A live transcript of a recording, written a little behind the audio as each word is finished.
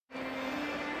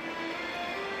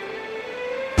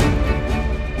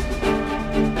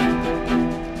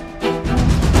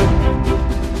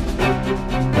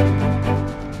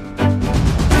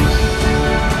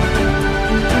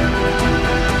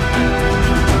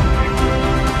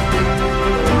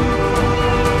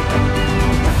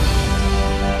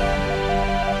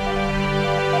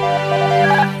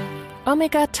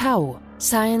Omega Tau,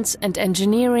 Science and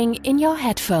Engineering in your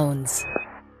headphones.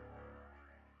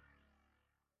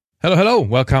 Hello.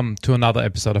 Welcome to another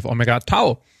episode of Omega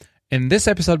Tau. In this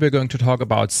episode, we're going to talk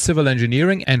about civil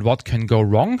engineering and what can go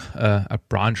wrong, a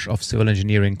branch of civil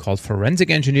engineering called forensic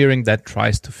engineering that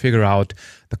tries to figure out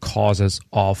the causes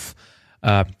of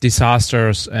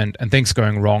disasters and things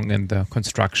going wrong in the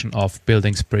construction of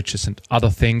buildings, bridges, and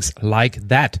other things like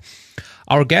that.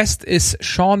 Our guest is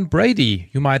Sean Brady.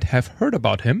 You might have heard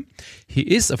about him. He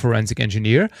is a forensic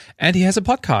engineer and he has a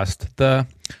podcast, the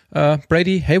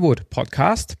Brady Haywood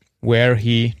podcast, where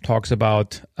he talks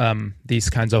about these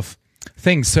kinds of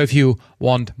things. So if you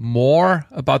want more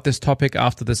about this topic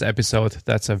after this episode,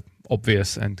 that's an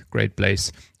obvious and great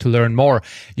place to learn more.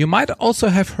 You might also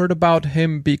have heard about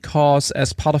him because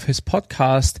as part of his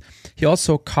podcast, he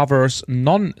also covers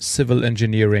non-civil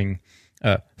engineering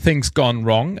things gone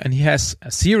wrong, and he has a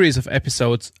series of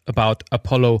episodes about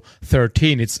Apollo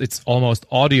 13. It's almost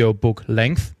audiobook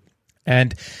length,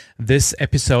 and this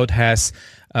episode has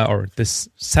this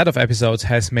set of episodes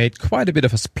has made quite a bit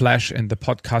of a splash in the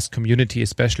podcast community,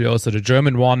 especially also the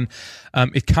German one.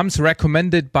 It comes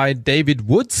recommended by David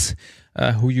Woods,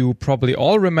 who you probably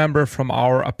all remember from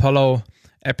our Apollo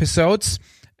episodes.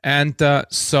 And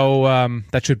so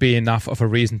that should be enough of a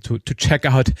reason to check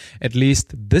out at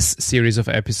least this series of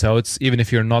episodes, even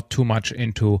if you're not too much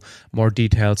into more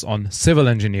details on civil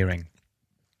engineering.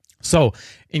 So,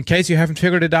 in case you haven't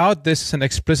figured it out, this is an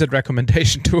explicit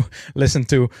recommendation to listen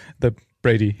to the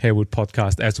Brady Haywood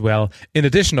podcast as well. In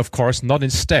addition, of course, not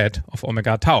instead of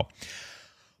Omega Tau.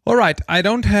 All right, I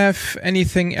don't have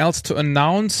anything else to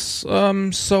announce,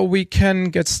 so we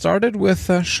can get started with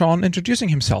Sean introducing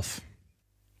himself.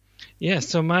 Yeah,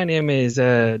 so my name is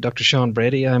Dr. Sean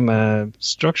Brady. I'm a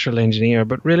structural engineer,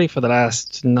 but really for the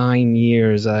last 9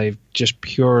 years, I've just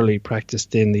purely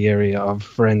practiced in the area of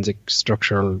forensic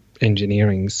structural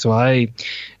engineering. So I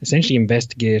essentially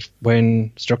investigate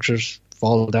when structures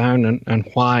fall down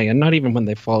and why, and not even when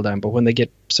they fall down, but when they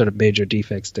get sort of major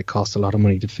defects that cost a lot of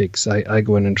money to fix. I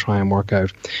go in and try and work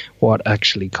out what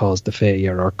actually caused the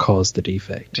failure or caused the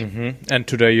defect. Mm-hmm. And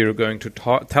today you're going to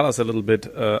tell us a little bit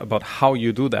about how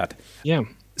you do that. Yeah.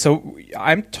 So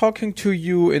I'm talking to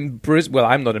you in Brisbane. Well,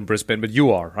 I'm not in Brisbane, but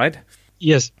you are, right?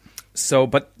 Yes. So,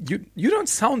 but you don't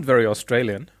sound very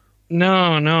Australian.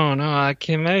 No. I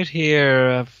came out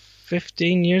here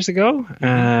 15 years ago,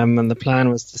 and the plan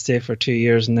was to stay for 2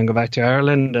 years and then go back to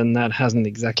Ireland, and that hasn't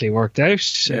exactly worked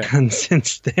out. Yeah. And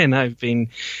since then, I've been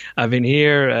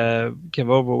here,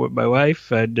 came over with my wife,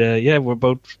 and we're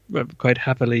both quite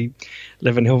happily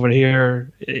living over here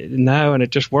now, and it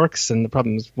just works. And the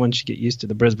problem is, once you get used to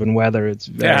the Brisbane weather, it's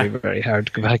very hard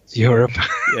to go back to Europe.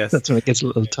 Yes, that's when it gets a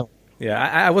little tough. Yeah,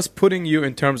 I was putting you,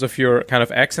 in terms of your kind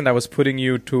of accent, I was putting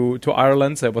you to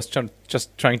Ireland, so I was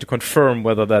just trying to confirm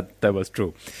whether that was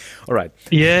true. All right.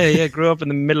 Yeah, grew up in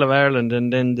the middle of Ireland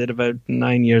and then did about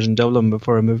 9 years in Dublin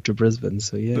before I moved to Brisbane,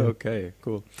 so yeah. Okay,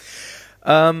 cool.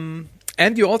 And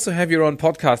you also have your own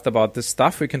podcast about this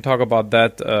stuff. We can talk about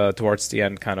that towards the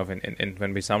end, kind of in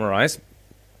when we summarize.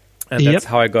 And that's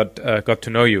how I got to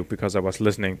know you, because I was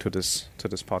listening to this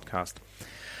podcast.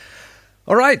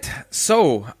 All right,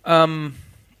 so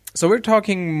we're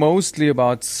talking mostly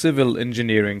about civil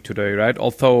engineering today, right?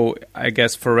 Although I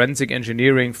guess forensic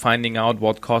engineering, finding out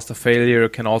what caused a failure,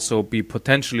 can also be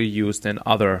potentially used in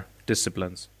other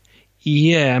disciplines.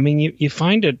 Yeah, I mean, you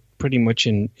find it pretty much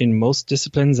in most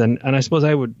disciplines, and I suppose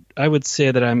I would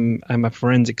say that I'm a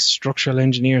forensic structural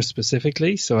engineer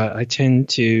specifically. So I tend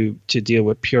to deal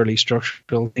with purely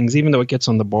structural things, even though it gets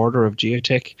on the border of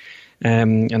geotech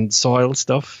and soil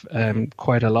stuff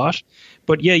quite a lot.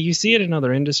 But yeah, you see it in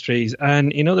other industries,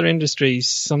 and in other industries,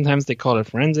 sometimes they call it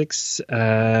forensics,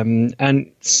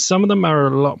 and some of them are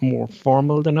a lot more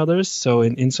formal than others. So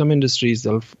in some industries,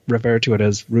 they'll refer to it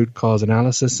as root cause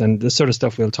analysis, and the sort of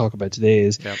stuff we'll talk about today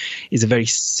is a very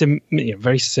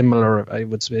similar, I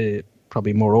would say,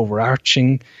 probably more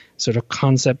overarching sort of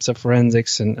concepts of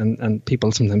forensics, and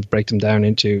people sometimes break them down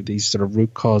into these sort of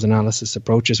root cause analysis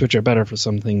approaches, which are better for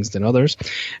some things than others.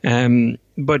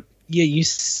 But yeah, you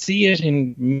see it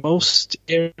in most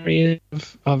areas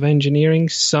of engineering.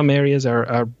 Some areas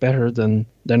are better than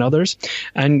others,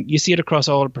 and you see it across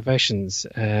all professions.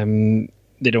 They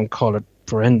don't call it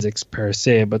forensics per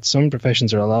se, but some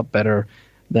professions are a lot better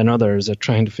than others at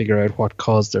trying to figure out what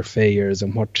caused their failures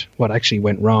and what actually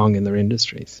went wrong in their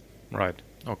industries. Right.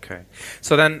 Okay.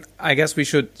 So then I guess we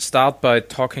should start by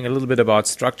talking a little bit about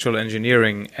structural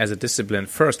engineering as a discipline.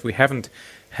 First, we haven't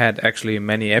had actually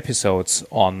many episodes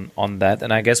on that,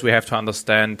 and I guess we have to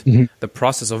understand the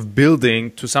process of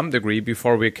building to some degree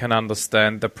before we can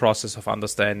understand the process of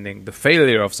understanding the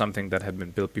failure of something that had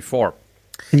been built before.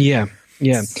 Yeah.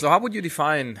 So how would you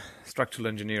define structural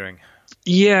engineering?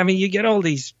 Yeah, I mean, you get all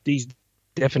these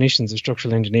definitions of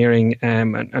structural engineering,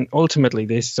 and ultimately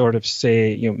they sort of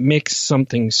say, make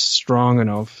something strong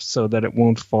enough so that it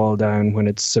won't fall down when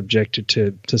it's subjected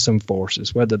to some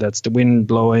forces, whether that's the wind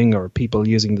blowing or people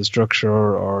using the structure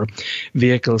or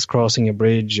vehicles crossing a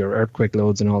bridge or earthquake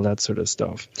loads and all that sort of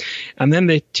stuff. And then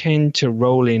they tend to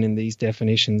roll in these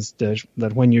definitions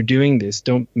that when you're doing this,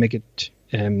 don't make it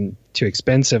too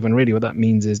expensive, and really what that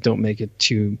means is don't make it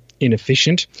too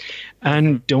inefficient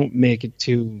and don't make it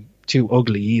too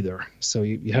ugly either. So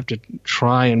you have to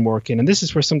try and work in, and this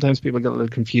is where sometimes people get a little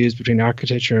confused between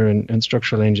architecture and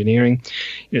structural engineering.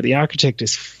 The architect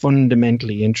is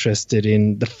fundamentally interested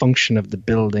in the function of the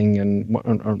building and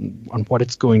on what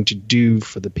it's going to do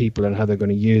for the people and how they're going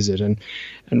to use it, and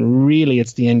really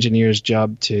it's the engineer's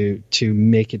job to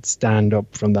make it stand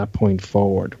up from that point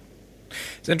forward.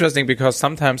 It's interesting because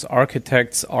sometimes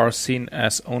architects are seen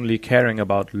as only caring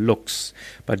about looks,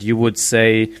 but you would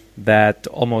say that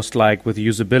almost like with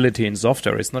usability in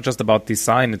software, it's not just about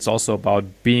design, it's also about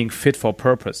being fit for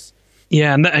purpose.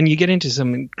 Yeah, and you get into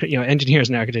some, engineers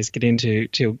and architects get into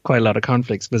quite a lot of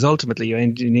conflicts, because ultimately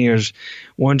engineers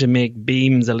want to make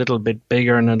beams a little bit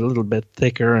bigger and a little bit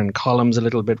thicker and columns a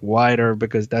little bit wider,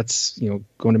 because that's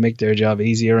going to make their job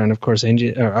easier. And of course,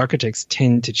 architects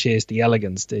tend to chase the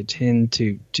elegance; they tend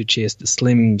to chase the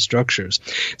slim structures.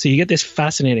 So you get this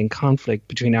fascinating conflict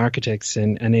between architects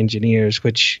and engineers,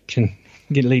 which can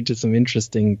lead to some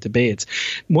interesting debates.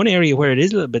 One area where it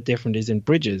is a little bit different is in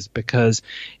bridges, because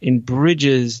in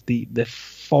bridges the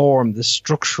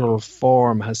structural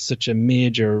form has such a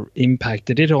major impact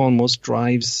that it almost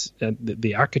drives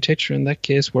the architecture in that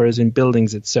case, whereas in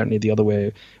buildings it's certainly the other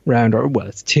way around, or well,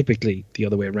 it's typically the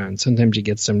other way around. Sometimes you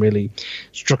get some really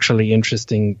structurally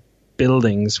interesting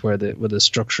buildings where the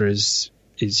structure is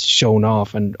shown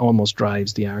off and almost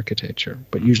drives the architecture,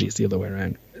 but usually it's the other way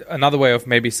around. Another way of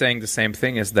maybe saying the same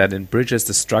thing is that in bridges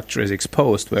the structure is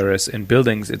exposed, whereas in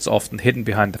buildings it's often hidden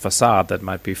behind the facade that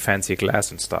might be fancy glass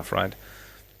and stuff, right?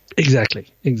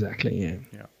 Exactly,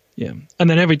 yeah. And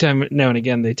then every time, now and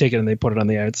again, they take it and they put it on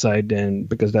the outside, and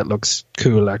because that looks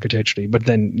cool architecturally, but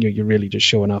then you're really just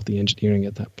showing off the engineering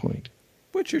at that point.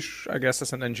 Which is, I guess,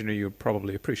 as an engineer, you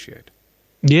probably appreciate.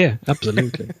 Yeah,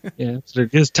 absolutely.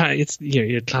 It's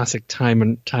your classic time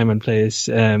and place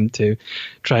to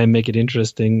try and make it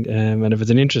interesting. And if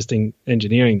it's an interesting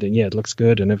engineering, then it looks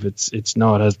good. And if it's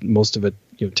not, as most of it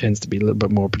tends to be a little bit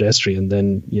more pedestrian,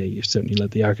 then you certainly let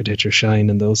the architecture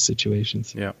shine in those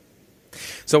situations. Yeah.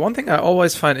 So one thing I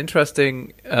always find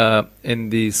interesting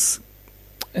in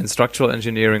structural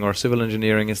engineering or civil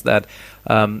engineering is that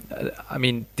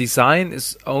design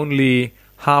is only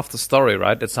half the story,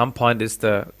 right? At some point is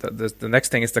the next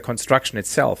thing is the construction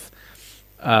itself,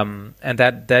 and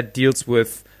that deals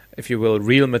with, if you will,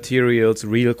 real materials,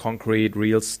 real concrete,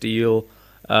 real steel,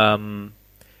 and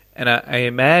I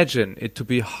imagine it to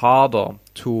be harder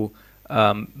to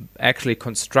actually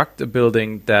construct a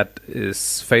building that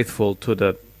is faithful to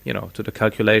the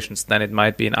calculations than it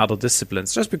might be in other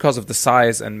disciplines, just because of the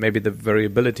size and maybe the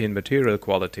variability in material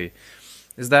quality.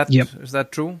 Is that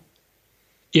true?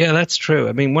 Yeah, that's true.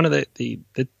 I mean, one of the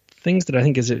things that I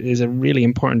think is a really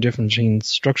important difference between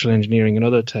structural engineering and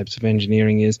other types of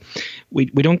engineering is we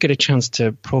don't get a chance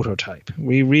to prototype.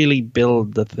 We really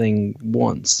build the thing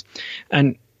once.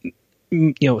 And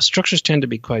structures tend to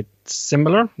be quite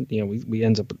similar. We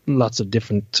end up with lots of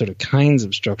different sort of kinds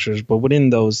of structures, but within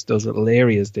those little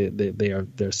areas,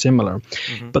 they're similar,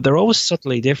 but they're always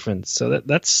subtly different. So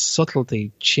that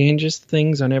subtlety changes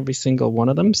things on every single one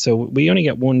of them. So we only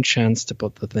get one chance to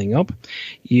put the thing up.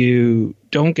 You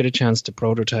don't get a chance to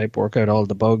prototype, work out all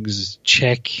the bugs,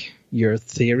 check your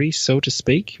theory, so to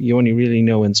speak. You only really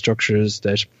know in structures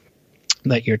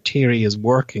that your theory is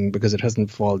working because it hasn't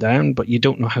fallen down, but you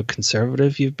don't know how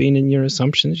conservative you've been in your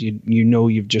assumptions. You know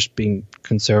you've just been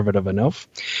conservative enough,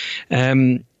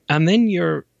 and then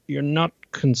you're not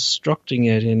constructing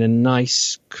it in a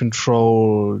nice,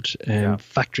 controlled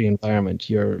factory environment.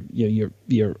 You're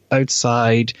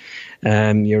outside,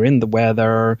 you're in the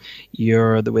weather.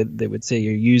 You're the way they would say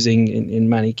you're using in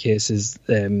many cases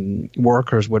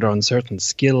workers with uncertain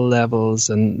skill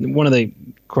levels. And one of the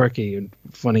quirky and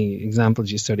funny examples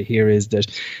you sort of hear is that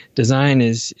design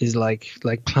is like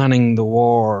planning the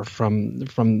war from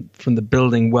the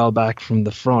building well back from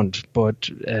the front, but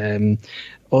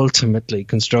ultimately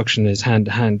construction is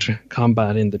hand-to-hand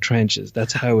combat in the trenches.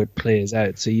 That's how it plays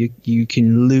out. So you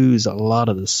can lose a lot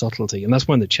of the subtlety, and that's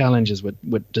one of the challenges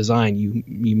with design.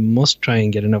 You must try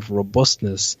and get enough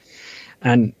robustness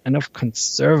and enough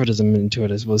conservatism into it,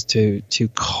 as was to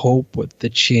cope with the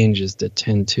changes that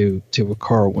tend to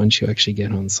occur once you actually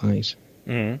get on site.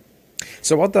 Mm-hmm.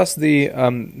 So what does the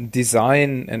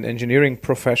design and engineering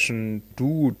profession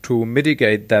do to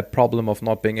mitigate that problem of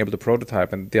not being able to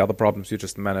prototype and the other problems you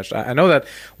just managed? I know that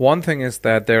one thing is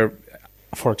that they're,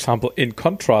 for example, in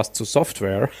contrast to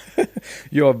software,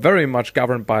 you are very much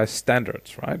governed by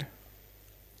standards, right?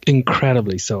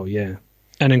 Incredibly so, yeah.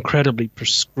 And incredibly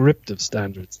prescriptive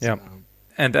standards. Yeah.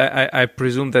 And I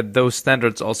presume that those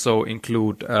standards also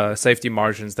include safety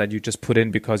margins that you just put in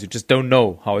because you just don't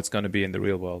know how it's going to be in the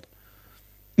real world.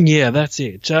 Yeah, that's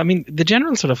it. So, I mean, the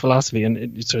general sort of philosophy, and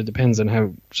it sort of depends on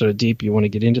how sort of deep you want to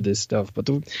get into this stuff, but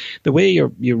the way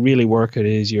you really work it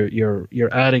is you're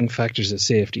adding factors of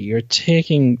safety. You're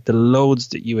taking the loads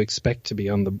that you expect to be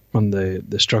on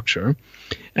the structure,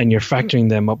 and you're factoring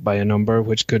them up by a number,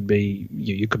 which could be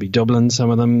you could be doubling some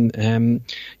of them,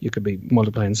 you could be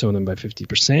multiplying some of them by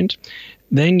 50%.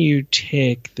 Then you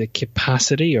take the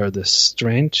capacity or the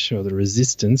strength or the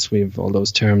resistance, we have all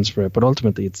those terms for it, but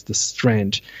ultimately it's the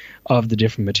strength of the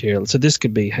different materials. So this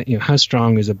could be, how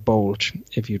strong is a bolt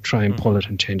if you try and pull it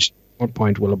and change. At what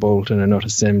point will a bolt and a nut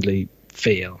assembly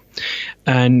fail?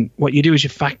 And what you do is you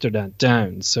factor that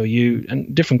down. So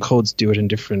and different codes do it in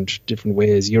different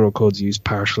ways. Euro codes use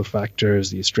partial factors.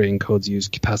 The Australian codes use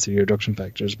capacity reduction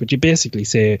factors. But you basically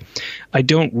say, I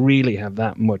don't really have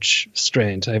that much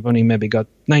strength. I've only maybe got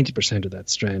 90% of that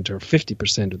strength or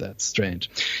 50% of that strength.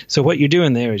 So what you're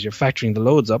doing there is you're factoring the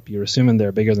loads up. You're assuming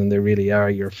they're bigger than they really are.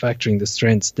 You're factoring the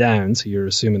strengths down. So you're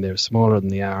assuming they're smaller than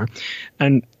they are.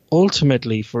 And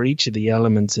ultimately, for each of the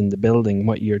elements in the building,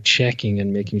 what you're checking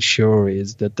and making sure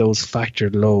is that those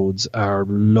factored loads are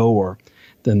lower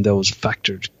than those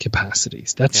factored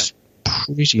capacities. That's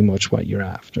pretty much what you're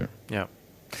after. Yeah.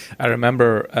 I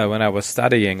remember when I was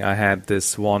studying, I had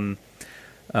this one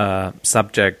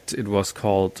subject. It was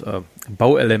called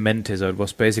Bauelemente. So it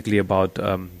was basically about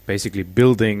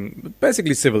building,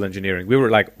 civil engineering. We were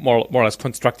like more or less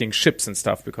constructing ships and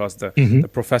stuff because the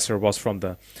professor was from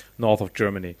the north of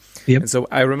Germany. Yep. And so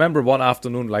I remember one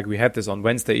afternoon, like we had this on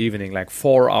Wednesday evening, like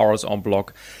 4 hours on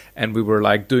block, and we were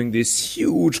like doing this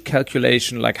huge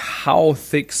calculation, like how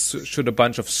thick should a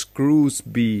bunch of screws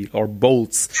be or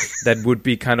bolts that would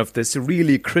be kind of this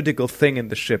really critical thing in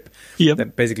the ship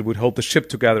that basically would hold the ship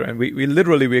together. And we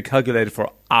literally calculated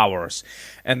for hours.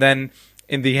 And then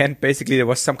in the end, basically there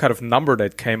was some kind of number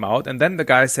that came out. And then the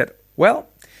guy said, well,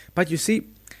 but you see,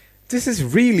 this is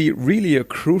really, really a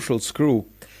crucial screw.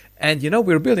 And,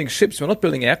 we're building ships. We're not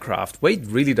building aircraft. Weight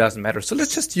really doesn't matter. So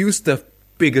let's just use the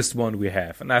biggest one we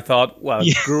have. And I thought, well,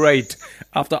 great.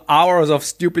 After hours of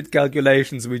stupid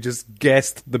calculations, we just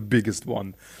guessed the biggest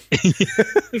one.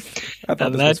 I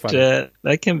thought this was funny.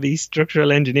 That can be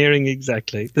structural engineering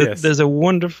exactly. There's a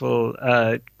wonderful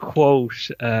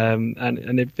quote,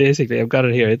 and it basically, I've got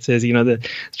it here. It says, the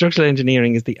structural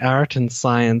engineering is the art and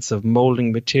science of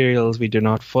molding materials we do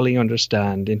not fully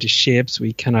understand into shapes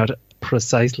we cannot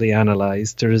precisely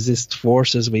analyze to resist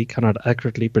forces we cannot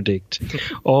accurately predict,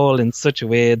 all in such a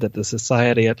way that the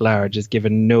society at large is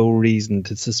given no reason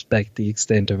to suspect the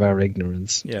extent of our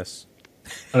ignorance. Yes.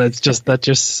 And that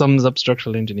just sums up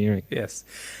structural engineering. Yes.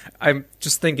 I'm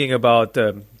just thinking about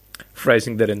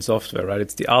phrasing that in software, right?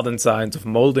 It's the art and science of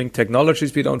molding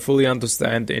technologies we don't fully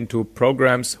understand into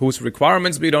programs whose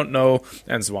requirements we don't know,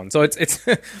 and so on. So it's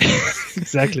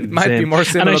exactly. It might be more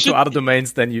similar to other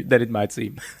domains than it might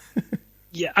seem.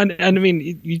 Yeah, and I mean,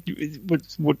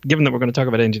 given that we're going to talk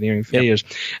about engineering failures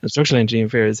and structural engineering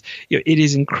failures, it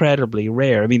is incredibly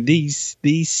rare. I mean, these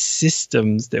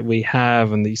systems that we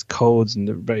have and these codes in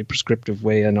the very prescriptive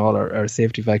way and all our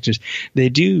safety factors, they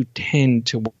do tend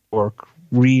to work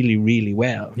really, really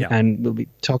well. Yeah. And we'll be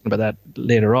talking about that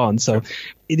later on. So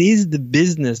it is the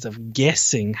business of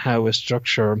guessing how a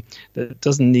structure that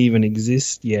doesn't even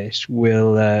exist yet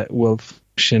will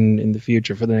function in the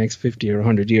future for the next 50 or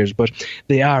 100 years. But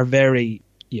they are very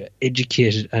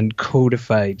educated and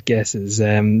codified guesses.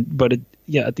 But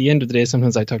at the end of the day,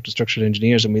 sometimes I talk to structural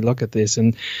engineers and we look at this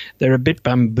and they're a bit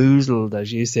bamboozled,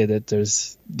 as you say, that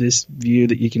there's this view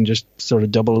that you can just sort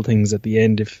of double things at the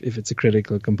end if it's a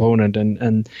critical component.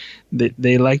 And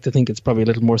they like to think it's probably a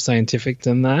little more scientific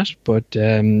than that, but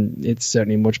it's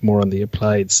certainly much more on the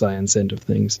applied science end of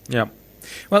things. Yeah.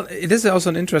 Well, it is also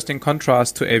an interesting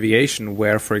contrast to aviation,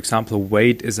 where, for example,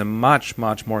 weight is a much,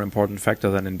 much more important factor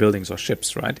than in buildings or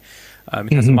ships, right?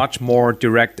 It has a much more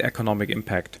direct economic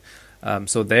impact.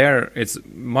 So there, it's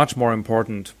much more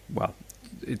important. Well,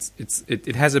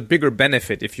 it has a bigger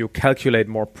benefit if you calculate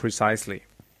more precisely.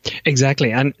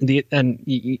 Exactly, and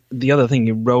the other thing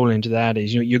you roll into that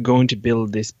is you're going to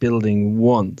build this building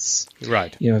once,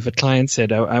 right? If a client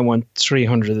said, "I want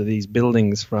 300 of these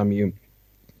buildings from you,"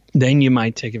 then you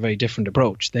might take a very different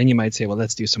approach. Then you might say, well,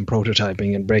 let's do some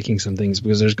prototyping and breaking some things,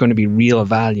 because there's going to be real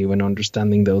value in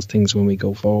understanding those things when we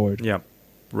go forward. Yeah,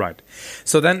 right.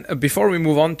 So then before we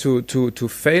move on to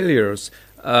failures,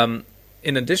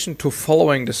 in addition to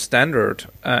following the standard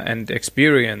and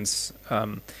experience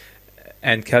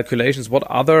and calculations, what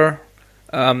other,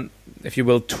 if you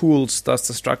will, tools does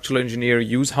the structural engineer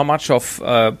use? How much of,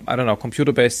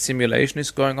 computer-based simulation is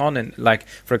going on? And like,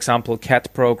 for example,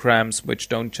 CAD programs, which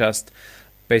don't just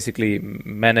basically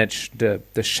manage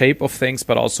the shape of things,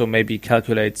 but also maybe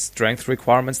calculate strength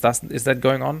requirements. Is that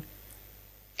going on?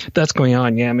 That's going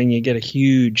on, yeah. I mean, you get a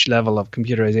huge level of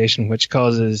computerization, which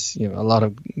causes,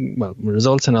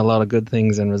 results in a lot of good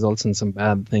things and results in some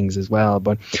bad things as well.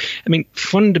 But I mean,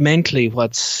 fundamentally,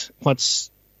 what's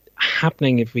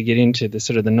happening if we get into the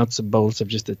sort of the nuts and bolts of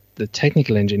just the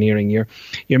technical engineering, you're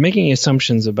making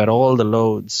assumptions about all the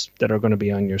loads that are going to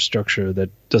be on your structure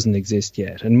that doesn't exist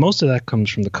yet, and most of that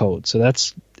comes from the code. So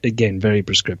that's, again, very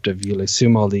prescriptive. You'll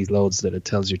assume all these loads that it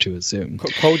tells you to assume.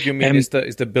 Code, you mean, is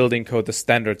the building code, the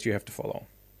standards you have to follow?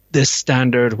 The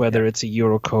standard, whether it's a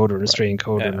Euro code or an Australian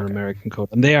code or an American code,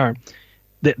 and they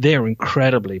are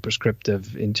incredibly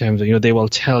prescriptive in terms of, they will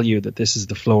tell you that this is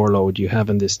the floor load you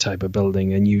have in this type of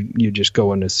building, and you just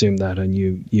go and assume that, and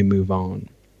you move on.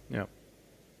 Yeah.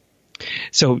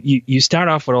 So you start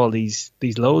off with all these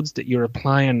loads that you're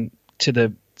applying to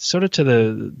the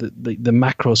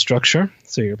macro structure.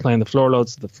 So you're applying the floor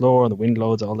loads to the floor, the wind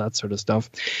loads, all that sort of stuff.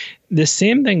 The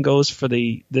same then goes for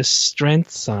the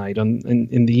strength side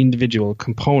in the individual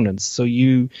components. So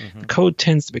the code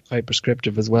tends to be quite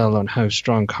prescriptive as well on how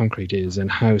strong concrete is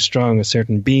and how strong a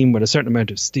certain beam with a certain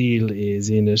amount of steel is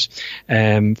in it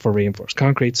for reinforced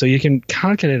concrete. So you can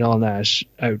calculate all that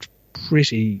out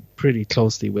pretty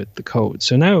closely with the code.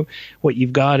 So now what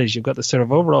you've got the sort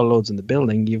of overall loads in the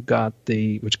building. You've got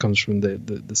which comes from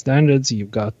the standards.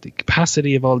 You've got the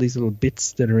capacity of all these little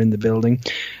bits that are in the building.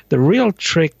 The real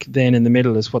trick then in the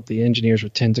middle is what the engineers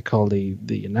would tend to call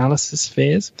the analysis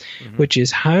phase, which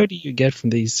is how do you get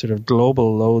from these sort of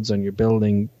global loads on your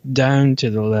building down to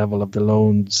the level of the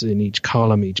loads in each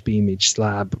column, each beam, each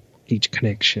slab, each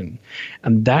connection.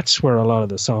 And that's where a lot of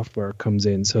the software comes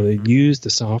in. So they use the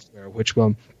software, which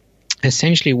will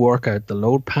essentially work out the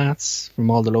load paths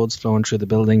from all the loads flowing through the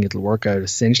building. It'll work out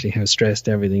essentially how stressed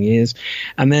everything is.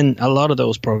 And then a lot of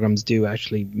those programs do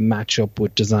actually match up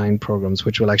with design programs,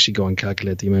 which will actually go and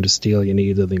calculate the amount of steel you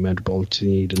need or the amount of bolts you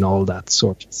need and all that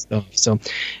sort of stuff. So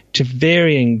to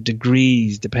varying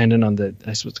degrees, depending on the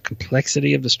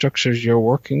complexity of the structures you're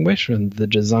working with and the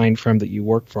design firm that you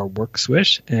work for works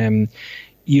with,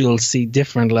 you'll see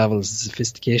different levels of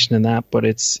sophistication in that, but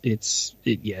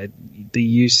the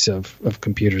use of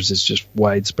computers is just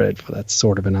widespread for that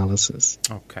sort of analysis.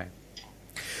 Okay.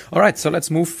 All right, so let's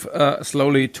move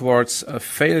slowly towards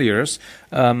failures.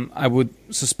 I would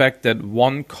suspect that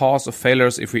one cause of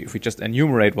failures, if we just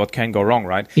enumerate what can go wrong,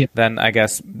 right? Yeah. Then I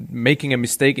guess making a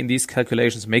mistake in these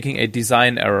calculations, making a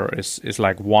design error is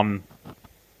like one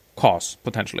cause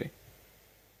potentially.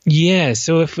 Yeah.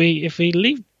 So if we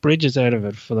leave bridges out of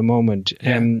it for the moment,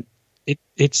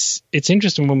 it's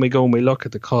interesting when we go and we look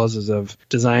at the causes of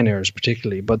design errors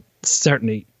particularly, but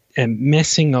certainly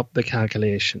messing up the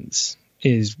calculations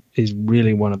is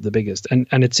really one of the biggest, and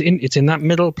it's in that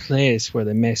middle place where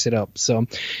they mess it up. So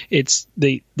it's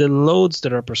the loads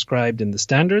that are prescribed in the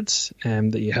standards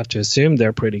that you have to assume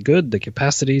they're pretty good. The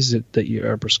capacities that you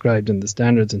are prescribed in the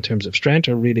standards in terms of strength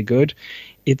are really good.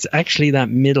 It's actually that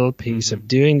middle piece of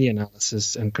doing the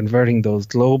analysis and converting those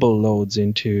global loads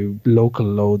into local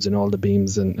loads in all the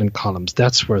beams and columns.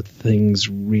 That's where things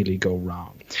really go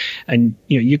wrong. And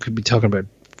you could be talking about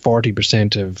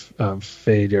 40% of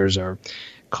failures are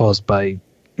caused by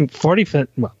 40%.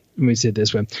 Well, let me say it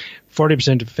this way: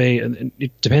 40% of failure.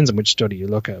 It depends on which study you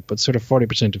look at, but sort of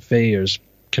 40% of failures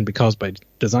can be caused by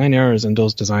design errors, and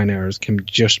those design errors can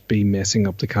just be messing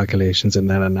up the calculations in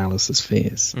that analysis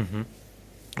phase. Mm-hmm.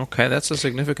 Okay, that's a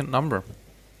significant number.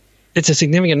 It's a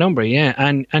significant number, yeah,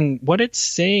 and what it's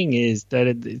saying is that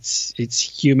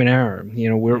it's human error.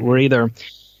 We're either,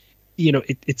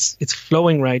 it's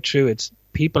flowing right through. It's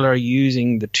people are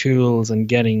using the tools and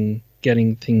getting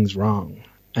things wrong,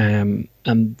 and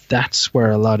that's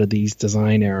where a lot of these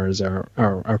design errors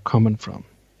are coming from.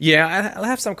 Yeah, I'll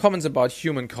have some comments about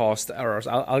human-caused errors.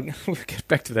 I'll get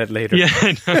back to that later. Yeah,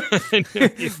 I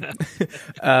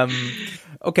know.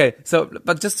 Okay, so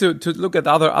but just to look at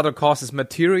other causes,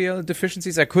 material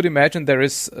deficiencies. I could imagine there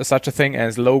is such a thing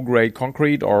as low-grade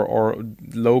concrete or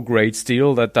low-grade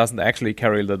steel that doesn't actually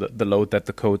carry the load that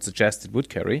the code suggests it would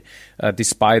carry,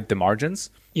 despite the margins.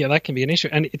 Yeah, that can be an issue.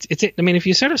 And it's I mean, if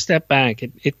you sort of step back,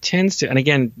 it tends to, and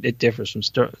again, it differs from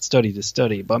study to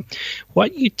study, but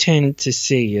what you tend to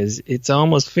see is it's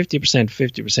almost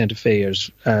 50% of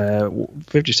failures,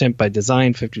 50% by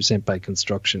design, 50% by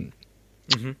construction.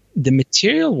 Mm-hmm. The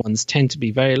material ones tend to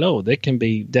be very low. They can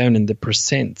be down in the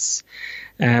percents.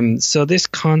 So this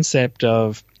concept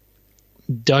of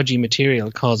dodgy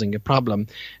material causing a problem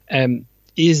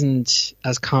isn't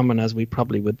as common as we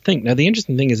probably would think. Now, the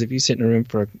interesting thing is if you sit in a room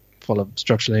full of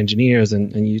structural engineers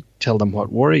and you tell them what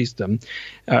worries them,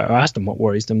 or ask them what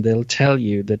worries them, they'll tell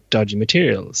you that dodgy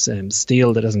materials,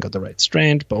 steel that hasn't got the right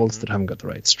strength, bolts that haven't got the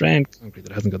right strength, concrete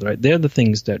that hasn't got the right, they're the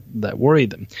things that worry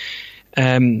them.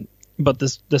 But the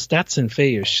stats and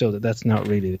failures show that that's not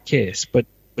really the case. But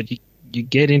you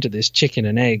get into this chicken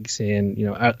and egg saying, you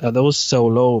know, are those so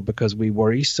low because we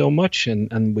worry so much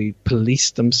and we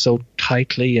police them so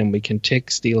tightly and we can take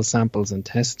steel samples and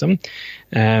test them?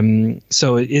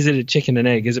 So is it a chicken and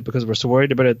egg? Is it because we're so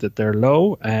worried about it that they're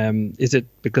low? Is it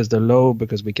because they're low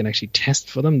because we can actually test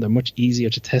for them? They're much easier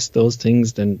to test those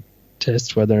things than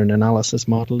test whether an analysis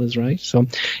model is right. So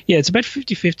yeah, it's about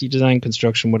 50-50 design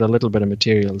construction with a little bit of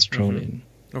materials thrown in.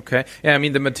 Okay. Yeah, I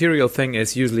mean, the material thing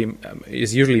is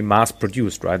usually mass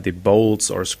produced, right? The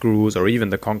bolts or screws or even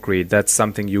the concrete, that's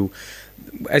something you,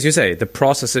 as you say, the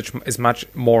process is much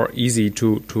more easy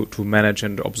to manage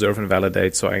and observe and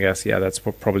validate. So I guess, yeah, that's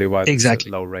probably why it's a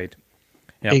low rate.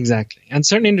 Yep. Exactly. And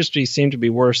certain industries seem to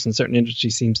be worse and certain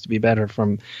industries seems to be better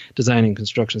from design and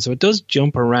construction. So it does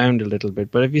jump around a little bit.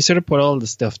 But if you sort of put all the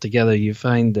stuff together, you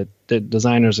find that the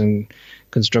designers and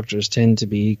constructors tend to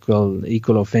be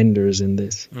equal offenders in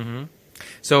this. Mm-hmm.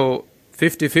 So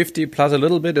 50-50 plus a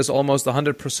little bit is almost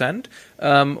 100%.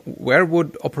 Where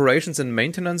would operations and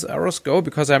maintenance errors go?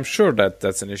 Because I'm sure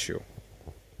that's an issue.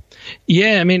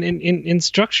 Yeah, I mean, in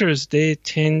structures, they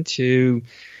tend to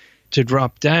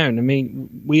drop down. I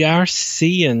mean, we are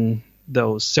seeing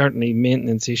those certainly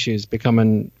maintenance issues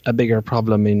becoming a bigger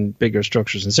problem in bigger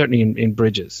structures and certainly in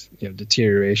bridges, you know,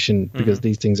 deterioration because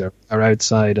these things are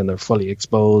outside and they're fully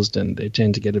exposed and they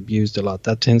tend to get abused a lot.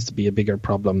 That tends to be a bigger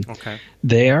problem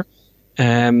there.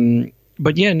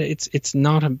 But yeah, it's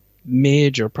not a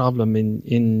major problem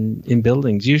in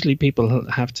buildings. Usually people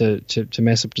have to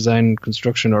mess up design and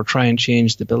construction or try and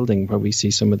change the building where we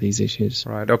see some of these issues.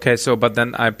 Right. Okay. So, but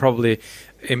then I probably,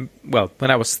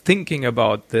 when I was thinking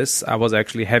about this, I was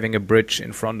actually having a bridge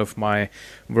in front of my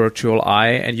virtual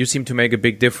eye, and you seem to make a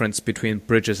big difference between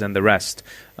bridges and the rest.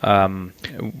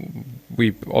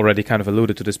 We already kind of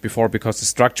alluded to this before because the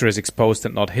structure is exposed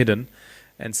and not hidden,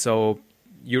 and so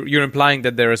you're implying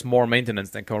that there is more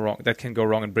maintenance that can go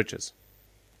wrong in bridges.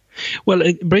 Well,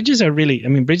 bridges are really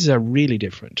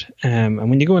different. And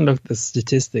when you go and look at the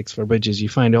statistics for bridges, you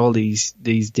find all these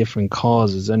different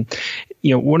causes. And,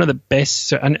 you know, one of the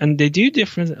best, and they do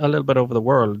differ a little bit over the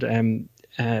world. But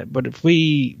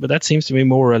that seems to be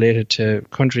more related to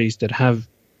countries that have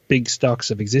big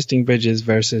stocks of existing bridges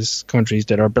versus countries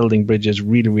that are building bridges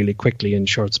really, really quickly in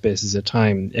short spaces of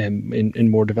time in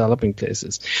more developing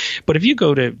places. But if you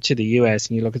go to the US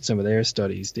and you look at some of their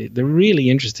studies, the really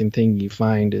interesting thing you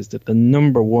find is that the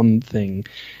number one thing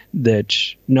that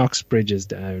knocks bridges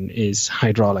down is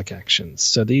hydraulic actions.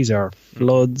 So these are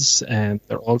floods and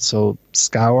they're also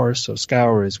scour. So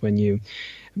scour is when I'm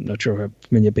not sure how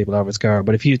many people are with scour,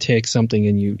 but if you take something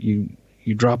and you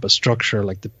drop a structure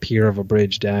like the pier of a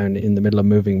bridge down in the middle of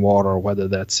moving water, whether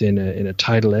that's in a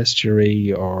tidal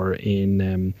estuary or in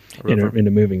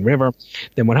a moving river,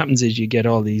 then what happens is you get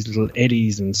all these little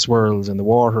eddies and swirls in the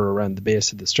water around the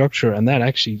base of the structure, and that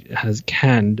actually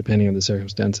can, depending on the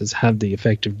circumstances, have the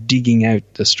effect of digging out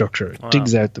the structure. It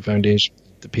digs out the foundation,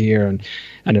 the pier,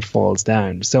 and it falls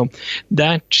down. So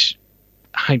that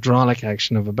hydraulic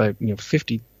action of about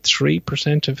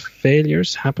 53% of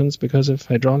failures happens because of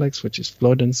hydraulics, which is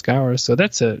flood and scour. So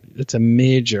that's a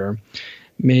major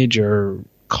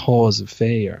cause of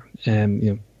failure.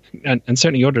 And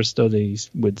certainly other studies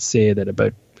would say that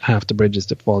about half the bridges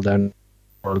that fall down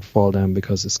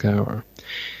because of scour,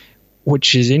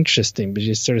 which is interesting. But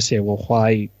you sort of say, well,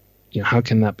 why? How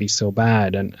can that be so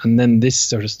bad? And then this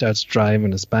sort of starts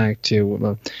driving us back to,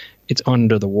 well, it's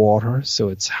under the water, so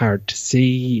it's hard to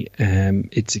see.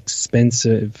 It's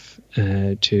expensive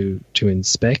to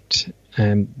inspect.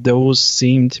 Those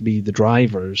seem to be the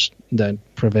drivers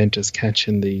that prevent us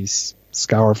catching these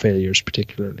scour failures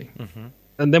particularly. Mm-hmm.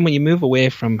 And then when you move away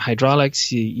from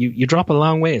hydraulics, you drop a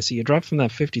long way. So you drop from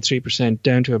that 53%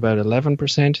 down to about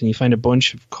 11%, and you find a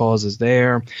bunch of causes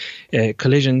there.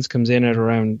 Collisions comes in at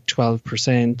around 12%.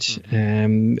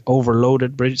 Mm-hmm.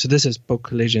 Overloaded bridges. So this is both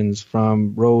collisions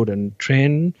from road and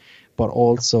train, but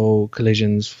also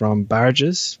collisions from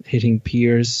barges hitting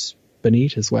piers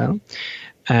beneath as well.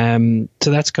 So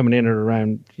that's coming in at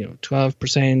around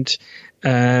 12%.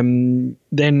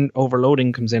 Then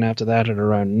overloading comes in after that at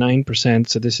around 9%.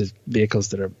 So this is vehicles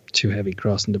that are too heavy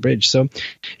crossing the bridge. So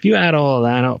if you add all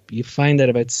that up, you find that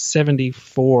about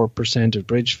 74% of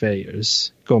bridge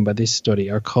failures, going by this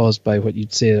study, are caused by what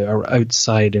you'd say are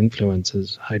outside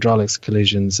influences, hydraulics,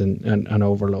 collisions, and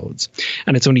overloads.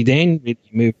 And it's only then really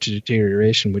moved to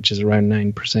deterioration, which is around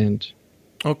 9%.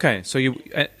 Okay,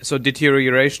 so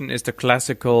deterioration is the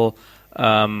classical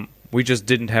we just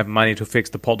didn't have money to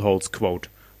fix the potholes quote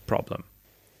problem.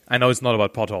 I know it's not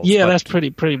about potholes. Yeah, that's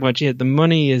pretty much it. The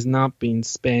money is not being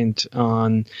spent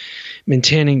on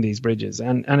maintaining these bridges,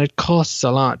 and it costs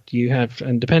a lot.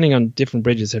 And depending on different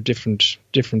bridges have different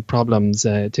problems.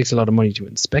 It takes a lot of money to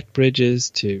inspect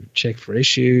bridges, to check for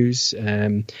issues.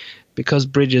 Because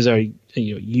bridges are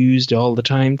used all the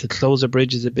time, to close a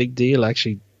bridge is a big deal.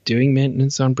 Actually, doing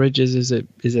maintenance on bridges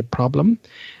is a problem.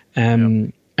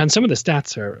 And some of the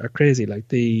stats are crazy. Like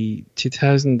the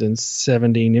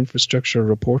 2017 infrastructure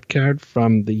report card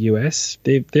from the US,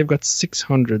 they've got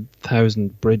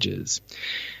 600,000 bridges.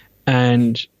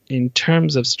 And in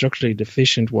terms of structurally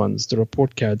deficient ones, the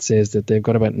report card says that they've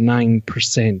got about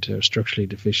 9% are structurally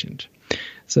deficient.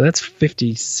 So that's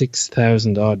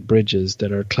 56,000 odd bridges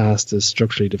that are classed as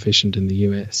structurally deficient in the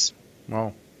US.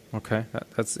 Wow. Okay,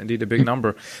 that's indeed a big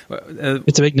number.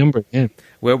 It's a big number, yeah.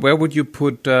 Where would you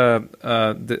put? There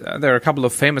are a couple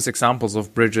of famous examples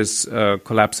of bridges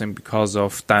collapsing because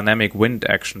of dynamic wind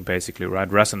action, basically,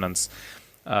 right? Resonance.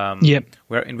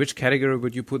 In which category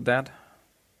would you put that?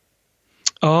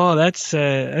 Oh, that's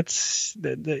the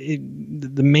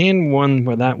main one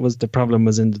where that was the problem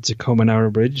was in the Tacoma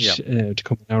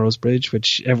Narrows Bridge,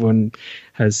 which everyone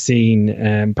has seen.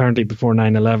 Apparently, before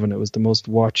 9/11, it was the most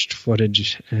watched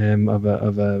footage of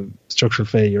a structural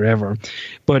failure ever.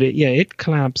 But it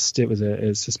collapsed. It was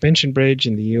a suspension bridge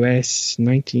in the US,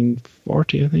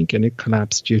 1940, I think, and it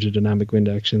collapsed due to dynamic wind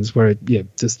actions. Where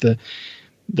just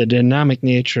the dynamic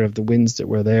nature of the winds that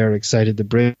were there excited the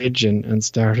bridge and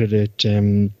started it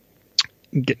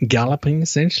galloping,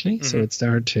 essentially. Mm-hmm. So it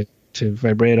started to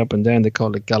vibrate up and down. They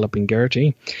called it galloping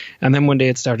Gertie. And then one day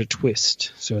it started to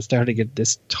twist. So it started to get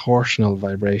this torsional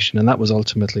vibration. And that was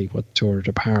ultimately what tore it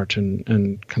apart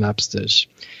and collapsed it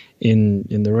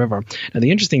in the river. And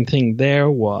the interesting thing there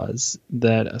was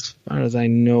that, as far as I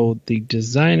know, the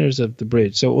designers of the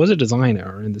bridge, so it was a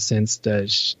designer in the sense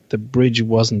that the bridge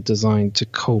wasn't designed to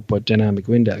cope with dynamic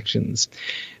wind actions,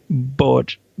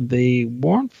 but they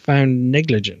weren't found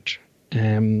negligent.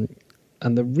 And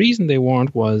the reason they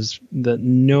weren't was that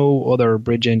no other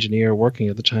bridge engineer working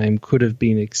at the time could have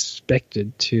been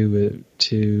expected to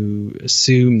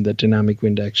assume that dynamic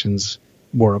wind actions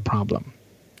were a problem.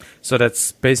 So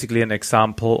that's basically an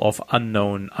example of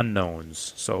unknown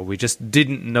unknowns. So we just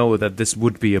didn't know that this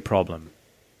would be a problem.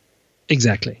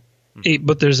 Exactly. Mm-hmm.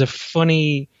 But there's a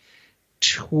funny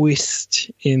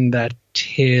twist in that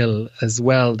tale as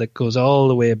well that goes all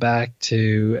the way back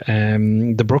to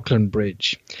the Brooklyn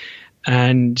Bridge.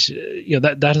 And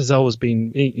that has always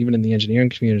been, even in the engineering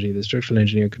community, the structural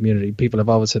engineering community, people have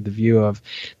always had the view of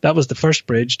that was the first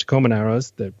bridge, Tacoma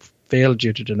Narrows, that failed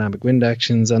due to dynamic wind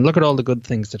actions, and look at all the good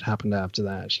things that happened after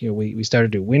that. We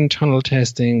started to do wind tunnel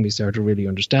testing, we started to really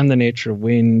understand the nature of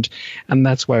wind, and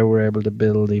that's why we're able to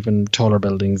build even taller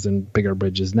buildings and bigger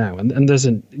bridges now. And there's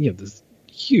there's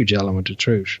a huge element of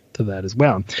truth to that as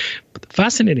well. But the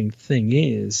fascinating thing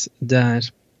is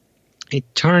that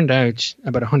it turned out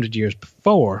about 100 years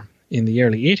before, in the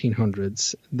early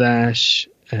 1800s,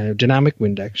 that dynamic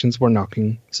wind actions were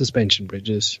knocking suspension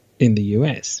bridges in the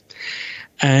US.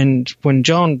 And when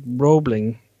John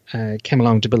Roebling came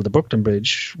along to build the Brooklyn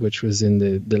Bridge, which was in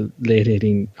the late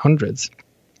 1800s,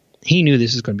 he knew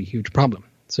this was going to be a huge problem.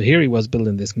 So here he was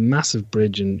building this massive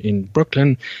bridge in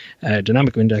Brooklyn.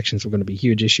 Dynamic wind actions were going to be a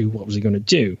huge issue. What was he going to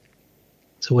do?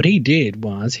 So what he did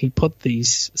was he put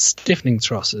these stiffening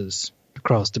trusses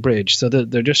across the bridge. So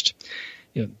they're just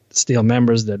steel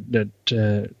members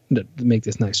that make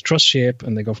this nice truss shape,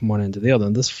 and they go from one end to the other.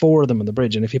 And there's 4 of them on the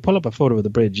bridge. And if you pull up a photo of the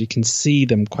bridge, you can see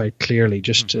them quite clearly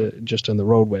just on the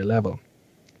roadway level.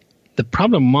 The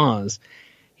problem was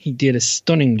he did a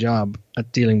stunning job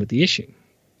at dealing with the issue.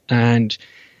 And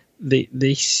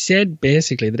they said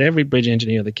basically that every bridge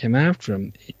engineer that came after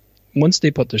him, once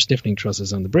they put their stiffening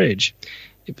trusses on the bridge,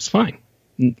 it was fine.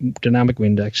 Dynamic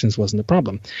wind actions wasn't a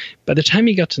problem. By the time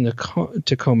he got to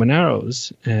Tacoma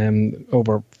Narrows,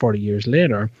 over 40 years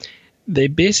later, they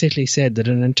basically said that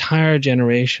an entire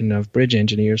generation of bridge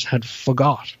engineers had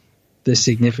forgot the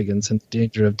significance and the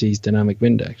danger of these dynamic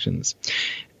wind actions.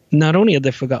 Not only had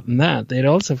they forgotten that, they'd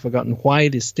also forgotten why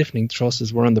the stiffening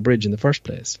trusses were on the bridge in the first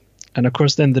place. And of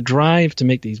course, then the drive to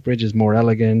make these bridges more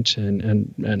elegant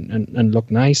and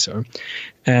look nicer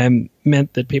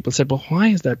meant that people said, well, why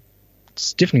is that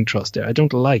stiffening truss there? I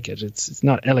don't like it. It's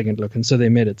not elegant looking. So they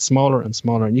made it smaller and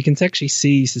smaller. And you can actually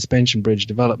see suspension bridge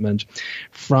development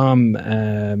from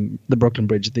the Brooklyn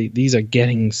Bridge. These are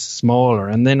getting smaller.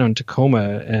 And then on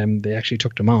Tacoma, they actually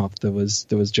took them off. There was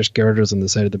just girders on the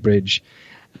side of the bridge.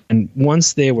 And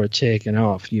once they were taken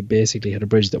off, you basically had a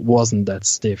bridge that wasn't that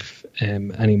stiff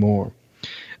anymore.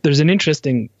 There's an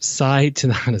interesting side to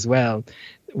that as well,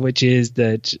 which is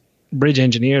that bridge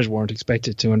engineers weren't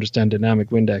expected to understand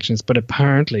dynamic wind actions, but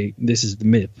apparently this is the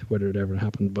myth, whether it ever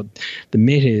happened. But the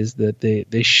myth is that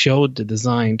they showed the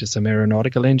design to some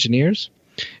aeronautical engineers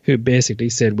who basically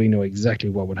said, we know exactly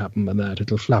what would happen with that.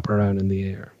 It'll flap around in the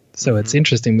air. So it's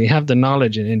interesting. We have the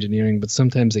knowledge in engineering, but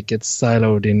sometimes it gets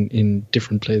siloed in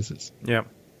different places. Yeah.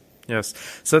 Yes.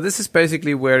 So this is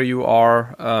basically where you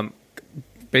are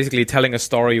basically telling a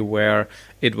story where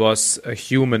it was a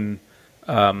human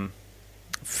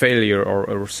failure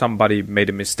or somebody made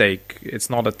a mistake. It's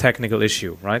not a technical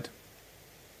issue, right?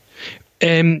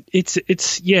 It's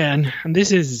and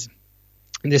this is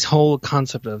this whole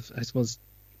concept of, I suppose,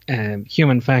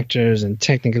 human factors and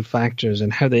technical factors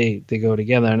and how they go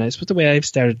together. And I suppose the way I've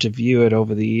started to view it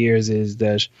over the years is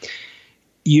that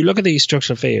you look at these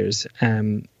structural failures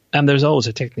and there's always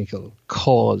a technical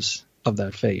cause of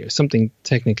that failure. Something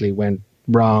technically went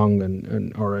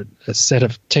wrong or a set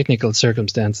of technical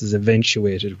circumstances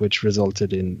eventuated which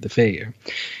resulted in the failure.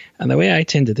 And the way I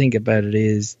tend to think about it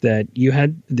is that you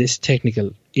had this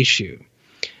technical issue,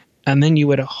 and then you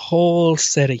had a whole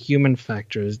set of human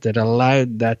factors that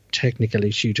allowed that technical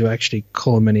issue to actually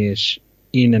culminate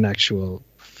in an actual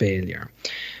failure.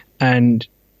 And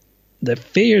the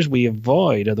failures we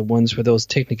avoid are the ones where those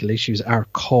technical issues are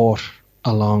caught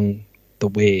along the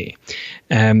way.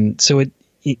 So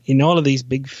in all of these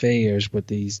big failures with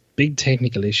these big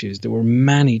technical issues, there were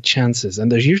many chances,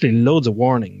 and there's usually loads of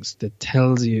warnings that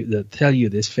tell you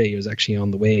this failure is actually on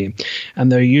the way,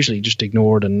 and they're usually just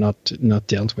ignored and not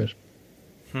dealt with.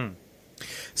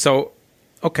 So,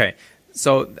 okay,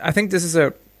 so I think this is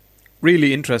a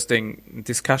really interesting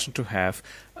discussion to have.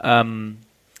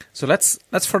 So let's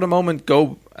for the moment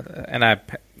go, and I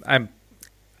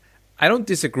don't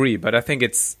disagree, but I think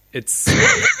it's.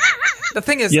 The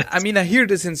thing is, yes. I mean, I hear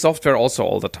this in software also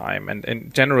all the time,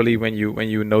 and generally when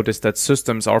you notice that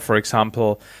systems are, for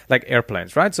example, like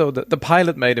airplanes, right? So the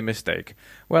pilot made a mistake.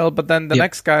 Well, but then the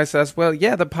next guy says, well,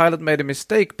 yeah, the pilot made a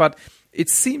mistake, but it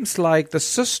seems like the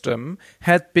system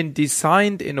had been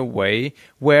designed in a way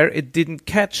where it didn't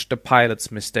catch the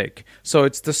pilot's mistake. So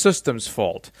it's the system's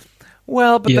fault.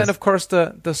 Well, but then, of course,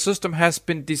 the system has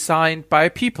been designed by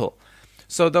people.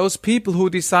 So those people who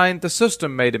designed the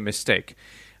system made a mistake.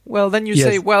 Well, then you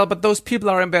say, well, but those people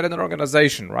are embedded in an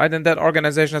organization, right? And that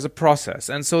organization has a process.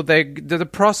 And so the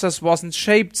process wasn't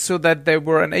shaped so that they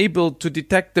were unable to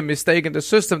detect the mistake in the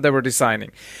system they were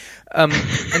designing. And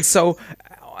so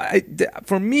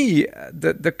for me,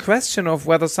 the question of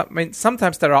whether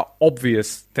sometimes there are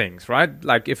obvious things, right?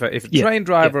 Like if a train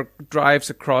driver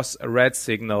drives across a red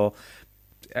signal,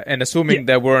 and assuming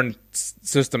there weren't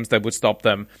systems that would stop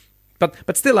them.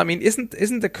 But still, I mean,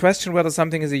 isn't the question whether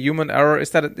something is a human error,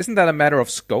 isn't that a matter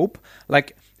of scope?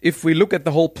 Like, if we look at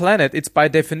the whole planet, it's by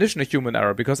definition a human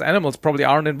error because animals probably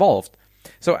aren't involved.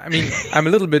 So, I mean, I'm a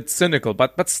little bit cynical,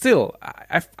 but still,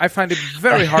 I find it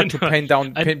very hard to pin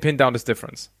down this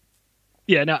difference.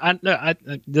 Yeah, no,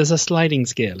 there's a sliding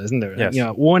scale, isn't there? Yes. You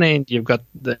know, at one end you've got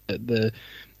the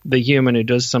human who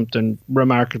does something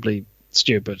remarkably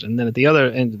stupid, and then at the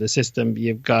other end of the system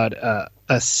you've got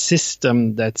a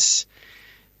system that's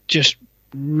just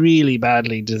really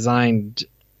badly designed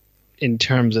in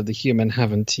terms of the human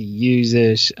having to use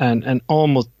it and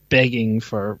almost begging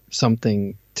for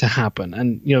something to happen.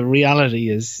 And you know, reality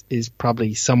is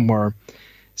probably somewhere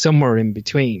in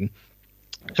between.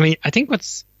 I mean, I think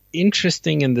what's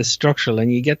interesting in the structural,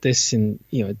 and you get this in,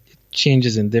 it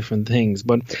changes in different things.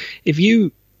 But if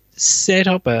you set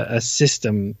up a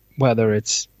system, whether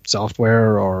it's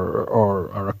software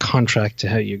or a contract to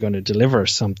how you're going to deliver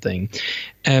something,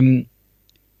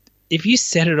 if you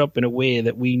set it up in a way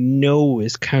that we know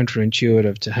is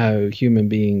counterintuitive to how human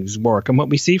beings work, and what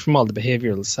we see from all the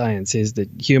behavioral science is that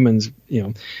humans,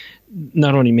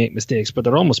 not only make mistakes, but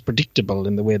they're almost predictable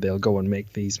in the way they'll go and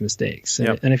make these mistakes.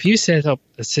 Yep. And if you set up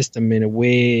a system in a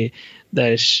way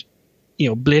that,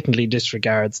 blatantly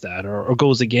disregards that or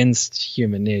goes against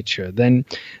human nature, then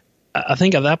I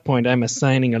think at that point I'm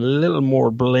assigning a little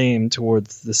more blame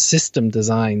towards the system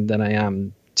design than I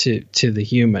am to the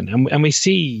human. And we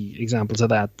see examples of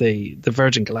that. The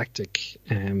Virgin Galactic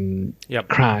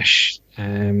crash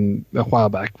a while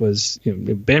back was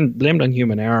blamed on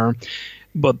human error,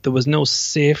 but there was no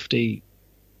safety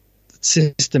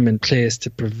system in place to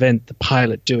prevent the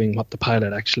pilot doing what the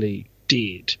pilot actually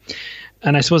did.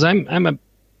 And I suppose I'm a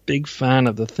big fan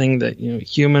of the thing that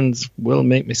humans will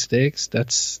make mistakes.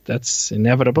 That's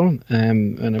inevitable.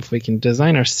 And if we can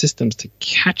design our systems to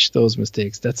catch those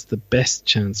mistakes, that's the best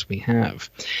chance we have.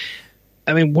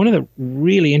 I mean, one of the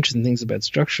really interesting things about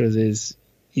structures is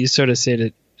you sort of say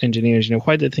to engineers,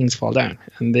 why did things fall down?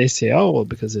 And they say, oh, well,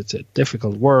 because it's a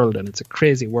difficult world and it's a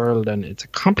crazy world and it's a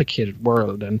complicated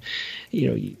world, and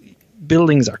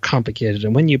buildings are complicated,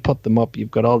 and when you put them up,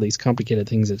 you've got all these complicated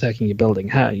things attacking your building.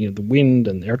 How, the wind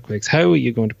and the earthquakes, how are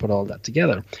you going to put all that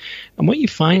together? And what you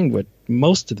find with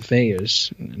most of the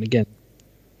failures, and again,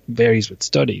 varies with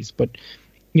studies, but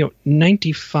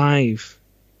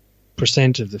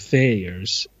 95% of the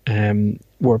failures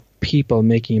were people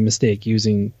making a mistake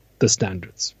using the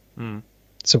standards.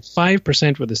 So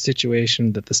 5% were the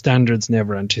situation that the standards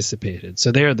never anticipated.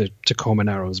 So they're the Tacoma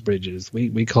Narrows bridges.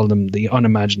 We call them the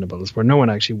unimaginables, where no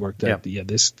one actually worked out. Yeah,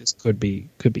 this could be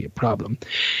a problem.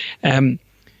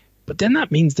 But then that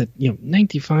means that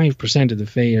 95% of the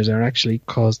failures are actually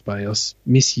caused by us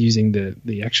misusing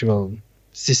the actual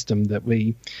system that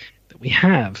we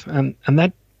have, and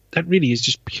that really is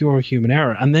just pure human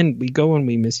error. And then we go and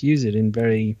we misuse it in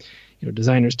very.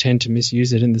 Designers tend to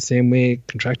misuse it in the same way.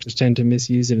 Contractors tend to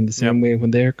misuse it in the same way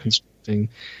when they're constructing.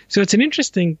 So it's an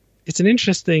interesting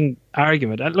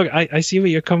argument. Look, I see where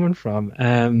you're coming from.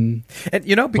 And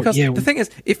because the thing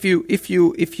is, if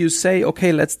you say,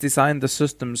 okay, let's design the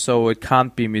system so it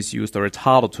can't be misused or it's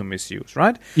harder to misuse,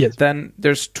 right? Yes. Then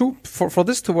there's for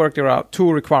this to work, there are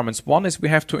two requirements. One is we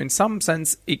have to, in some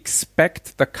sense,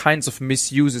 expect the kinds of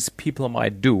misuses people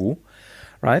might do.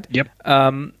 Right? Yep.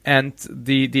 And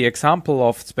the example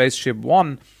of Spaceship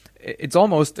One, it's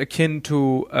almost akin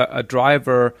to a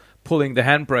driver pulling the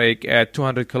handbrake at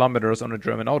 200 kilometers on a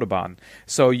German autobahn.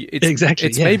 So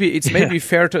it's maybe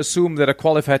fair to assume that a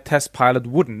qualified test pilot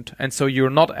wouldn't, and so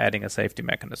you're not adding a safety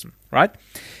mechanism, right?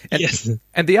 And, yes.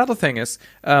 And the other thing is,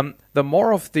 the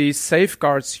more of these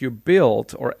safeguards you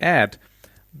build or add,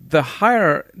 the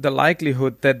higher the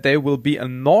likelihood that they will be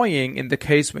annoying in the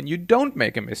case when you don't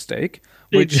make a mistake,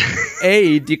 which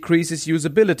decreases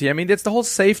usability. I mean, that's the whole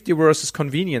safety versus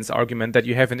convenience argument that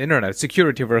you have in internet,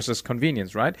 security versus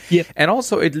convenience, right? Yeah. And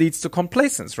also it leads to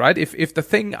complacence, right? If the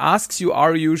thing asks you,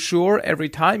 are you sure, every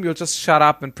time, you'll just shut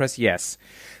up and press yes.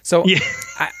 So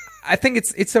I think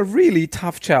it's a really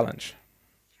tough challenge.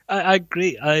 I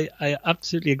agree. I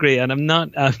absolutely agree, and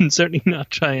I'm certainly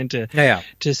not trying to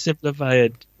simplify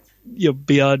it,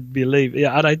 beyond belief.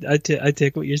 Yeah, and I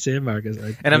take what you're saying, Marcus.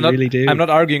 I'm not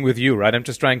arguing with you, right? I'm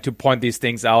just trying to point these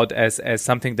things out as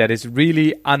something that is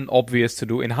really unobvious to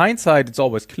do. In hindsight, it's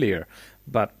always clear,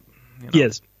 but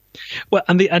yes. Well,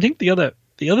 and I think the other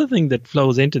thing that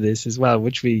flows into this as well,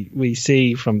 which we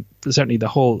see from certainly the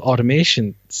whole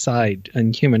automation side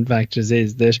and human factors,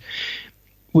 is that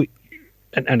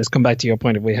and it's come back to your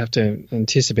point of we have to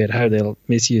anticipate how they'll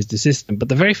misuse the system. But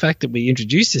the very fact that we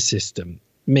introduce a system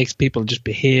makes people just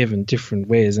behave in different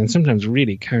ways, and sometimes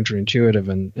really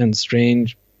counterintuitive and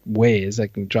strange ways,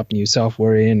 like drop new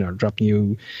software in or drop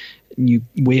new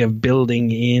way of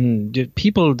building in.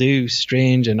 People do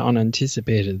strange and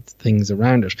unanticipated things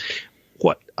around it.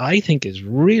 What I think is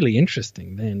really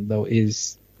interesting then, though,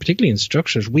 is particularly in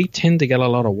structures, we tend to get a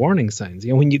lot of warning signs.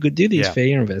 When you could do these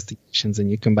failure investigations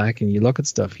and you come back and you look at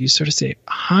stuff, you sort of say,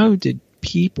 how did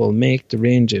people make the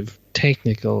range of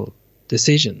technical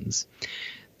decisions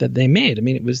that they made? I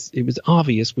mean, it was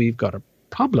obvious we've got a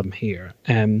problem here.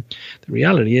 The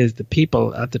reality is the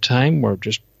people at the time were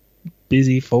just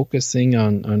busy focusing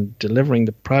on delivering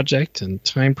the project, and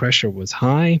time pressure was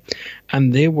high,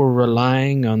 and they were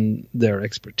relying on their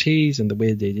expertise and the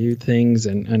way they do things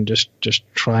and just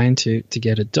trying to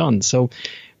get it done. So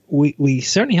we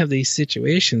certainly have these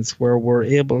situations where we're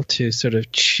able to sort of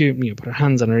put our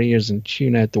hands on our ears and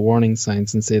tune out the warning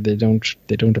signs and say they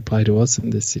don't apply to us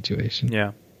in this situation.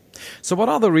 Yeah. So what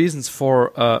are the reasons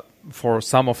for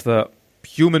some of the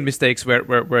human mistakes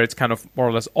where it's kind of more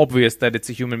or less obvious that it's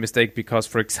a human mistake because,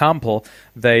 for example,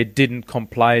 they didn't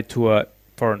comply to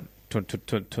an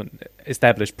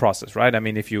established process, right? I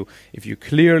mean, if you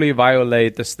clearly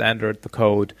violate the standard, the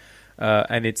code,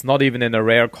 and it's not even in a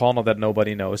rare corner that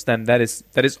nobody knows, then that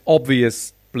is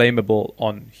obvious, blamable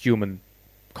on human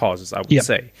causes, I would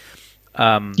say.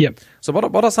 So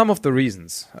what are some of the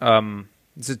reasons?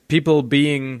 Is it people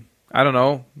being, I don't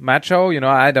know, macho?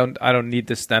 I don't need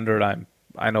this standard.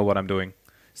 I know what I'm doing.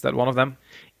 Is that one of them?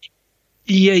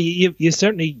 Yeah, you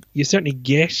certainly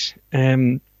get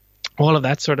all of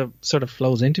that sort of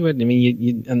flows into it. I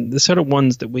mean, and the sort of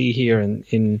ones that we hear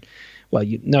in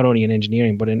not only in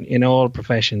engineering but in all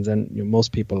professions, and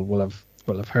most people will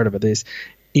have heard about this.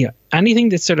 Anything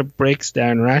that sort of breaks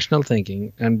down rational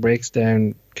thinking and breaks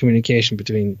down communication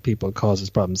between people causes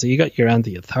problems. So you got your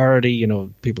anti-authority,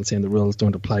 people saying the rules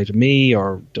don't apply to me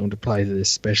or don't apply to this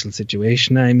special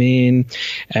situation I'm in.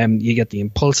 You get the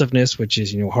impulsiveness, which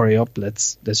is, hurry up,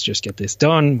 let's just get this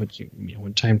done. Which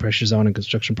when time pressure's on in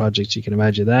construction projects, you can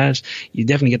imagine that. You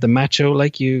definitely get the macho,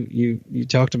 like you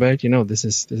talked about. This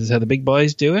is how the big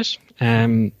boys do it.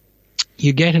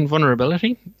 You get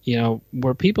invulnerability,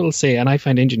 where people say, and I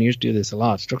find engineers do this a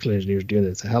lot, structural engineers do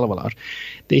this a hell of a lot.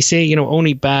 They say,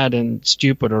 only bad and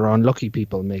stupid or unlucky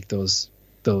people make those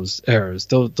errors.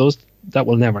 Those that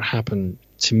will never happen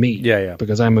to me. Yeah.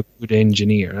 Because I'm a good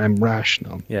engineer. I'm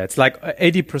rational. Yeah, it's like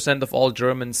 80% of all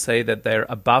Germans say that they're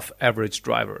above average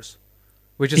drivers,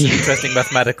 which is an interesting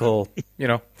mathematical,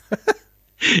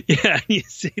 Yeah, you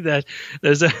see that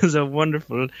there's a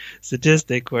wonderful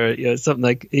statistic where something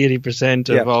like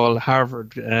 80% of all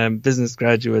Harvard business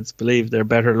graduates believe they're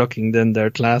better looking than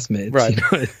their classmates. Right.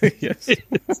 Yes.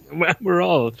 We're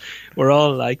all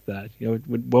like that. It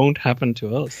won't happen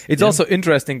to us. It's also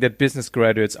interesting that business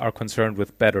graduates are concerned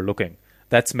with better looking.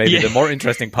 That's maybe the more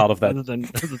interesting part of that. other than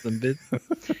business.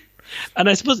 And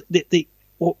I suppose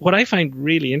what I find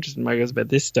really interesting, Marcus, about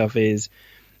this stuff is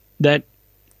that.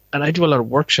 And I do a lot of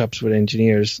workshops with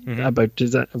engineers about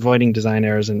avoiding design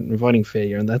errors and avoiding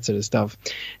failure and that sort of stuff.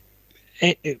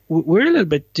 We're a little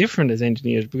bit different as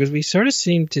engineers because we sort of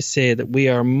seem to say that we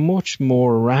are much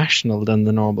more rational than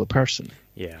the normal person.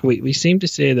 Yeah, we seem to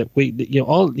say that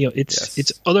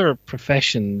it's other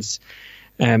professions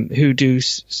who do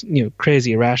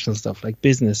crazy irrational stuff like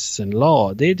business and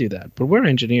law. They do that, but we're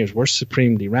engineers. We're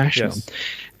supremely rational. Yes.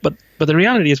 But the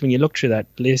reality is, when you look through that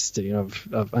list, of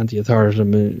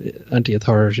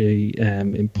anti-authority,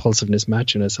 impulsiveness,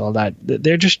 machiness, all that,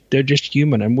 they're just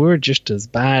human, and we're just as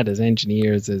bad as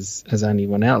engineers as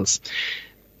anyone else.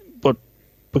 But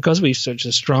because we've such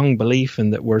a strong belief in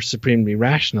that we're supremely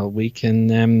rational, we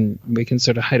can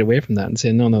sort of hide away from that and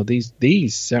say, no,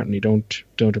 these certainly don't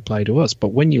apply to us. But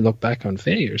when you look back on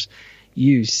failures,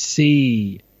 you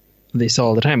see this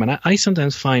all the time. And I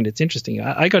sometimes find it's interesting.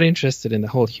 I got interested in the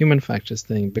whole human factors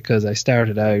thing because I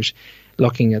started out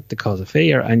looking at the cause of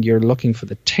failure, and you're looking for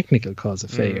the technical cause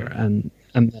of failure, and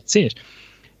that's it.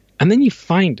 And then you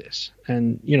find it,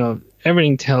 and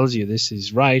everything tells you this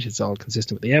is right, it's all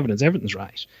consistent with the evidence, everything's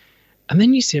right. And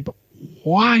then you say, but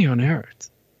why on earth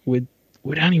would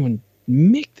anyone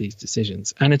make these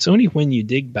decisions? And it's only when you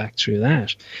dig back through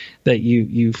that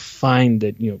you find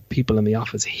that people in the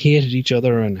office hated each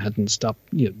other and hadn't stopped.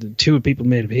 The two people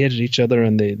may have hated each other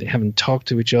and they haven't talked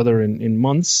to each other in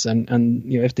months,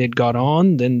 and if they'd got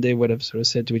on, then they would have sort of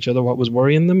said to each other what was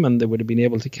worrying them, and they would have been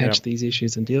able to catch these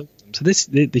issues and deal with them. So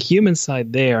the human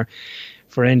side there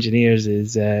for engineers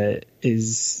is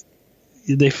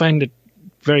they find it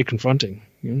very confronting,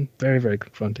 very, very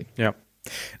confronting. Yeah.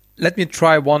 Let me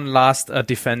try one last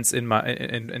defense in my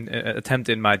attempt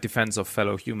in my defense of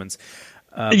fellow humans.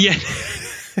 And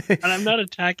I'm not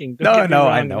attacking. No,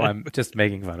 I know. I'm just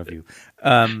making fun of you.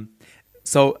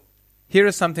 So here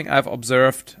is something I've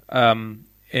observed a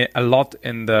lot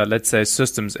in the, let's say,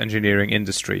 systems engineering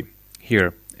industry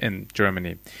here in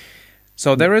Germany.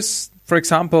 So there is, for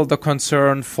example, the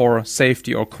concern for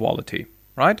safety or quality,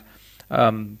 right?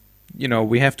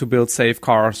 We have to build safe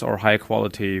cars or high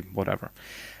quality, whatever.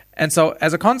 And so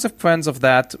as a consequence of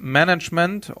that,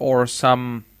 management or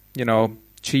some,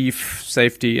 chief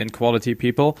safety and quality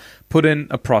people put in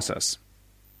a process.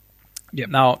 Yep.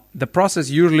 Now, the process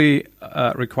usually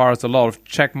requires a lot of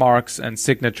check marks and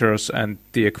signatures and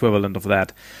the equivalent of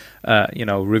that,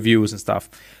 reviews and stuff.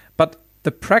 But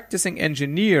the practicing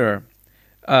engineer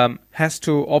has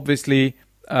to obviously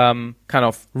kind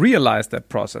of realize that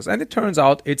process. And it turns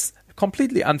out it's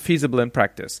completely unfeasible in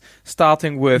practice,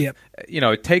 starting with,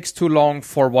 it takes too long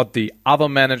for what the other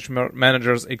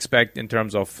managers expect in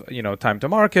terms of, time to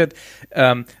market.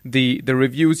 The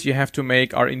reviews you have to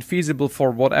make are infeasible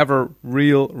for whatever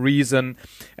real reason.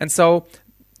 And so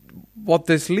what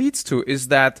this leads to is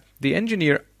that the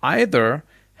engineer either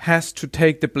has to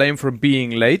take the blame for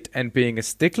being late and being a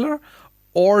stickler,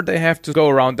 or they have to go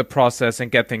around the process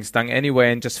and get things done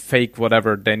anyway and just fake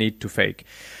whatever they need to fake.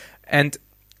 And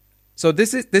so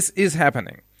this is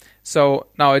happening. So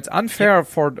now it's unfair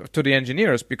to the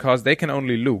engineers because they can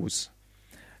only lose.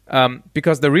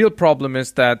 Because the real problem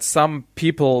is that some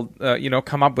people,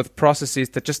 come up with processes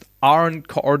that just aren't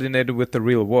coordinated with the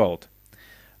real world.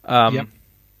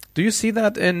 Do you see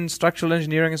that in structural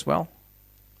engineering as well?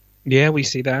 Yeah, we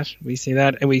see that.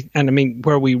 And I mean,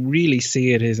 where we really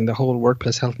see it is in the whole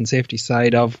workplace health and safety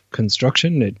side of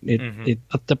construction. It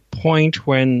at the point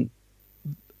when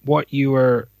what you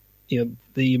are,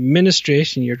 the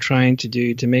administration you're trying to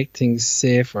do to make things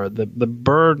safer, the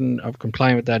burden of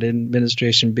complying with that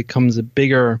administration becomes a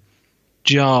bigger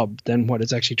job than what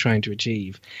it's actually trying to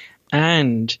achieve.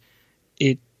 And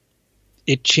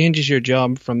it changes your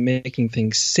job from making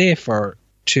things safer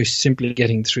to simply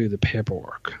getting through the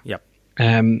paperwork. Yep.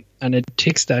 And it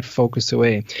takes that focus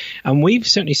away. And we've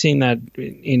certainly seen that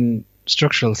in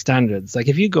structural standards. Like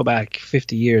if you go back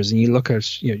 50 years and you look at,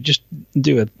 just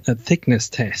do a thickness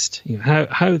test,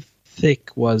 how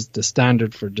thick was the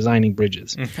standard for designing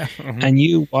bridges? And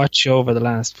you watch over the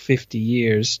last 50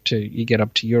 years you get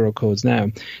up to Euro codes now,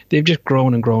 they've just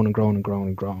grown and grown and grown and grown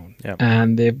and grown. Yep.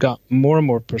 And they've got more and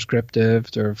more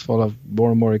prescriptive. They're full of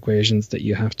more and more equations that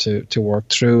you have to work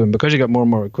through. And because you got more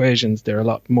and more equations, they're a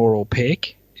lot more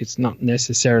opaque. It's not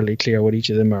necessarily clear what each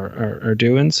of them are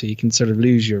doing. So you can sort of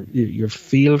lose your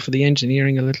feel for the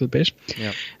engineering a little bit.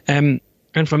 Yep.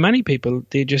 And for many people,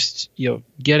 they just,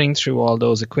 getting through all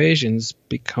those equations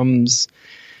becomes,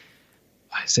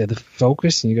 I say, the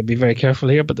focus, and you've got to be very careful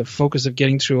here, but the focus of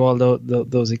getting through all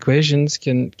those equations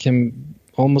can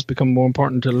almost become more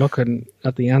important to look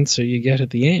at the answer you get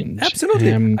at the end.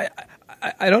 Absolutely.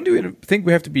 I don't even think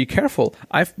we have to be careful.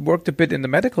 I've worked a bit in the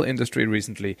medical industry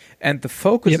recently, and the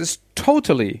focus is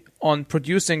totally on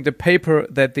producing the paper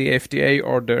that the FDA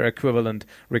or their equivalent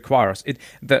requires.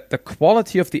 The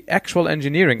quality of the actual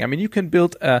engineering. I mean, you can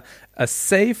build a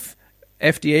safe,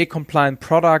 FDA-compliant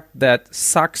product that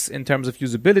sucks in terms of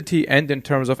usability and in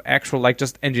terms of actual,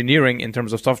 just engineering in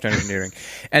terms of software engineering.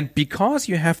 And because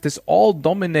you have this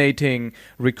all-dominating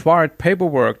required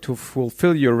paperwork to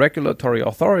fulfill your regulatory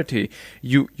authority,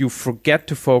 you forget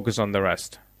to focus on the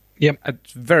rest. Yep.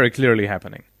 It's very clearly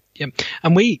happening. Yep.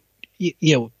 And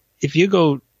if you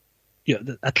go,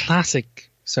 a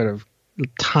classic sort of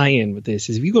tie-in with this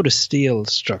is if you go to steel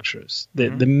structures, the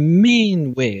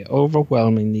main way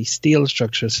overwhelmingly steel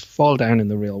structures fall down in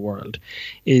the real world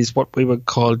is what we would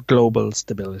call global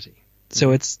stability.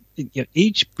 So it's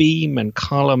each beam and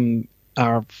column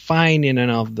are fine in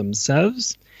and of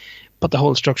themselves, but the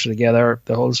whole structure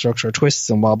twists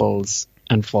and wobbles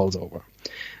and falls over.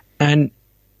 And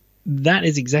that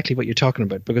is exactly what you're talking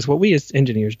about, because what we as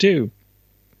engineers do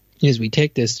is we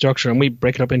take this structure and we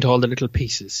break it up into all the little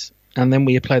pieces. And then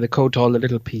we apply the code to all the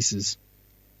little pieces,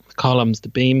 the columns, the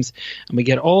beams, and we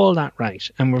get all that right.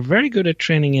 And we're very good at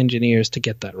training engineers to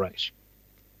get that right.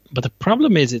 But the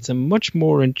problem is it's a much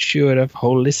more intuitive,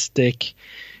 holistic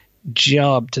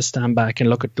job to stand back and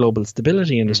look at global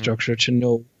stability in the structure to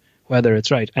know whether it's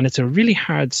right. And it's a really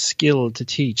hard skill to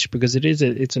teach because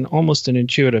it's almost an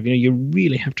intuitive. You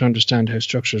really have to understand how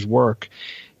structures work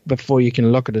before you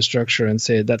can look at a structure and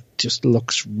say that just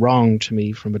looks wrong to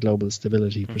me from a global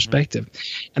stability perspective.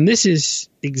 And this is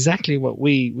exactly what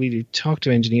we talk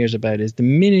to engineers about, is the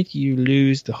minute you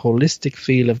lose the holistic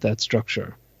feel of that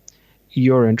structure,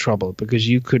 you're in trouble because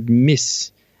you could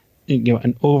miss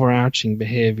an overarching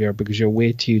behavior because you're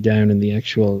way too down in the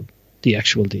actual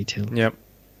detail. Yep.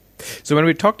 So when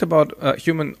we talked about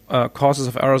human causes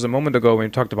of errors a moment ago, when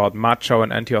we talked about macho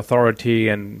and anti-authority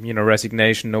and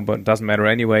resignation, no, but it doesn't matter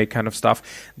anyway, kind of stuff.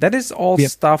 That is all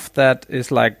stuff that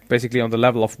is basically on the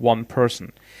level of one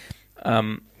person.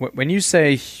 When you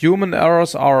say human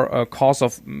errors are a cause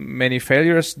of many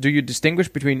failures, do you distinguish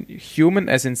between human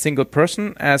as in single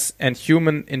person and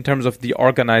human in terms of the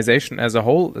organization as a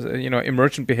whole?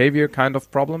 Emergent behavior kind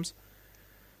of problems?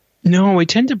 No, we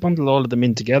tend to bundle all of them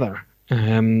in together.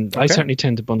 I certainly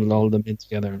tend to bundle all of them in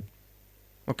together.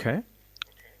 Okay.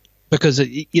 because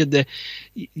the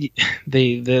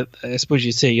I suppose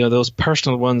you say, those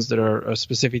personal ones that are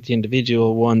specific to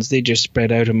individual ones, they just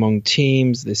spread out among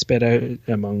teams, they spread out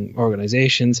among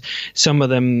organizations. Some of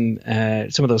them,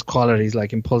 some of those qualities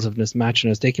like impulsiveness,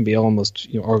 matchiness, they can be almost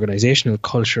organizational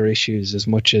culture issues as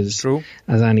much as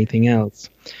anything else.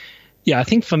 Yeah, I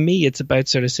think for me it's about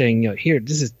sort of saying, here,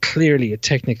 this is clearly a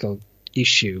technical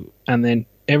issue, and then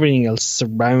everything else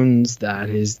surrounds that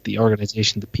is the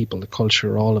organization, the people, the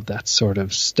culture, all of that sort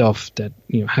of stuff that,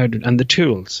 and the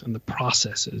tools and the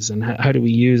processes, and how do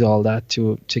we use all that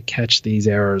to catch these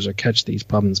errors or catch these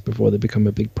problems before they become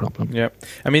a big problem. Yeah.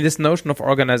 I mean, this notion of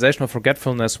organizational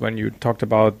forgetfulness, when you talked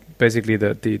about basically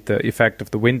the effect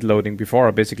of the wind loading before,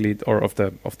 basically, or of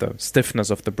the stiffness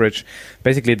of the bridge,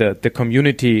 basically the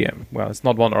community, well, it's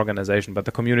not one organization, but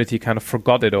the community kind of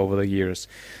forgot it over the years.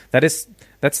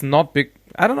 That's not big.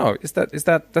 I don't know.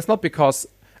 That's not because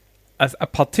a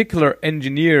particular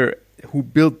engineer who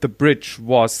built the bridge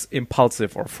was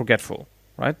impulsive or forgetful,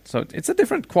 right? So it's a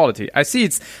different quality. I see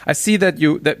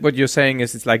that what you're saying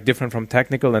is it's like different from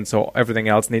technical, and so everything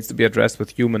else needs to be addressed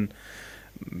with human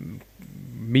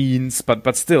means.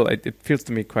 But still, it feels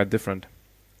to me quite different.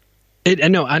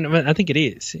 I think it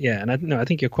is, yeah, and I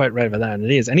think you're quite right about that, and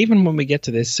it is. And even when we get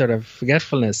to this sort of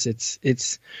forgetfulness,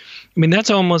 it's. I mean, that's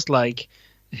almost like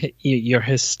your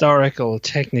historical,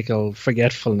 technical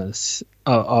forgetfulness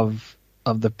of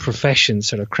the profession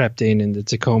sort of crept in the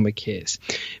Tacoma case.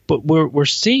 But we're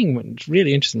seeing, what's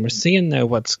really interesting, we're seeing now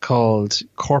what's called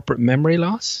corporate memory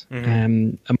loss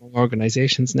among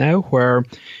organizations now, where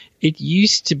it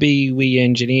used to be we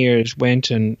engineers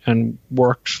went and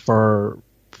worked for,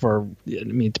 I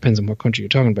mean, it depends on what country you're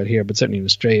talking about here, but certainly in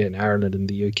Australia and Ireland and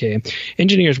the UK,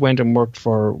 engineers went and worked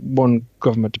for one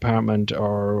government department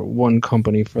or one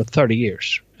company for 30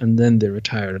 years, and then they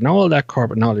retired. And all that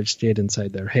corporate knowledge stayed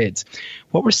inside their heads.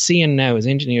 What we're seeing now is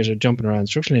engineers are jumping around,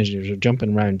 structural engineers are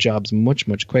jumping around jobs much,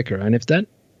 much quicker. And if that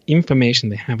information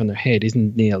they have in their head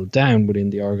isn't nailed down within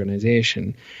the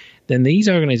organization, then these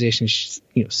organizations,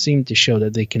 seem to show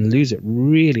that they can lose it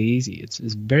really easy. It's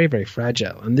very, very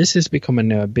fragile. And this is becoming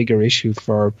now a bigger issue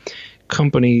for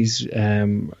companies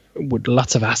with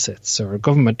lots of assets, or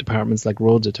government departments like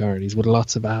roads authorities with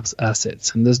lots of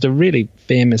assets. And there's the really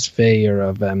famous failure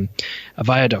of a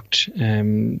viaduct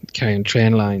carrying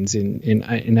train lines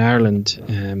in Ireland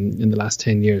in the last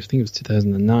 10 years. I think it was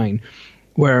 2009,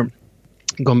 where,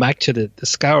 going back to the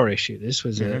scour issue, this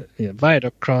was a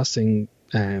viaduct crossing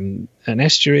an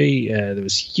estuary. There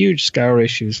was huge scour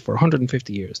issues for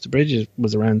 150 years. The bridge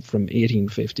was around from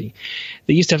 1850.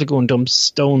 They used to have to go and dump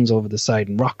stones over the side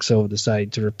and rocks over the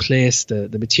side to replace the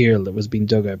material that was being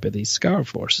dug out by these scour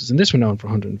forces. And this went on for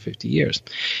 150 years.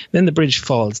 Then the bridge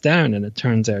falls down, and it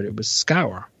turns out it was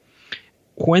scour.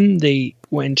 When they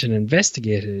went and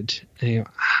investigated,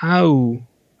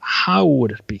 how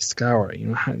would it be scour?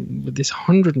 With this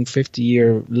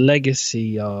 150-year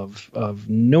legacy of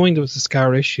knowing there was a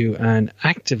scour issue and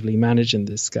actively managing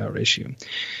this scour issue,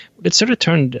 it sort of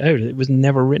turned out it was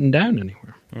never written down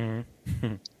anywhere.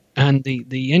 Mm-hmm. And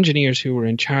the engineers who were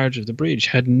in charge of the bridge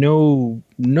had none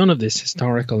of this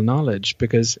historical knowledge,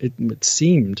 because it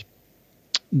seemed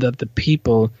that the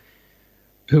people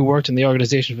who worked in the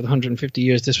organization for the 150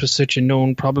 years, this was such a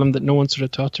known problem that no one sort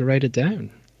of thought to write it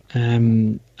down.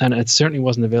 And it certainly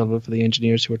wasn't available for the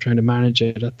engineers who were trying to manage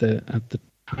it at the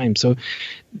time. So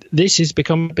this has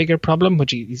become a bigger problem,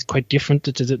 which is quite different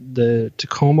to the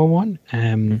Tacoma one.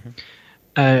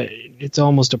 It's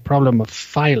almost a problem of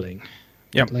filing.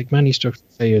 Yep. Like many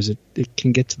structural failures, it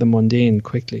can get to the mundane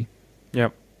quickly.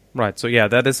 Yeah, right. So yeah,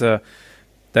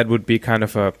 that would be kind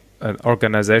of an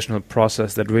organizational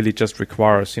process that really just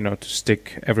requires, to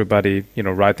stick everybody,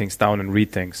 write things down and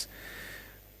read things.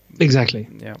 Exactly,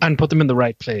 yeah. And put them in the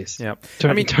right place. Yeah,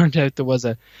 turned out there was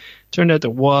a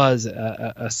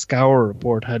scour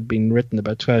report had been written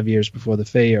about 12 years before the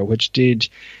failure, which did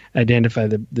identify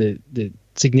the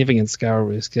significant scour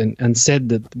risk and said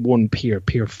that one pier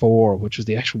 4, which was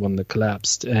the actual one that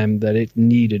collapsed, that it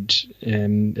needed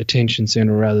attention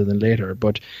sooner rather than later.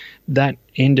 But that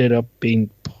ended up being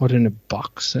put in a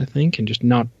box, I think, and it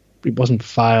wasn't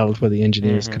filed where the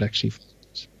engineers could actually.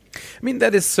 I mean,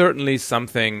 that is certainly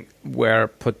something where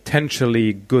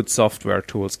potentially good software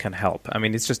tools can help. I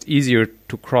mean, it's just easier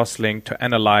to cross-link, to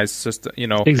analyze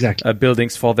exactly.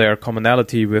 Buildings for their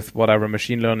commonality with whatever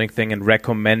machine learning thing, and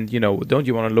recommend, don't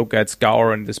you want to look at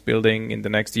scour in this building in the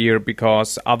next year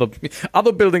because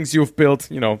other buildings you've built,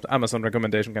 Amazon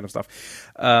recommendation kind of stuff.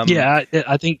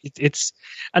 I think it's,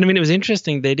 and I mean, it was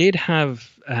interesting. They did have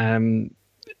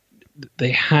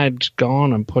they had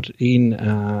gone and put in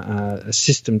a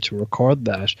system to record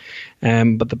that.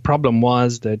 But the problem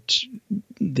was that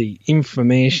the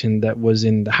information that was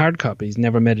in the hard copies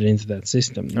never made it into that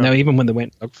system. Oh. Now, even when they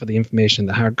went to look for the information in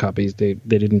the hard copies, they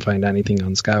didn't find anything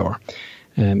on Scour.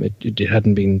 It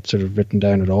hadn't been sort of written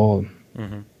down at all.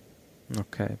 Mm-hmm.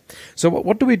 Okay. So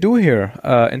what do we do here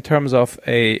in terms of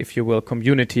a, if you will,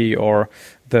 community or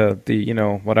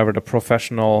the whatever the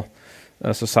professional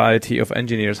society of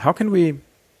engineers? How can we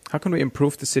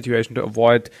improve the situation to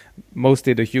avoid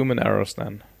mostly the human errors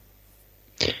then?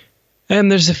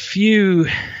 There's a few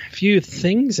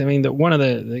things. I mean, that one of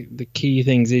the key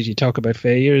things is you talk about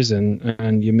failures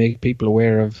and you make people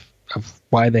aware of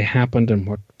why they happened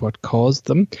and what caused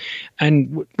them.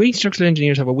 And we structural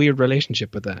engineers have a weird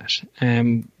relationship with that.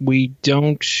 We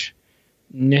don't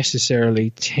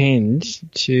necessarily tend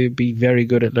to be very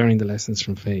good at learning the lessons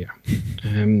from failure.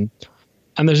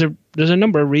 And there's a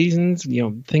number of reasons.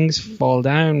 Things fall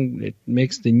down. It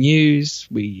makes the news.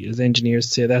 We as engineers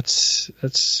say that's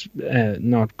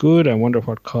not good. I wonder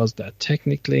what caused that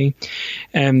technically.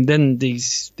 And then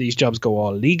these jobs go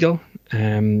all legal.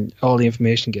 All the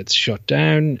information gets shut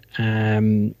down.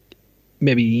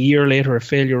 Maybe a year later, a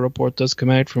failure report does come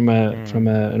out from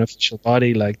an official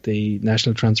body like the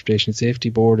National Transportation Safety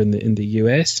Board in the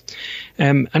US,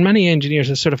 and many engineers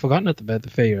have sort of forgotten about the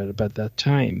failure at about that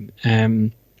time.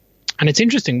 And it's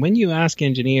interesting when you ask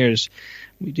engineers,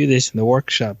 we do this in the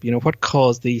workshop, what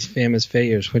caused these famous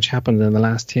failures, which happened in the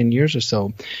last 10 years or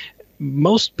so.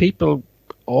 Most people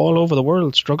all over the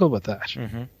world struggle with that,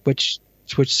 mm-hmm. which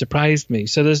surprised me.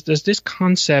 So there's this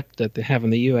concept that they have in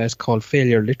the US called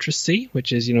failure literacy,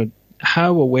 which is,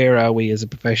 how aware are we as a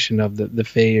profession of the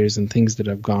failures and things that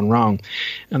have gone wrong?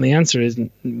 And the answer is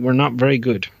we're not very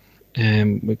good.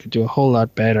 We could do a whole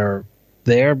lot better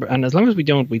there. And as long as we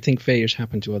don't, we think failures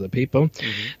happen to other people.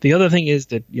 Mm-hmm. The other thing is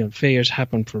that, failures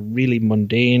happen for really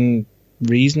mundane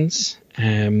reasons.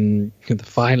 The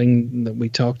filing that we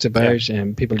talked about,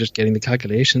 people just getting the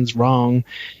calculations wrong.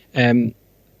 And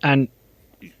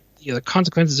the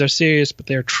consequences are serious, but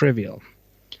they're trivial.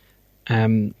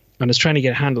 And it's trying to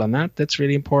get a handle on that. That's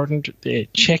really important.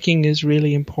 Checking is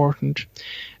really important.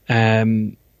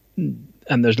 And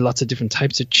there's lots of different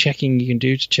types of checking you can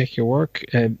do to check your work.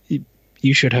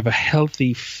 You should have a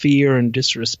healthy fear and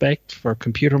disrespect for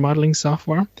computer modeling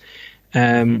software.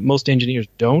 Most engineers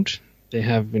don't. They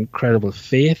have incredible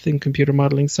faith in computer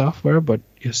modeling software, but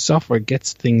your software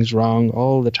gets things wrong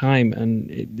all the time.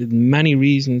 And many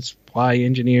reasons why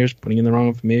engineers putting in the wrong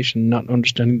information, not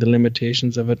understanding the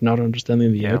limitations of it, not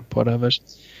understanding the output of it.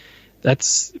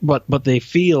 But they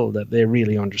feel that they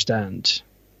really understand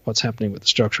what's happening with the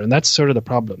structure. And that's sort of the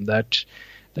problem, that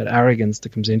arrogance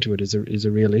that comes into it is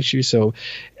a real issue. So,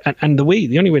 and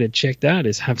the only way to check that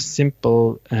is have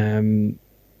simple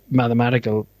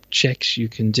mathematical checks you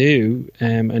can do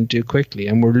and do quickly,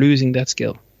 and we're losing that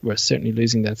skill. We're certainly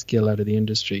losing that skill out of the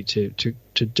industry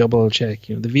to double check.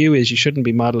 The view is you shouldn't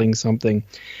be modeling something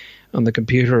on the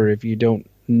computer if you don't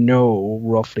know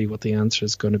roughly what the answer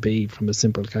is going to be from a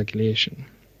simple calculation.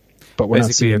 But we're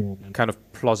basically not seeing a kind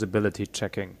of plausibility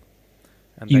checking.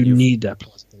 And you need that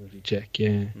plausibility check,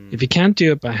 yeah. If you can't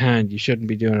do it by hand, you shouldn't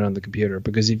be doing it on the computer,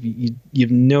 because if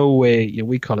you've no way,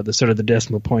 we call it the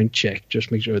decimal point check.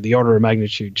 Just make sure the order of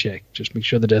magnitude check. Just make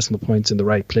sure the decimal point's in the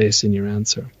right place in your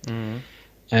answer. Mm-hmm.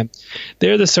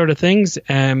 They're the sort of things.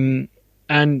 And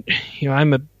I'm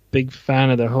a big fan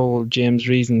of the whole James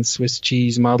Reason Swiss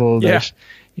cheese model. That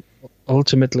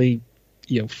ultimately,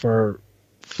 for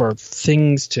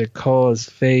things to cause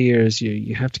failures,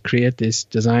 you have to create this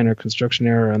design or construction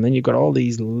error, and then you've got all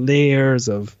these layers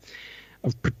of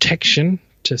protection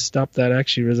to stop that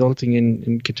actually resulting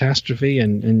in catastrophe,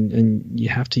 and you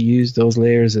have to use those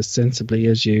layers as sensibly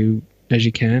as you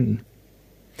can.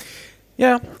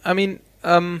 Yeah, I mean,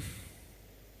 I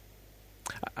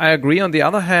agree. On the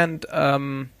other hand,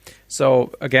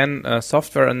 so again,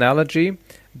 software analogy,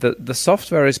 the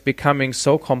software is becoming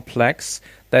so complex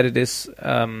that it is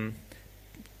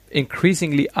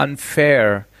increasingly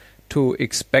unfair to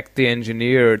expect the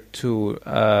engineer to,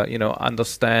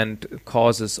 understand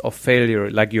causes of failure,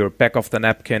 like your back of the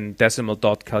napkin decimal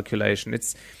dot calculation.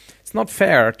 It's not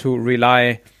fair to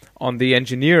rely on the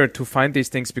engineer to find these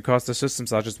things, because the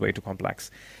systems are just way too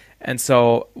complex. And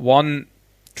so one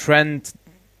trend,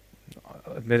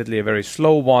 admittedly a very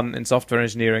slow one in software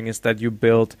engineering, is that you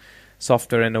build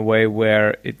software in a way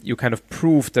where you kind of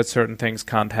prove that certain things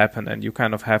can't happen, and you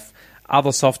kind of have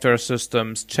other software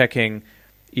systems checking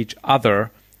each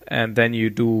other And then you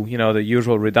do, the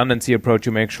usual redundancy approach.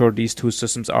 You make sure these two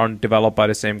systems aren't developed by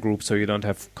the same group, so you don't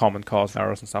have common cause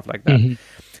errors and stuff like that. Mm-hmm.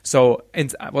 So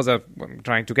what I'm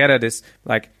trying to get at is,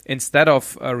 like, instead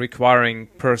of requiring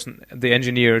the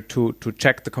engineer to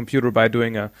check the computer by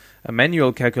doing a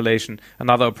manual calculation,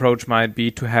 another approach might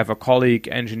be to have a colleague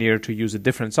engineer to use a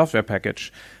different software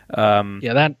package.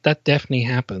 That definitely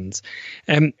happens.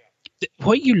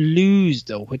 What you lose,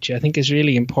 though, which I think is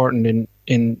really important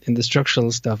in the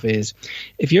structural stuff, is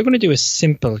if you're going to do a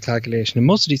simple calculation, and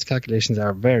most of these calculations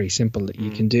are very simple that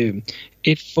you can do,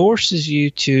 it forces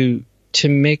you to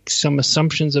make some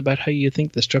assumptions about how you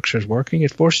think the structure is working.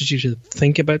 It forces you to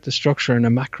think about the structure in a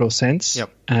macro sense. Yep.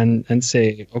 and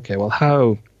say, okay, well,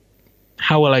 how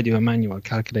will I do a manual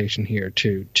calculation here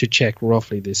to check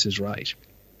roughly this is right?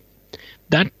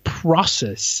 That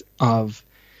process of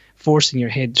forcing your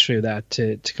head through that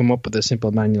to come up with a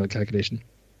simple manual calculation,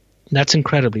 that's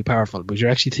incredibly powerful, because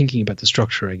you're actually thinking about the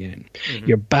structure again. Mm-hmm.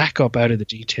 You're back up out of the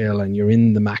detail and you're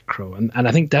in the macro. And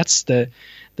I think that's the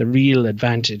real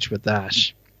advantage with that.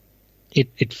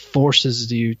 It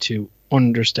forces you to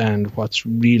understand what's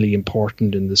really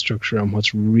important in the structure and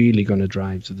what's really going to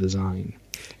drive the design.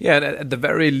 Yeah, at the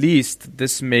very least,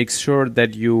 this makes sure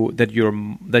that your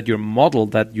model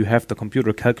that you have the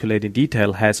computer calculate in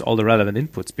detail has all the relevant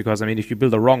inputs. Because, I mean, if you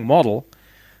build a wrong model,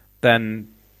 then,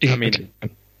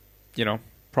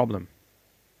 problem.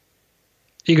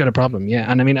 You got a problem,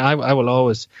 yeah. And I mean, I will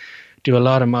always do a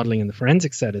lot of modeling in the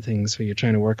forensic side of things where you're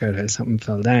trying to work out how something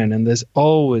fell down. And there's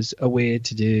always a way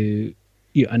to do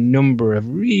a number of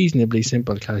reasonably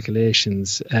simple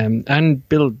calculations and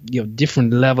build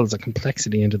different levels of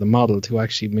complexity into the model to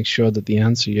actually make sure that the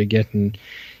answer you're getting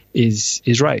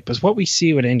is right. But what we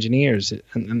see with engineers,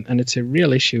 and it's a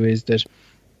real issue, is that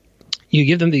you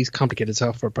give them these complicated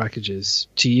software packages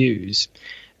to use,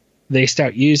 they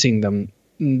start using them,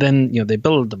 then they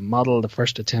build the model, the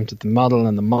first attempt at the model,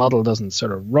 and the model doesn't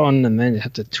sort of run, and then you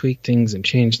have to tweak things and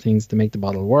change things to make the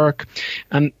model work.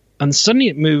 And suddenly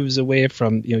it moves away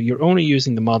from, you're only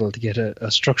using the model to get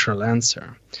a structural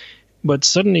answer. But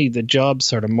suddenly the job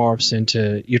sort of morphs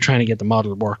into you're trying to get the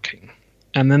model working.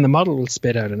 And then the model will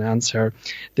spit out an answer.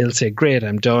 They'll say, great,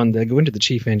 I'm done. They'll go into the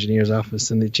chief engineer's office,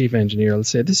 and the chief engineer will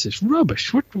say, this is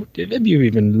rubbish. What have you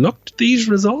even looked at these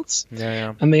results?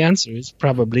 Yeah. And the answer is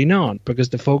probably not, because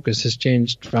the focus has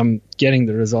changed from getting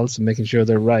the results and making sure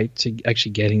they're right to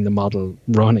actually getting the model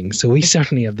running. So we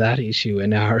certainly have that issue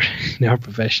in our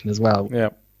profession as well.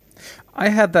 Yeah. I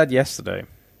had that yesterday.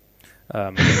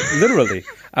 Literally.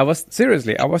 I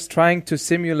was trying to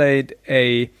simulate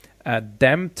a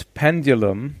damped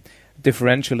pendulum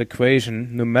differential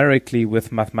equation numerically with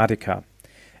Mathematica.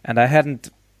 And I hadn't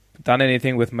done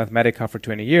anything with Mathematica for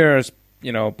 20 years,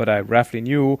 but I roughly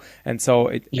knew. And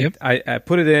so I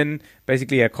put it in.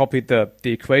 Basically, I copied the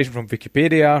equation from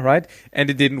Wikipedia, right? And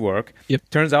it didn't work. Yep.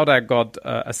 Turns out I got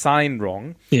a sign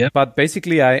wrong. Yep. But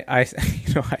basically, I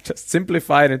just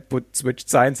simplified and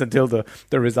switched signs until the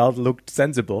result looked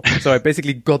sensible. So I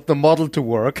basically got the model to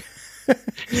work.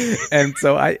 And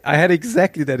so I had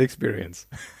exactly that experience.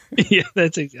 Yeah,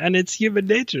 and it's human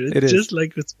nature. It's just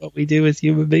like it's what we do as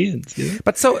human beings.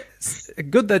 But so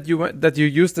good that you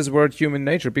use this word human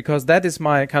nature, because that is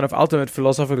my kind of ultimate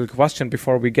philosophical question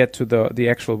before we get to the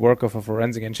actual work of a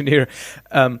forensic engineer.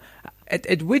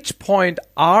 At which point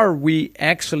are we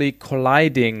actually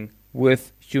colliding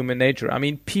with human nature? I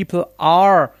mean, people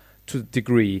are to a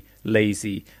degree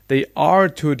lazy. They are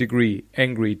to a degree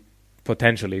angry,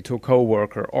 potentially, to a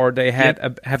coworker, or they have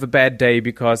a bad day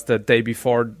because the day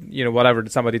before, whatever,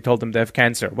 somebody told them they have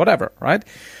cancer, whatever, right?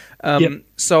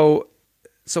 So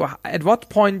at what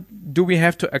point do we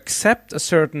have to accept a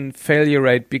certain failure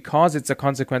rate because it's a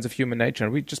consequence of human nature,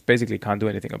 and we just basically can't do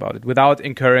anything about it without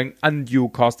incurring undue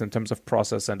cost in terms of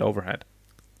process and overhead?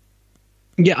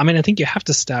 Yeah, I mean, I think you have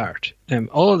to start.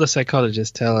 All the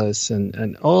psychologists tell us,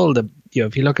 and all the,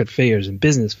 if you look at failures and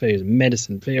business failures,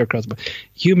 medicine failure across the board,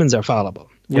 humans are fallible.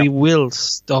 Yep. We will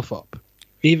stuff up,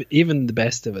 even the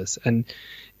best of us. And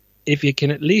if you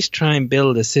can at least try and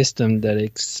build a system that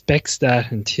expects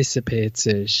that, anticipates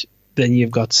it, then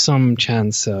you've got some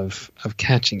chance of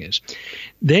catching it.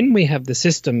 Then we have the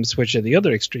systems which are the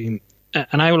other extreme.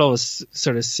 And I will always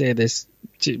sort of say this,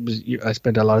 I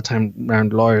spend a lot of time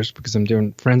around lawyers because I'm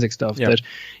doing forensic stuff, that,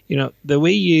 the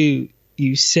way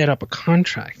you set up a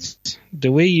contract,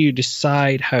 the way you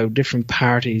decide how different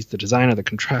parties, the designer, the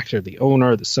contractor, the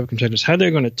owner, the subcontractors, how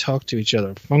they're going to talk to each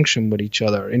other, function with each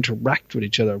other, interact with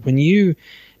each other. When you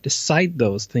decide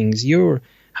those things, you're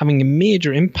having a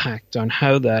major impact on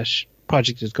how that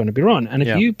project is going to be run. And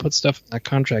if you put stuff in that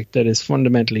contract that is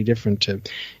fundamentally different to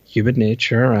human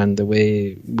nature and the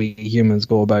way we humans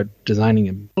go about designing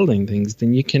and building things,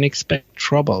 then you can expect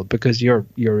trouble because you're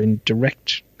in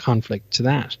direct conflict to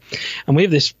that. And we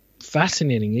have this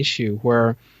fascinating issue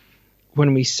where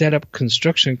when we set up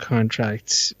construction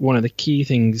contracts, one of the key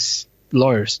things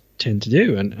lawyers tend to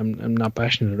do, and I'm not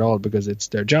passionate at all because it's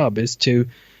their job, is to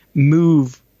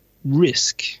move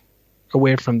risk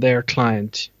away from their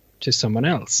client to someone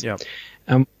else. Yeah.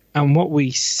 And what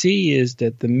we see is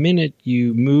that the minute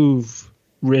you move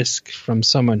risk from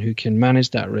someone who can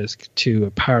manage that risk to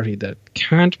a party that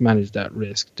can't manage that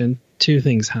risk, then two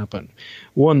things happen.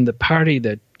 One, the party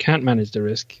that can't manage the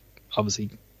risk obviously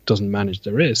doesn't manage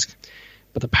the risk,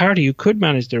 but the party who could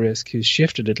manage the risk, who's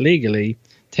shifted it legally,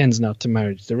 tends not to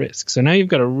manage the risk. So now you've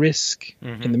got a risk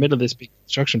in the middle of this big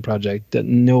construction project that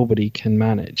nobody can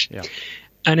manage. Yeah.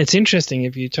 And it's interesting,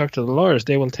 if you talk to the lawyers,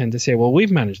 they will tend to say, well, we've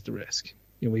managed the risk.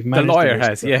 We've managed the lawyer risk,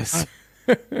 has, yes.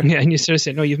 Yeah, and you sort of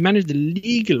say, no, you've managed the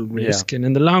legal risk, and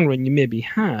in the long run you maybe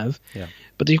have,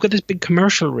 but you've got this big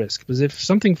commercial risk, because if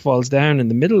something falls down in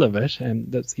the middle of it,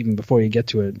 and that's even before you get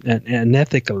to an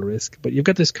ethical risk, but you've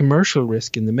got this commercial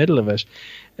risk in the middle of it,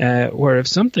 where if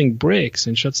something breaks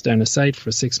and shuts down a site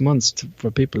for 6 months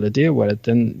for people to deal with it,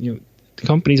 then the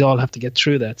companies all have to get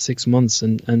through that 6 months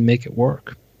and make it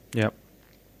work. Yeah.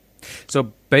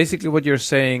 So basically what you're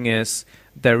saying is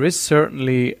there is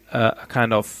certainly a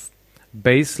kind of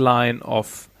baseline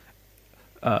of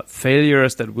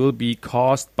failures that will be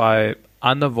caused by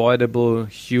unavoidable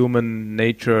human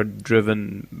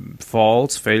nature-driven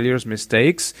faults, failures,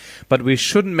 mistakes, but we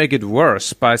shouldn't make it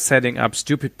worse by setting up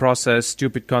stupid process,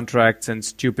 stupid contracts, and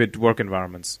stupid work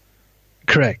environments.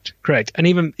 Correct. And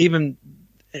even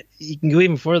you can go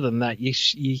even further than that.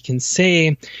 You can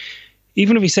say,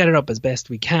 even if we set it up as best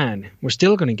we can, we're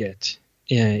still going to get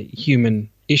human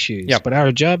issues. Yep. But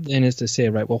our job then is to say,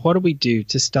 right, well, what do we do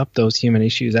to stop those human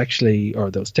issues actually,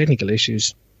 or those technical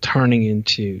issues, turning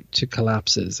into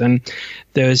collapses? And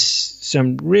there's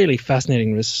some really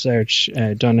fascinating research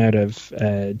done out of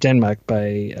Denmark by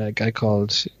a guy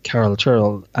called Karl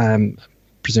Turl. I'm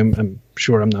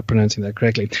sure I'm not pronouncing that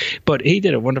correctly, but he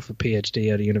did a wonderful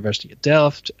PhD at the University of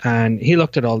Delft, and he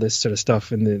looked at all this sort of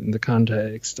stuff in the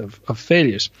context of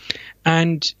failures.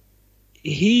 And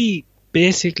he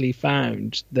basically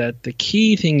found that the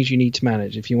key things you need to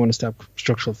manage if you want to stop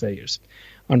structural failures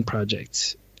on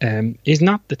projects is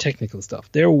not the technical stuff.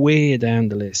 They're way down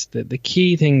the list. The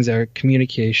key things are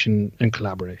communication and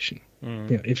collaboration.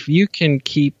 If you can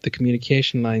keep the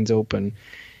communication lines open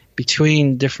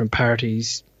between different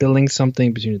parties, building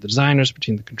something, between the designers,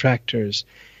 between the contractors,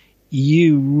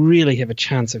 you really have a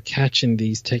chance of catching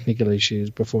these technical issues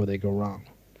before they go wrong.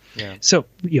 Yeah. So,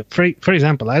 for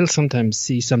example, I'll sometimes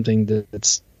see something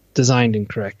that's designed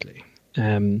incorrectly.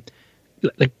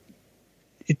 Like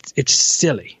it's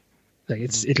silly. Like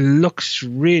it looks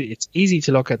really. It's easy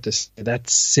to look at this.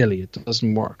 That's silly. It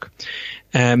doesn't work.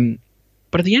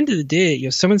 But at the end of the day,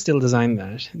 someone still designed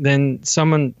that. Then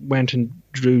someone went and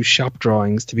drew shop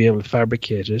drawings to be able to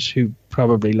fabricate it, who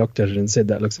probably looked at it and said,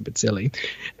 that looks a bit silly.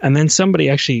 And then somebody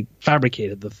actually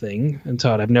fabricated the thing and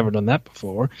thought, I've never done that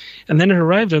before. And then it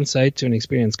arrived on site to an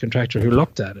experienced contractor who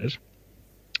looked at it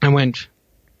and went,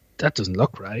 that doesn't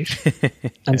look right,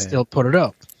 and still put it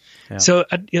up. Yeah. So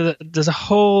there's a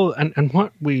whole, and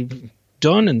what we've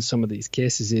done in some of these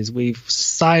cases is we've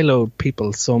siloed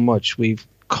people so much. We've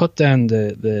cut down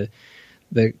the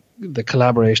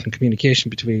collaboration and communication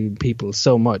between people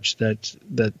so much that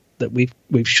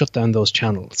we've shut down those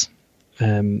channels,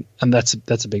 and that's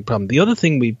a big problem. The other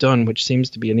thing we've done, which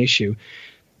seems to be an issue,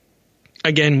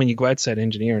 again, when you go outside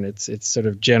engineering, it's sort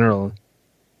of general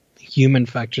human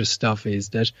factor stuff, is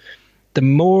that the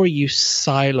more you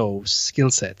silo skill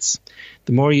sets,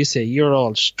 the more you say you're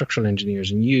all structural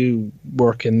engineers and you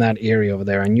work in that area over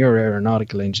there, and you're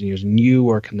aeronautical engineers and you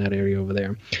work in that area over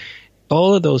there.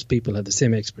 All of those people have the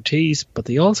same expertise, but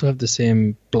they also have the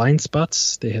same blind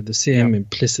spots. They have the same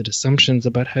implicit assumptions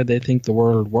about how they think the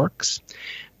world works.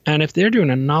 And if they're doing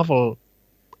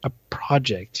a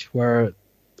project where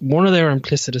one of their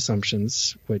implicit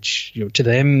assumptions, which to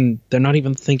them they're not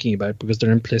even thinking about because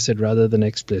they're implicit rather than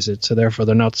explicit, so therefore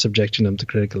they're not subjecting them to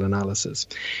critical analysis,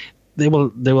 they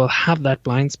will have that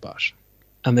blind spot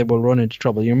and they will run into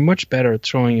trouble. You're much better at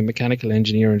throwing a mechanical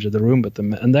engineer into the room with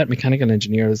them, and that mechanical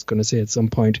engineer is going to say at some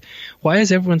point, why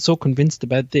is everyone so convinced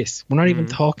about this? We're not even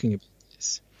talking about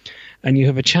this. And you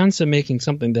have a chance of making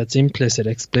something that's implicit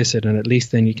explicit, and at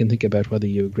least then you can think about whether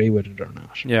you agree with it or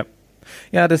not. Yep.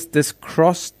 Yeah, this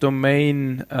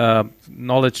cross-domain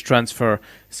knowledge transfer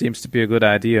seems to be a good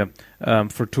idea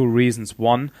for two reasons.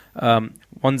 One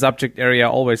subject area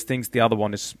always thinks the other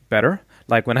one is better.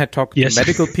 Like when I talk to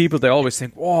medical people, they always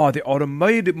think, "Oh, the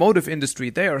automotive industry,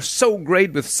 they are so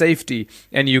great with safety."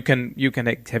 And you can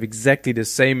have exactly the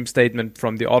same statement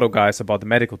from the auto guys about the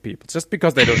medical people, just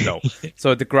because they don't know.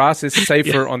 So the grass is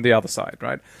safer on the other side,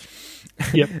 right?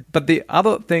 Yep. But the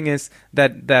other thing is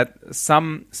that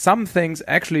some things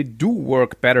actually do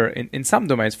work better in some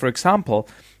domains. For example,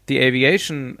 the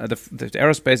aviation, the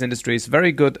aerospace industry is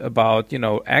very good about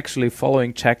actually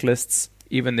following checklists,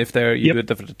 even if you do it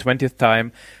for the 20th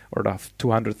time or the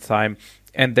 200th time,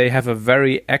 and they have a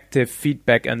very active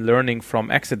feedback and learning from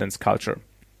accidents culture.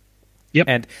 Yep.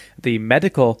 And the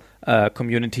medical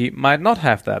community might not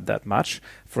have that much.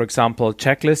 For example,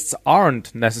 checklists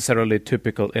aren't necessarily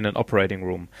typical in an operating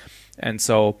room. And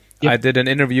so I did an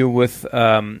interview with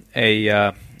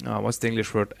what's the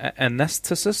English word?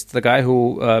 Anesthetist, the guy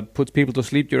who puts people to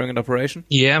sleep during an operation.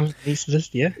 Yeah,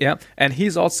 anesthetist, yeah. Yeah, and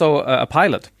he's also a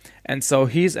pilot. And so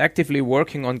he's actively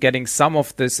working on getting some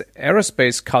of this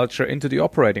aerospace culture into the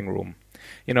operating room.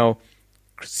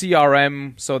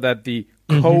 CRM, so that the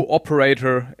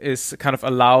co-operator is kind of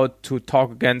allowed to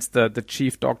talk against the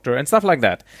chief doctor and stuff like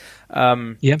that.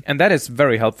 And that is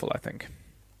very helpful, I think.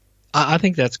 I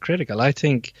think that's critical. I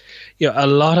think a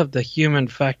lot of the human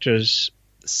factors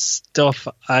stuff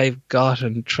I've got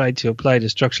and tried to apply to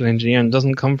structural engineering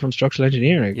doesn't come from structural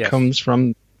engineering. It comes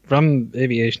from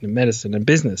aviation and medicine and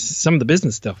business. Some of the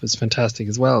business stuff is fantastic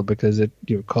as well, because it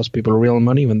costs people real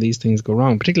money when these things go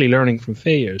wrong, particularly learning from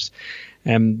failures.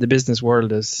 The business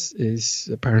world is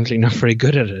apparently not very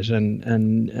good at it,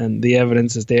 and the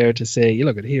evidence is there to say, you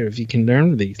look at here, if you can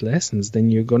learn these lessons, then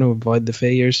you're going to avoid the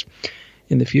failures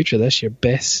in the future. That's your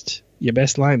best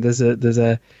line. There's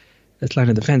a line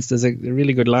of defense. There's a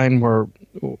really good line where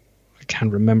I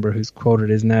can't remember whose quote it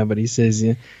is now, but he says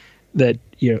that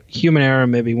human error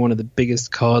may be one of the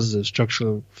biggest causes of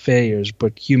structural failures,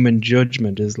 but human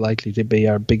judgment is likely to be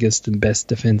our biggest and best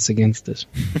defense against it.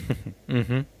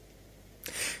 Mm-hmm.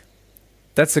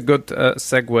 That's a good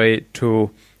segue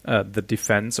to the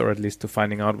defense, or at least to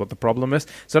finding out what the problem is.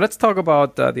 So let's talk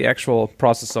about the actual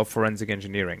process of forensic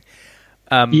engineering.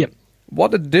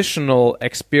 What additional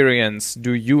experience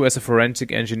do you as a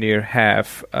forensic engineer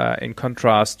have in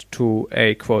contrast to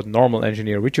a, quote, normal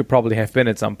engineer, which you probably have been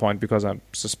at some point, because I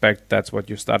suspect that's what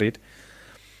you studied.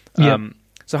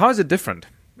 So how is it different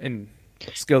in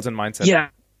skills and mindset? Yeah,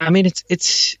 I mean,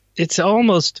 it's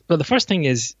almost, well, the first thing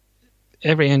is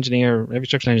every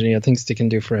structural engineer thinks they can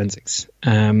do forensics.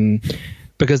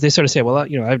 Because they sort of say, well,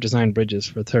 I've designed bridges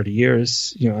for 30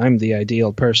 years. I'm the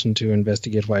ideal person to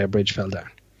investigate why a bridge fell down.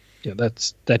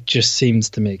 That just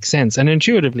seems to make sense, and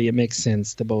intuitively it makes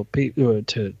sense to both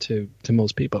to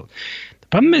most people. The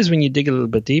problem is when you dig a little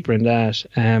bit deeper in that,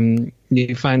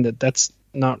 you find that that's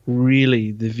not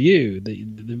really the view. The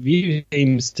view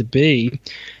seems to be,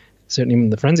 certainly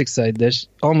on the forensic side, that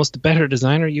almost the better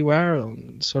designer you are,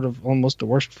 sort of almost the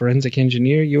worst forensic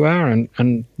engineer you are,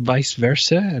 and vice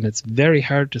versa. And it's very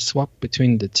hard to swap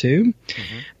between the two.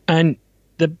 Mm-hmm. And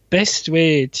the best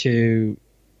way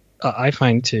I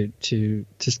find to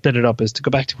split it up is to go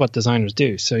back to what designers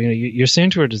do. So you're saying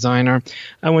to a designer,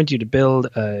 I want you to build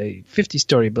a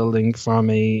 50-story building for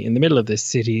me in the middle of this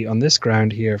city on this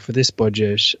ground here for this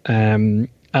budget, and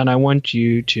I want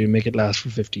you to make it last for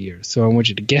 50 years. So I want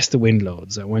you to guess the wind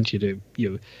loads. I want you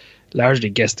to largely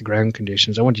guess the ground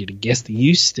conditions. I want you to guess the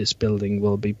use this building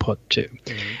will be put to,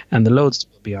 and the loads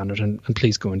will be on it. And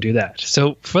please go and do that.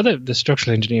 So for the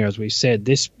structural engineer, as we said,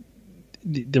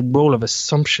 the role of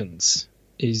assumptions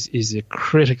is a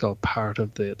critical part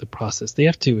of the process. They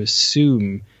have to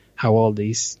assume how all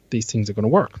these things are going to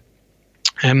work.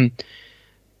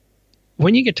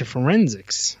 When you get to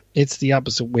forensics, it's the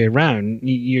opposite way around.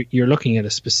 You're looking at a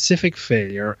specific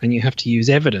failure, and you have to use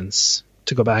evidence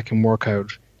to go back and work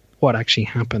out what actually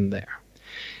happened there.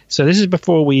 So this is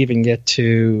before we even get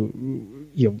to,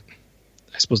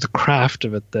 I suppose, the craft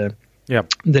of it, the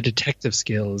detective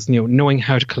skills, knowing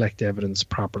how to collect evidence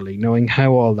properly, knowing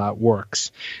how all that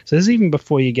works. So this is even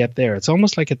before you get there. It's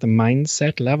almost like at the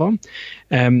mindset level.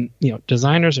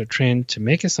 Designers are trained to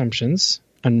make assumptions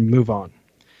and move on.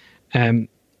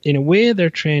 In a way,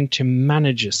 they're trained to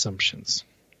manage assumptions.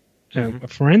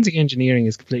 Forensic engineering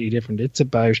is completely different. It's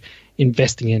about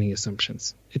investigating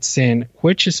assumptions. It's saying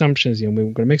which assumptions, we're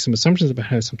going to make some assumptions about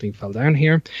how something fell down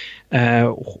here.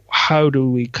 How do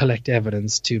we collect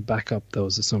evidence to back up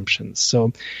those assumptions?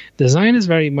 So design is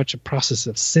very much a process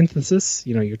of synthesis.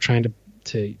 You're trying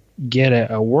to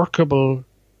get a workable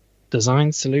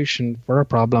design solution for a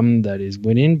problem that is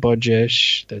within budget,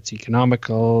 that's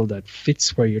economical, that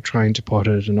fits where you're trying to put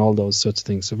it, and all those sorts of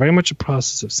things. So very much a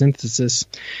process of synthesis.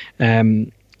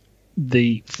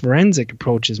 The forensic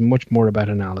approach is much more about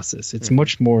analysis. It's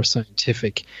much more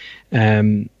scientific.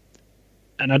 And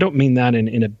I don't mean that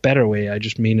in a better way. I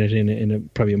just mean it in a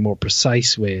probably a more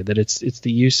precise way, that it's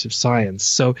the use of science.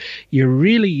 So you're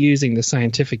really using the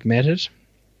scientific method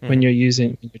when you're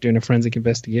doing a forensic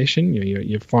investigation.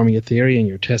 You're forming a theory and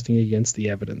you're testing it against the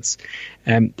evidence.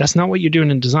 That's not what you're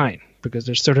doing in design, because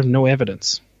there's sort of no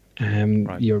evidence.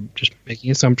 Right. You're just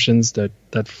making assumptions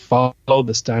that follow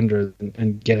the standard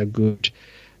and get a good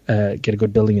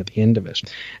building at the end of it.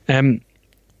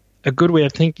 A good way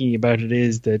of thinking about it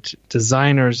is that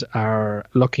designers are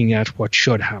looking at what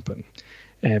should happen.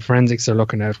 Forensics are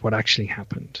looking at what actually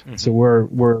happened.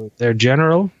 So they're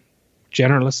general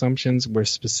assumptions. We're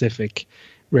specific,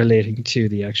 relating to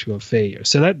the actual failure.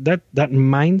 So that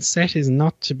mindset is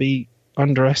not to be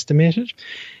underestimated.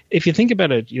 If you think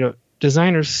about it,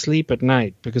 designers sleep at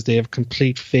night because they have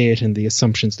complete faith in the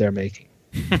assumptions they're making.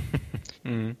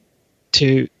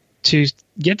 To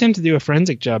get them to do a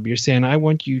forensic job, you're saying, I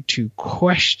want you to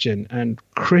question and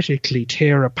critically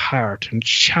tear apart and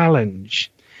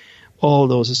challenge all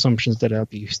those assumptions that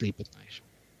help you sleep at night.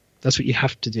 That's what you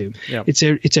have to do. Yep. It's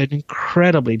an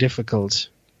incredibly difficult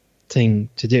thing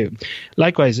to do.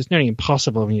 Likewise, it's nearly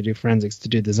impossible when you do forensics to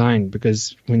do design,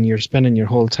 because when you're spending your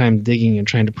whole time digging and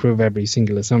trying to prove every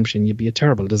single assumption, you'd be a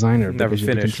terrible designer. Never because you'd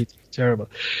be finish. completely terrible.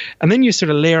 And then you sort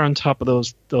of layer on top of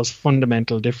those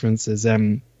fundamental differences.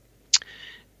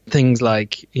 Things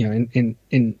like,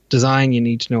 in design, you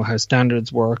need to know how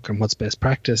standards work and what's best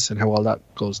practice and how all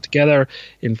that goes together.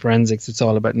 In forensics, it's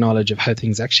all about knowledge of how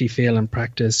things actually fail in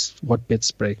practice, what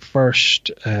bits break first,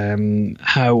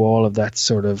 how all of that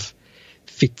sort of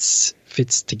fits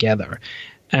together.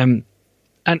 And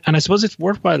I suppose it's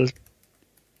worthwhile,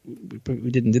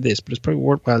 we didn't do this, but it's probably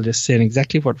worthwhile just saying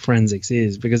exactly what forensics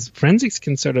is, because forensics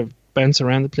can sort of bounce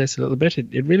around the place a little bit.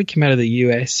 It really came out of the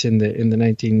US in the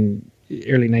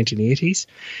early 1980s,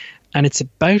 and it's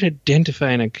about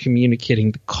identifying and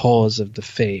communicating the cause of the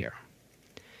failure.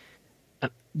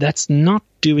 That's not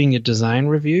doing a design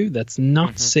review. That's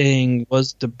not saying,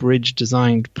 was the bridge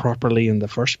designed properly in the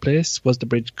first place? Was the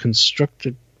bridge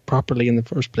constructed properly in the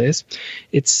first place?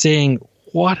 It's saying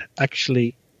what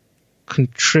actually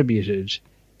contributed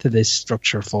to this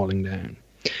structure falling down.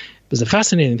 Because the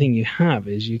fascinating thing you have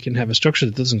is you can have a structure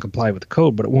that doesn't comply with the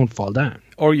code, but it won't fall down.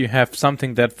 Or you have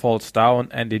something that falls down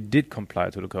and it did comply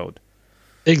to the code.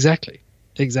 Exactly.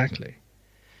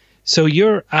 So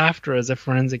you're after, as a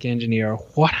forensic engineer,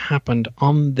 what happened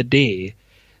on the day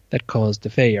that caused the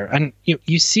failure. And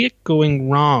you see it going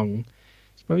wrong.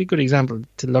 It's probably a good example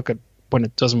to look at when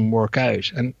it doesn't work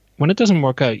out. And when it doesn't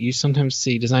work out, you sometimes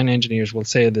see design engineers will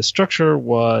say the structure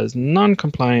was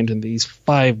non-compliant in these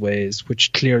 5 ways,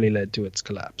 which clearly led to its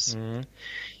collapse. And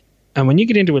when you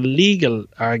get into a legal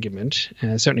argument,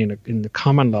 certainly in the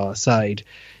common law side,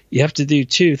 you have to do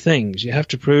 2 things. You have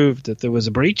to prove that there was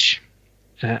a breach,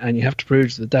 and you have to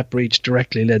prove that breach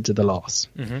directly led to the loss.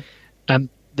 And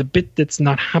the bit that's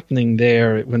not happening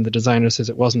there when the designer says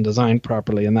it wasn't designed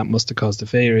properly and that must have caused the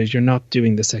failure is you're not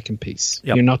doing the second piece.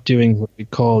 Yep. You're not doing what we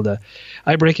call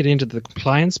I break it into the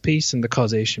compliance piece and the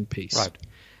causation piece. Right.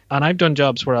 And I've done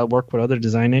jobs where I'll work with other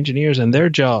design engineers, and their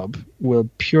job will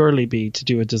purely be to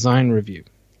do a design review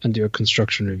and do a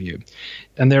construction review.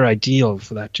 And they're ideal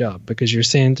for that job, because you're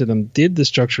saying to them, did the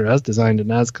structure as designed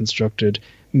and as constructed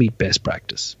meet best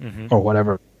practice, or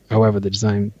whatever, however they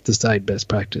decide best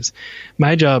practice.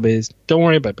 My job is, don't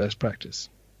worry about best practice.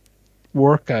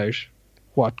 Work out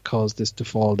what caused this to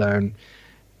fall down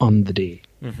on the day.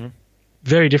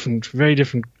 Very different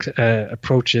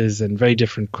approaches and very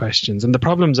different questions. And the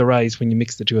problems arise when you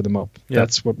mix the 2 of them up. Yep.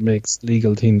 That's what makes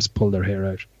legal teams pull their hair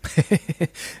out.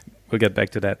 We'll get back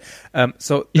to that.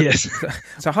 Yes.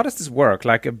 So how does this work?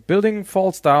 Like, a building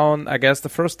falls down, I guess the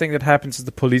first thing that happens is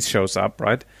the police shows up,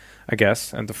 right? I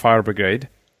guess, and the fire brigade.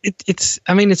 It's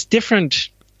different.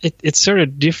 It's sort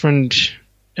of different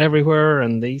everywhere,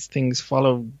 and these things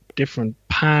follow different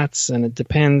paths, and it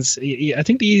depends. I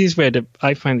think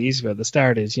I find the easiest way at the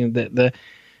start is,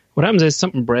 what happens is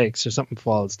something breaks or something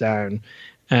falls down.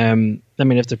 If there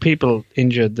are people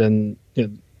injured, then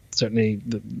certainly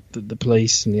the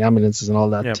police and the ambulances and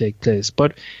all that take place.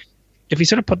 But if you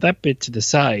sort of put that bit to the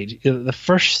side, the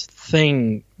first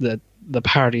thing that the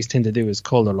parties tend to do is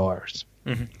call their lawyers.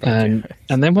 And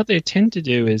then what they tend to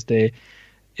do is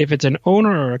if it's an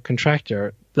owner or a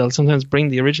contractor, they'll sometimes bring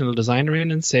the original designer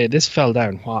in and say, this fell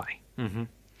down, why?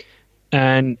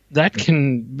 And that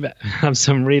can have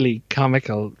some really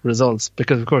comical results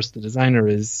because, of course, the designer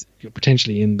is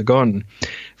potentially in the gun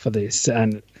for this.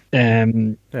 And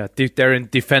they're in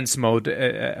defense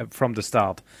mode from the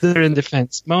start. They're in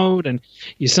defense mode, and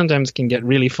you sometimes can get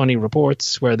really funny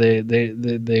reports where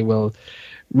they will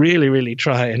really, really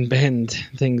try and bend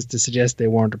things to suggest they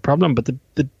weren't a problem. But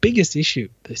the biggest issue,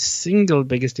 the single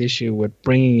biggest issue with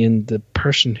bringing in the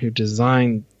person who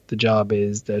designed the job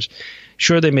is that,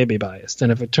 sure, they may be biased. And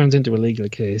if it turns into a legal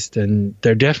case, then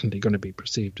they're definitely going to be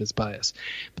perceived as biased.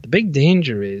 But the big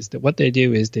danger is that what they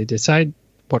do is they decide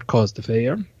what caused the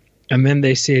failure, and then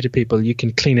they say to people, you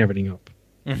can clean everything up.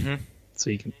 Mm-hmm. So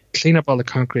you can clean up all the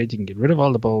concrete, you can get rid of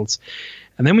all the bolts.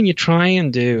 And then when you try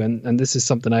and do, and this is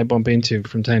something I bump into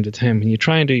from time to time, when you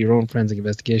try and do your own forensic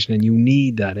investigation and you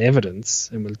need that evidence,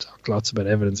 and we'll talk lots about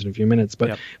evidence in a few minutes,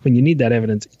 but when you need that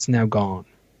evidence, it's now gone.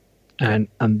 And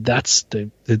that's the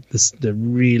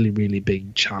really, really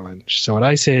big challenge. So what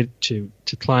I say to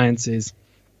clients is,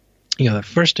 the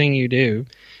first thing you do,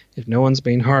 if no one's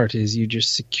been hurt, is you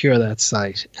just secure that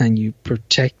site and you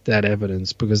protect that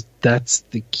evidence, because that's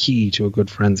the key to a good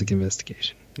forensic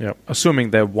investigation. Yeah,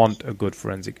 assuming they want a good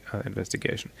forensic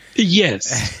investigation.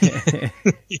 Yes.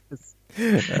 Yes.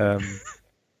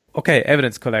 Okay,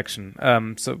 evidence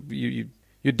collection. So you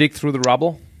dig through the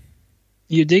rubble.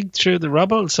 You dig through the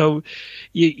rubble. So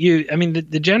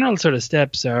the general sort of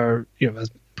steps are,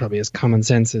 probably as common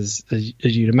sense as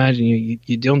you'd imagine.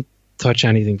 You don't touch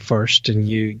anything first, and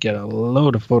you get a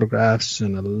load of photographs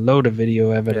and a load of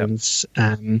video evidence.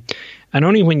 And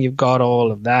only when you've got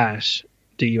all of that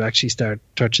do you actually start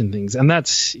touching things. And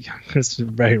that's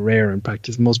very rare in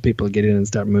practice. Most people get in and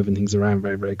start moving things around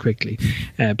very, very quickly.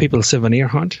 People souvenir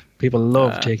hunt. People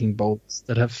love taking bolts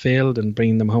that have failed and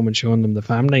bringing them home and showing them the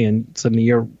family, and suddenly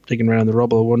you're digging around the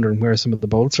rubble wondering where some of the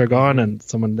bolts are gone, and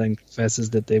someone then confesses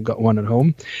that they've got one at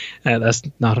home. That's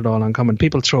not at all uncommon.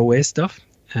 People throw away stuff.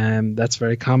 That's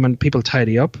very common. People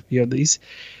tidy up. These,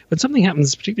 when something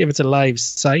happens, particularly if it's a live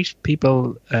site,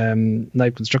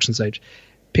 live construction site,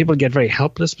 people get very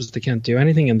helpless because they can't do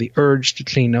anything, and the urge to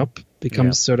clean up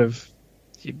becomes sort of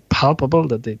palpable,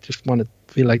 that they just want to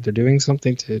feel like they're doing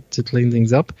something to clean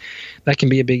things up. That can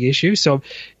be a big issue. So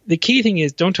the key thing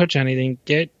is, don't touch anything.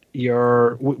 Get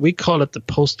we call it the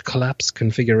post-collapse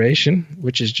configuration,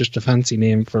 which is just a fancy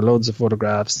name for loads of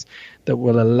photographs that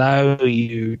will allow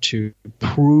you to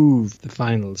prove the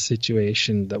final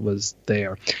situation that was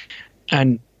there.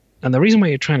 And the reason why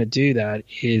you're trying to do that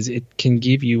is it can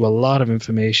give you a lot of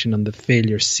information on the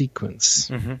failure sequence,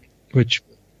 which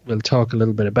we'll talk a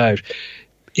little bit about.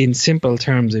 In simple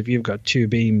terms, if you've got two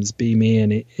beams, beam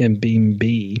A and beam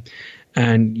B,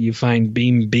 and you find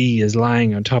beam B is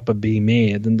lying on top of beam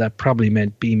A, then that probably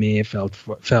meant beam A fell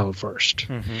first.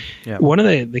 One of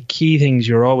the key things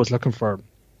you're always looking for,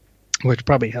 which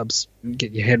probably helps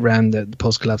get your head around the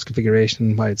post-collapse configuration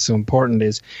and why it's so important,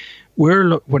 is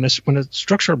when a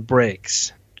structure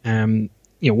breaks,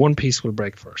 one piece will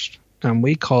break first, and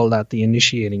we call that the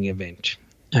initiating event.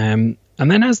 And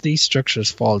then as these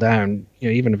structures fall down,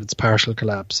 even if it's partial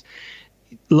collapse,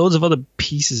 loads of other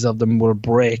pieces of them will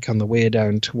break on the way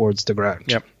down towards the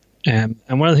ground. And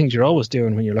one of the things you're always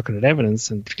doing when you're looking at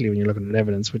evidence, and particularly when you're looking at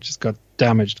evidence which has got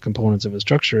damaged components of a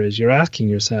structure, is you're asking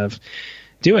yourself,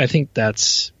 do I think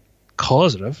that's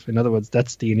causative? In other words,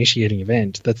 that's the initiating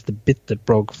event. That's the bit that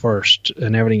broke first,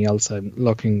 and everything else I'm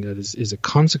looking at is a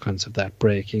consequence of that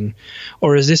breaking.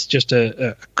 Or is this just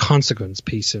a consequence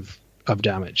piece of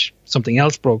damage? Something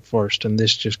else broke first, and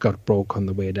this just got broke on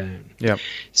the way down.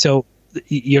 So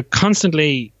you're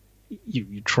constantly,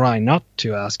 you try not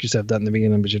to ask yourself that in the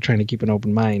beginning, but you're trying to keep an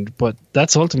open mind. But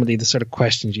that's ultimately the sort of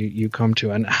questions you come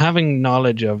to. And having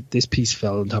knowledge of this piece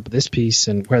fell on top of this piece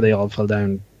and where they all fell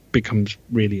down becomes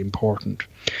really important.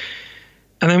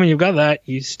 And then when you've got that,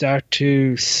 you start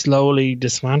to slowly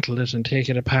dismantle it and take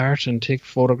it apart and take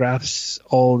photographs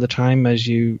all the time as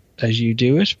you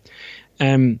do it.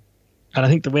 And I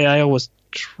think the way I always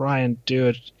try and do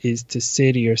it is to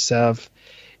say to yourself,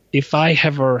 if I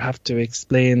ever have to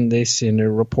explain this in a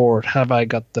report, have I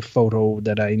got the photo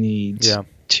that I need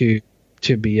to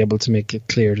be able to make it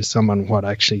clear to someone what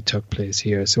actually took place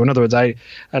here? So in other words, I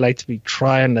like to be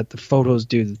trying let the photos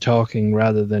do the talking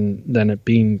rather than it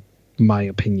being my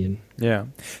opinion. Yeah.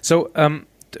 So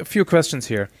a few questions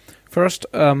here. First,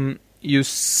 you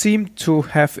seem to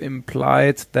have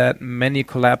implied that many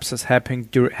collapses happen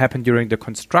during the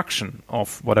construction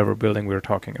of whatever building we're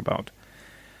talking about.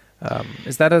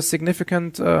 Is that a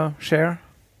significant share?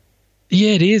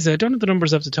 Yeah, it is. I don't have the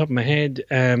numbers off the top of my head.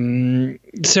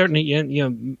 Certainly,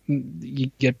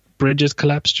 you get bridges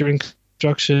collapse during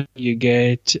construction, you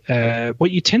get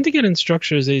what you tend to get in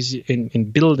structures is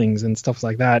in buildings and stuff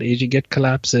like that is you get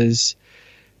collapses.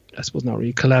 I suppose not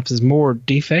really collapses, more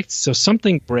defects. So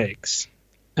something breaks,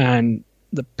 and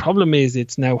the problem is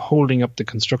it's now holding up the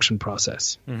construction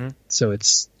process. Mm-hmm. So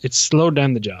it's slowed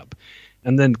down the job.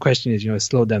 And then the question is, it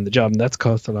slowed down the job, and that's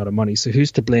cost a lot of money. So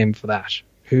who's to blame for that?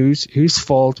 Whose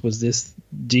fault was this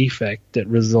defect that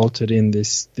resulted in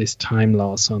this time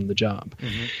loss on the job?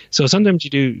 Mm-hmm. So sometimes you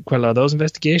do quite a lot of those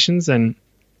investigations, and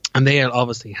they'll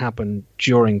obviously happen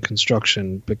during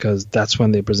construction because that's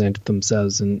when they presented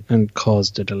themselves and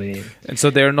caused a delay. And so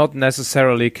they're not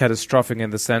necessarily catastrophic in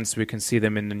the sense we can see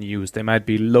them in the news. They might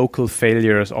be local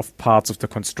failures of parts of the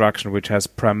construction which has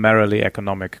primarily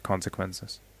economic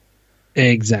consequences.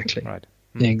 Exactly. Right.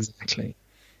 Exactly.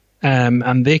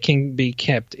 And they can be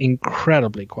kept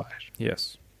incredibly quiet.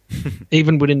 Yes.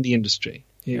 Even within the industry.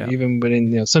 Yeah. Even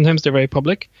within, sometimes they're very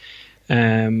public,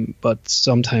 but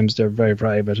sometimes they're very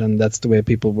private, and that's the way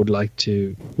people would like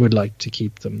to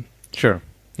keep them. Sure.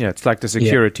 Yeah, it's like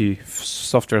the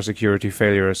software security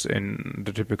failures in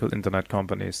the typical internet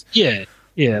companies.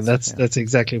 Yeah, that's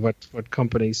exactly what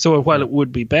companies. So while it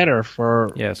would be better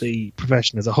for the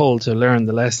profession as a whole to learn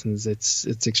the lessons,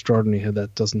 it's extraordinary how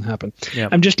that doesn't happen. Yeah.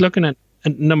 I'm just looking at a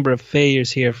number of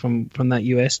failures here from that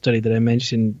US study that I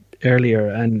mentioned earlier,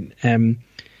 and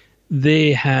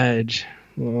they had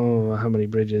how many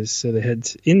bridges? So they had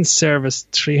in service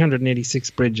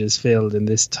 386 bridges failed in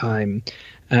this time,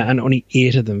 and only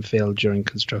 8 of them failed during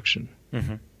construction.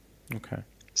 Mm-hmm. Okay.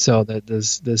 So that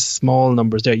there's small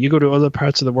numbers there. You go to other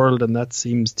parts of the world, and that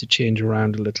seems to change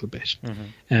around a little bit.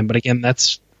 Mm-hmm. But again,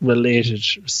 that's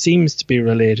seems to be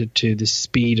related to the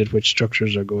speed at which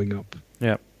structures are going up.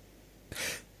 Yeah.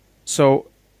 So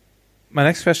my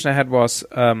next question I had was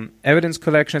evidence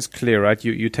collection is clear, right?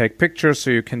 You take pictures, so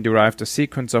you can derive the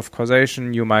sequence of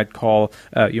causation. You might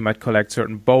collect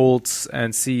certain bolts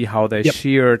and see how they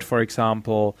sheared, for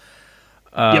example,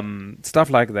 stuff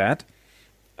like that.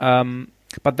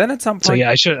 But then at some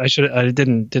point, so I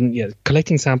didn't.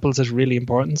 Collecting samples is really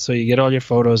important. So you get all your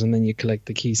photos, and then you collect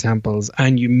the key samples,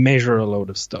 and you measure a load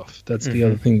of stuff. That's the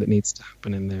other thing that needs to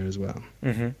happen in there as well.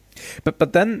 Mm-hmm.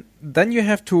 But then you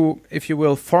have to, if you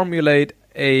will, formulate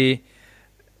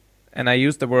and I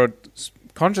use the word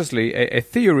consciously, a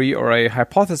theory or a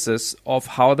hypothesis of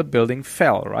how the building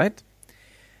fell, right?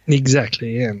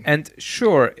 Exactly, yeah. And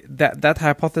sure, that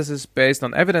hypothesis is based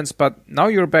on evidence, but now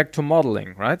you're back to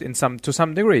modeling, right? To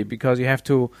some degree, because you have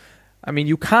to. I mean,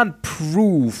 you can't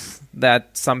prove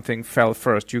that something fell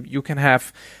first. You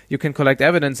can collect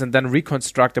evidence and then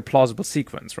reconstruct a plausible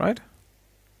sequence, right?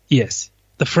 Yes.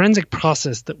 The forensic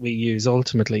process that we use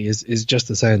ultimately is just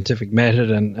a scientific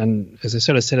method, and as I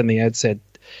sort of said in the outset,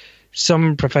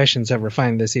 some professions have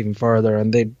refined this even further,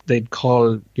 and they'd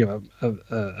call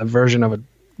a version of it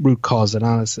root cause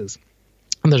analysis,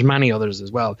 and there's many others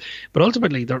as well. But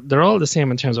ultimately, they're all the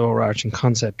same in terms of overarching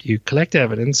concept. You collect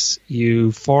evidence,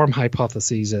 you form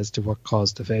hypotheses as to what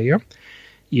caused the failure,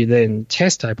 you then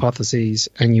test hypotheses,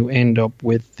 and you end up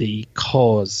with the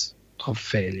cause of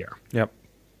failure. Yep.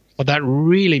 What that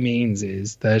really means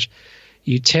is that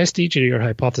you test each of your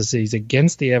hypotheses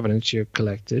against the evidence you've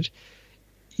collected.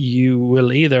 You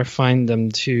will either find them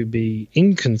to be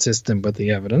inconsistent with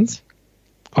the evidence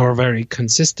or very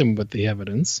consistent with the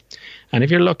evidence. And if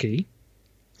you're lucky,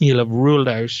 you'll have ruled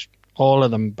out all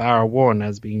of them bar one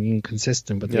as being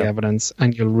inconsistent with the evidence,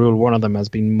 and you'll rule one of them as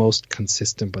being most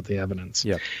consistent with the evidence.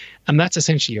 Yep. And that's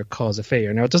essentially your cause of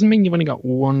failure. Now, it doesn't mean you've only got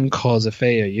one cause of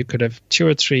failure. You could have 2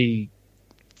 or 3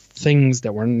 things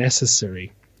that were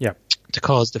necessary to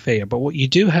cause the failure. But what you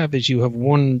do have is you have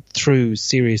one through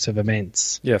series of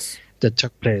events that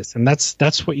took place, and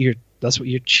that's what you're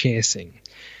chasing.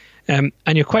 And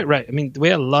you're quite right. I mean, the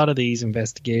way a lot of these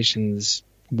investigations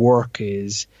work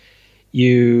is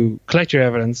you collect your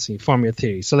evidence, you form your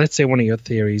theory. So let's say one of your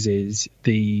theories is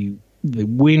the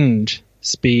wind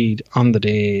speed on the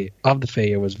day of the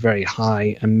failure was very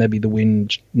high, and maybe the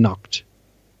wind knocked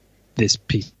this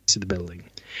piece of the building.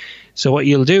 So what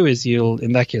you'll do is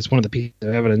in that case, one of the pieces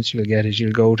of evidence you'll get is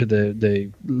you'll go to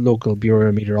the local Bureau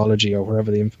of Meteorology or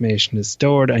wherever the information is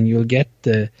stored, and you'll get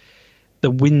the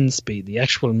wind speed, the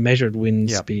actual measured wind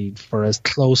speed for as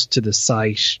close to the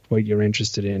site what you're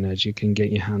interested in as you can get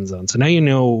your hands on. So now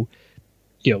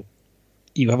you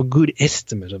have a good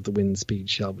estimate of the wind speed,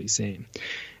 shall we say.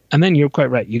 And then you're quite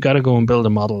right. You got to go and build a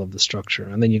model of the structure,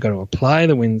 and then you got to apply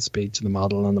the wind speed to the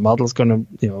model, and the model's going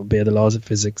to obey the laws of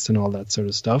physics and all that sort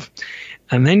of stuff.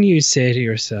 And then you say to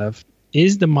yourself,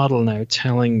 is the model now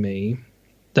telling me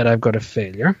that I've got a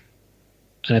failure?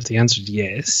 And if the answer is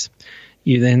yes,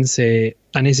 you then say,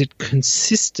 and is it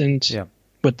consistent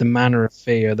with the manner of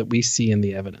failure that we see in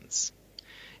the evidence?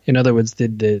 In other words,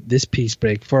 did this piece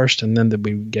break first and then did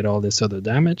we get all this other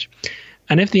damage?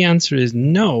 And if the answer is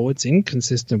no, it's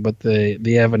inconsistent with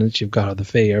the evidence you've got of the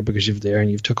failure because you've there and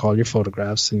you've took all your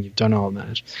photographs and you've done all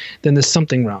that, then there's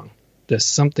something wrong. There's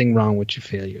something wrong with your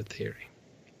failure theory.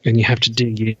 And you have to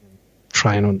dig in,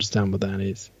 try and understand what that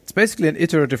is. It's basically an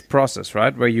iterative process,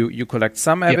 right? Where you collect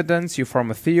some evidence, you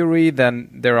form a theory, then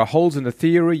there are holes in the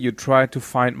theory, you try to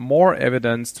find more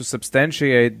evidence to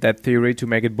substantiate that theory to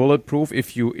make it bulletproof.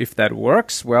 If that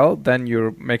works, well, then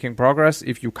you're making progress.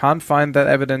 If you can't find that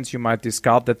evidence, you might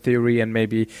discard that theory and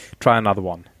maybe try another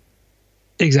one.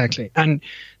 Exactly. And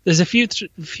there's a few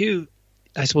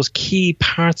I suppose, key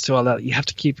parts to all that. You have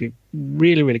to keep it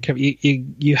really, really careful.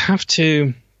 You have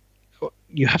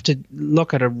to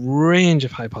look at a range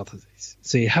of hypotheses.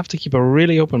 So you have to keep a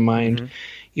really open mind. Mm-hmm.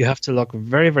 You have to look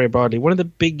very, very broadly. One of the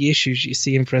big issues you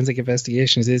see in forensic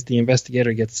investigations is the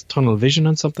investigator gets tunnel vision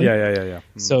on something. Yeah.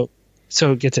 Mm-hmm.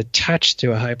 So it gets attached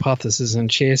to a hypothesis and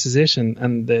chases it.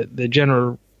 And the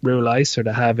general rule I sort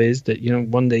of have is that,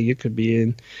 one day you could be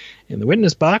in the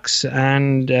witness box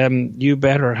and you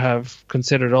better have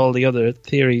considered all the other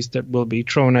theories that will be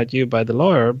thrown at you by the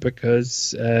lawyer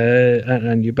because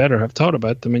and you better have thought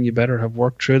about them and you better have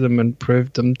worked through them and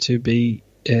proved them to be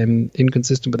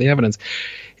inconsistent with the evidence.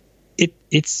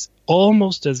 It's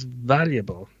almost as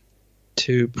valuable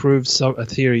to prove a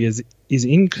theory is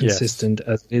inconsistent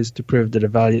as it is to prove that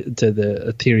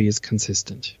a theory is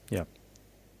consistent. Yeah.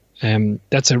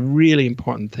 That's a really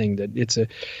important thing. That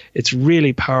it's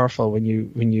really powerful when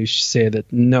you say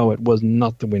that no, it was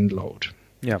not the wind load.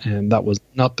 Yeah, and that was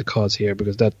not the cause here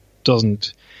because that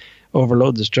doesn't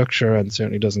overload the structure and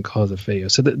certainly doesn't cause a failure.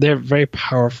 So they're very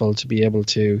powerful to be able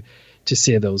to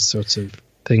say those sorts of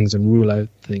things and rule out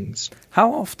things.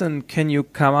 How often can you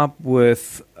come up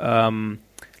with,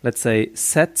 let's say,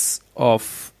 sets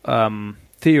of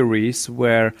theories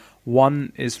where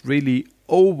one is really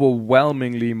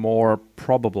overwhelmingly more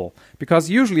probable? Because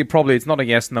usually probably it's not a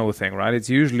yes-no thing, right? It's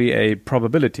usually a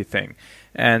probability thing.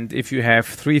 And if you have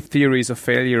 3 theories of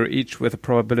failure, each with a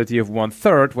probability of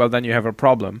 1/3, well, then you have a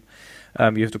problem.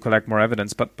 You have to collect more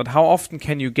evidence. But how often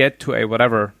can you get to a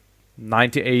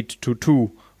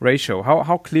 98-2 ratio?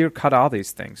 How clear-cut are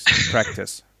these things in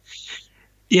practice?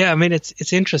 Yeah, I mean,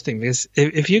 it's interesting because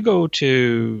if you go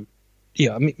to...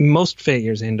 Yeah, I mean, most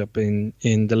failures end up in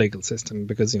the legal system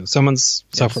because someone's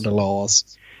suffered a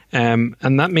loss, and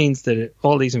that means that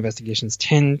all these investigations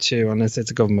tend to, unless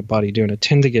it's a government body doing it,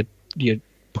 tend to get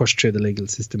pushed through the legal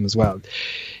system as well.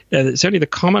 Certainly, the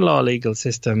common law legal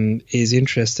system is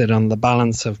interested on the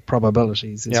balance of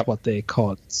probabilities, is what they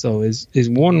call it. So, is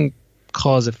one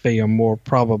cause of failure more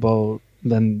probable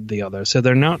than the other? So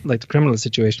they're not like the criminal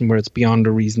situation where it's beyond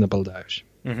a reasonable doubt.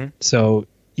 Mm-hmm. So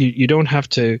you don't have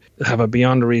to have a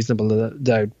beyond a reasonable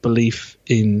doubt belief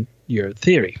in your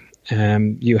theory.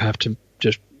 You have to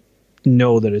just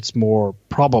know that it's more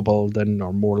probable than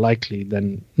or more likely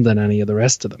than any of the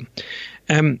rest of them.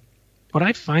 What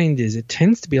I find is it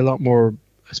tends to be a lot more,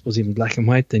 I suppose, even black and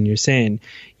white than you're saying.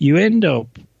 You end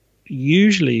up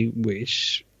usually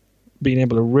with being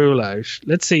able to rule out.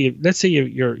 Let's say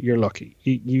you're lucky.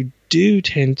 You do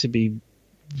tend to be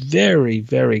very,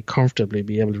 very comfortably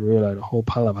be able to rule out a whole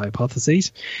pile of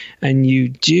hypotheses, and you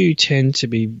do tend to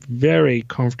be very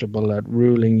comfortable at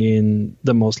ruling in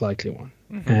the most likely one.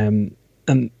 Mm-hmm.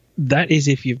 And that is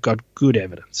if you've got good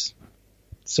evidence.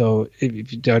 So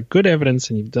if you've got good evidence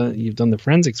and you've done the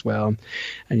forensics well,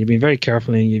 and you've been very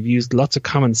careful and you've used lots of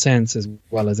common sense as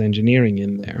well as engineering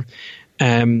in there,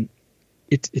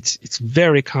 it's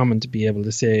very common to be able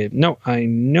to say, no, I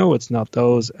know it's not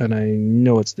those, and I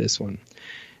know it's this one.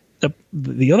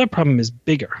 The other problem is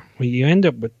bigger, where you end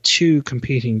up with 2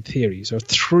 competing theories or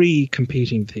 3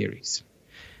 competing theories.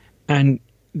 And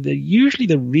usually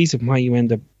the reason why you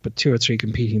end up with 2 or 3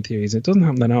 competing theories, it doesn't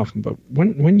happen that often, but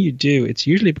when you do, it's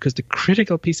usually because the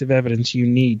critical piece of evidence you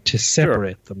need to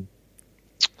separate them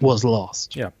was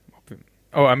lost. Yeah.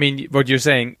 Oh, I mean, what you're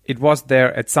saying, it was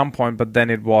there at some point, but then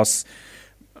it was,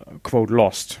 quote,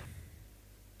 lost.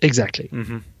 Exactly.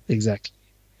 Mm-hmm. Exactly.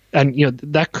 And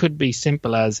that could be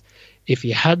simple as if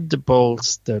you had the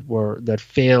bolts that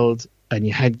failed and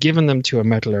you had given them to a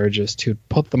metallurgist who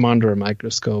put them under a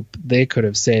microscope, they could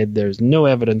have said there's no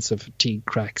evidence of fatigue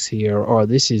cracks here, or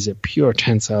this is a pure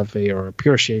tensile failure or a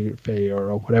pure shear failure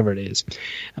or whatever it is.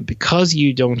 And because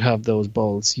you don't have those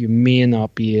bolts, you may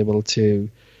not be able to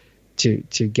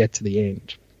get to the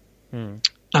end.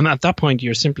 And at that point,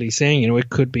 you're simply saying, it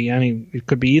could be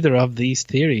either of these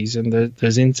theories, and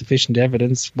there's insufficient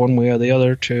evidence one way or the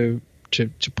other to to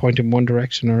point in one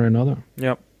direction or another.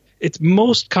 Yep. It's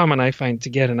most common, I find, to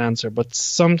get an answer, but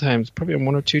sometimes, probably on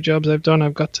one or two jobs I've done,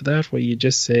 I've got to that where you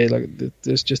just say, like,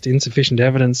 there's just insufficient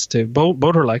evidence to both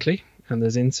are likely, and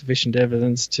there's insufficient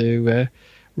evidence to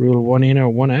rule one in or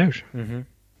one out. Mm-hmm.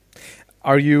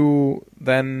 Are you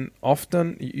then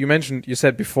often, you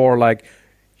said before, like,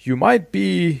 you might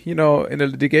be, in a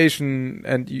litigation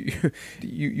and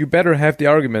you better have the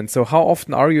argument. So how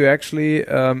often are you actually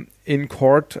in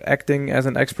court acting as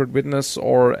an expert witness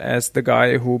or as the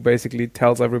guy who basically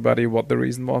tells everybody what the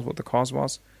reason was, what the cause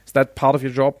was? Is that part of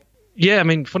your job? Yeah, I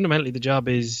mean, fundamentally the job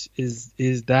is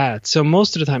that. So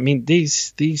most of the time, I mean,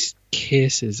 these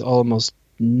cases almost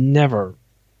never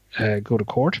go to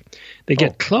court. They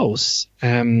get close.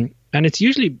 And it's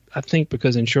usually, I think,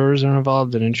 because insurers are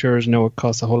involved, and insurers know it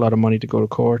costs a whole lot of money to go to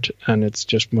court, and it's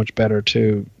just much better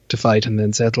to fight and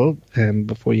then settle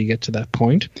before you get to that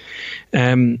point.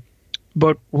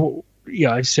 But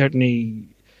yeah, I've certainly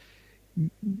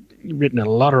written a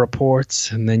lot of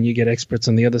reports, and then you get experts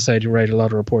on the other side who write a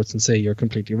lot of reports and say you're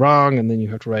completely wrong, and then you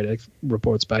have to write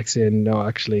reports back saying, no,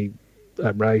 actually,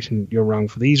 I'm right and you're wrong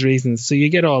for these reasons. So you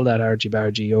get all that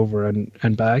argy-bargy over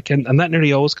and back, and that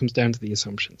nearly always comes down to the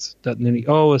assumptions. That nearly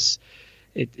always,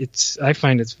 I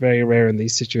find it's very rare in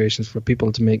these situations for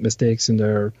people to make mistakes in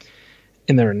their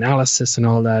analysis and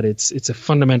all that. It's a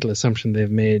fundamental assumption they've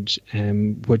made,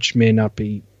 which may not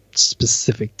be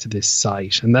specific to this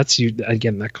site, and that's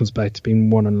again, that comes back to being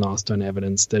won and lost on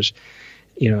evidence. That,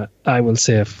 I will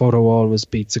say a photo always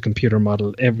beats a computer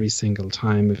model every single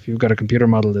time. If you've got a computer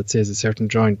model that says a certain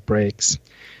joint breaks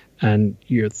and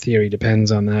your theory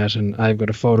depends on that, and I've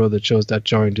got a photo that shows that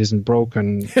joint isn't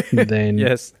broken, then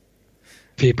yes,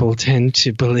 people tend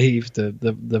to believe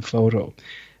the photo.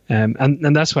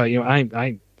 And that's why,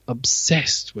 I'm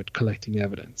obsessed with collecting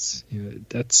evidence.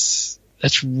 That's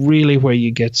really where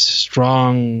you get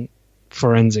strong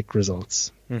forensic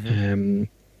results. Mm-hmm.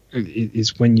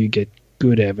 Is when you get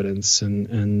good evidence,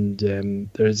 and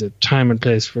there's a time and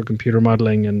place for computer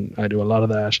modeling, and I do a lot of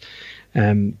that,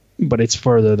 but it's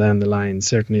further down the line.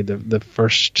 Certainly the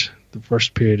first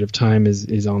period of time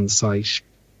is on site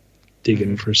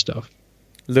digging for stuff.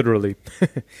 Literally.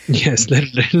 Yes,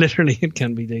 literally it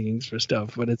can be digging for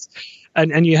stuff, but it's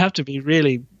and you have to be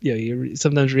really, you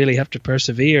sometimes really have to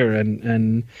persevere,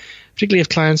 and particularly if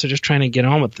clients are just trying to get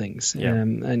on with things,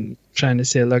 and trying to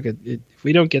say, look, if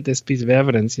we don't get this piece of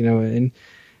evidence, and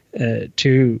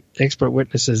two expert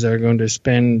witnesses are going to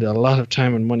spend a lot of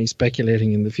time and money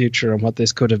speculating in the future on what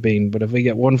this could have been. But if we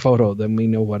get one photo, then we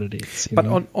know what it is. But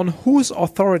on whose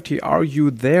authority are you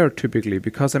there typically?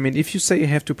 Because, I mean, if you say you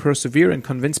have to persevere and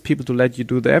convince people to let you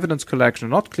do the evidence collection,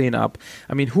 not clean up,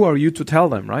 I mean, who are you to tell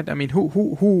them, right? I mean,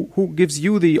 who gives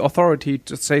you the authority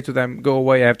to say to them, go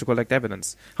away, I have to collect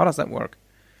evidence? How does that work?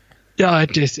 Yeah,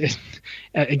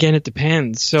 again, it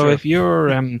depends. So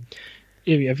sure.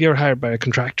 If you're hired by a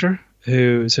contractor so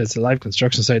it's a live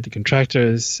construction site, the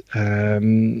contractors,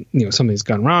 something's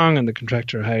gone wrong, and the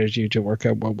contractor hires you to work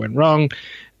out what went wrong.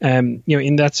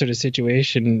 In that sort of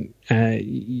situation,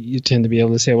 you tend to be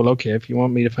able to say, well, okay, if you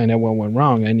want me to find out what went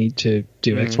wrong, I need to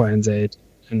do X, Y, and Z,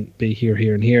 and be here,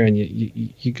 here, and here, and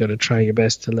you got to try your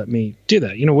best to let me do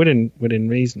that, within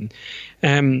reason.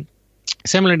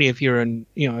 Similarly, if you're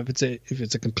if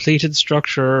it's a completed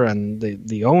structure and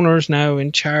the owner's now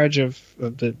in charge of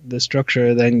the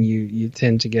structure, then you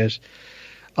tend to get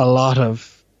a lot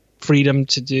of freedom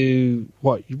to do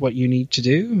what you need to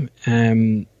do.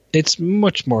 It's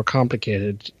much more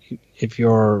complicated if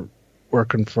you're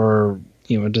working for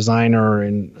a designer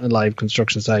in a live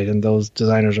construction site and those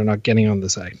designers are not getting on the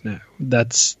site now.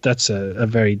 That's a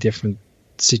very different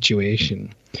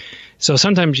situation. So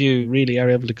sometimes you really are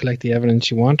able to collect the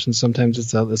evidence you want, and sometimes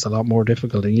it's a lot more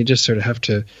difficult, and you just sort of have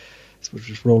to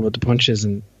just roll with the punches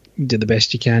and do the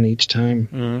best you can each time.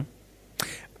 Mm-hmm.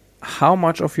 How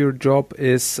much of your job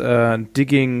is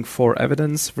digging for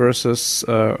evidence versus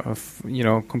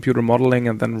computer modeling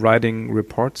and then writing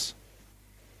reports?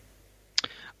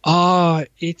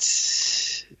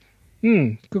 It's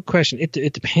good question.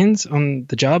 It depends on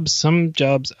the jobs. Some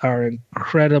jobs are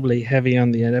incredibly heavy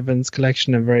on the evidence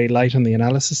collection and very light on the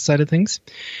analysis side of things,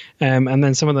 and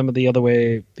then some of them are the other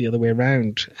way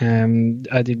around.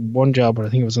 I did one job where I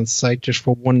think it was on site just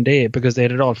for one day because they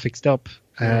had it all fixed up.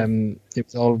 It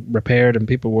was all repaired and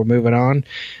people were moving on,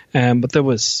 but there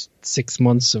was 6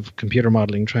 months of computer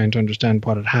modeling trying to understand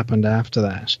what had happened after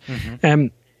that. Mm-hmm.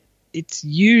 It's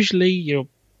usually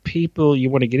people, you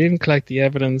want to get in, collect the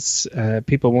evidence.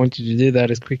 People want you to do that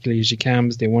as quickly as you can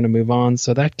because they want to move on.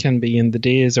 So that can be in the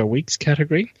days or weeks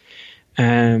category.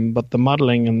 But the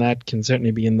modeling and that can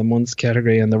certainly be in the months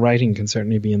category, and the writing can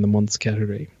certainly be in the months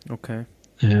category. Okay.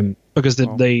 Because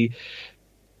the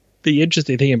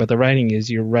interesting thing about the writing is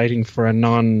you're writing for a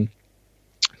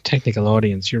non-technical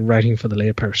audience. You're writing for the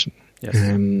layperson. Yes.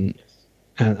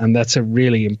 And that's a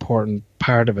really important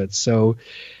part of it. So,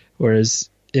 whereas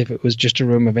if it was just a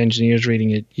room of engineers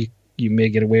reading it, you may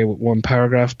get away with one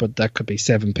paragraph, but that could be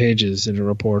 7 pages in a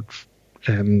report,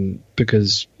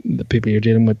 because the people you're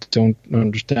dealing with don't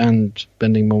understand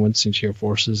bending moments and shear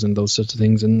forces and those sorts of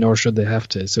things, and nor should they have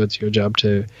to. So it's your job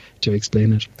to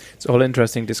explain it. It's all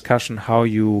interesting discussion how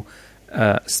you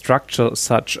structure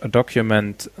such a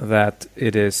document that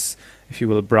it is, if you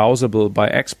will, browsable by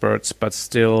experts, but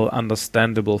still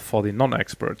understandable for the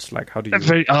non-experts. Like, how do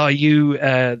you?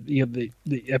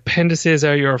 The appendices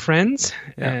are your friends.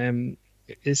 Yeah.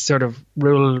 Is sort of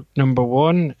rule number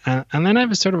one, and then I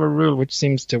have a sort of a rule which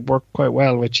seems to work quite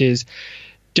well, which is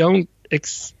don't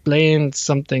explain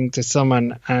something to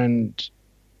someone and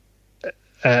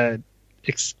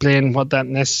explain what that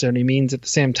necessarily means at the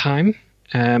same time.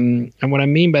 And what I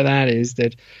mean by that is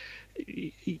that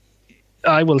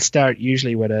I will start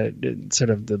usually with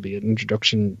there'll be an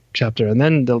introduction chapter, and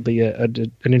then there'll be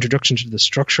an introduction to the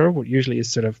structure, what usually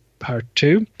is sort of part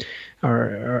 2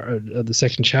 or the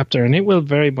second chapter, and it will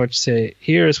very much say,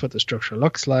 here is what the structure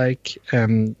looks like,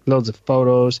 loads of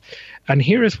photos, and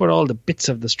here is what all the bits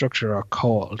of the structure are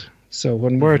called. So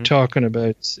when we're talking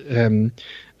about a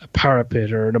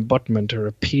parapet or an abutment or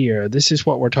a pier, this is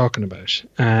what we're talking about,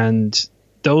 and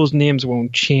those names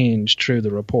won't change through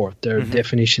the report. They're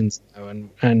definitions now,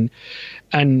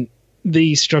 and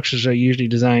these structures are usually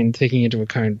designed taking into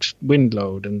account wind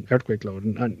load and earthquake load,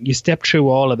 and you step through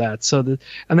all of that.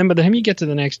 And then by the time you get to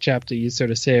the next chapter, you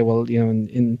sort of say, well,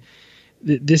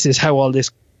 this is how all this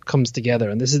comes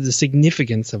together, and this is the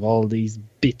significance of all these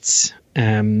bits.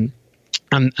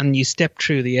 And you step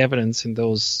through the evidence in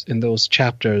those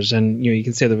chapters, and you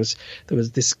can say there was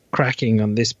this cracking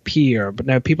on this pier, but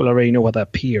now people already know what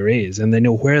that pier is, and they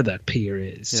know where that pier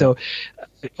is. Yeah. So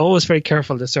always very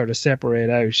careful to sort of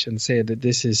separate out and say that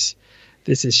this is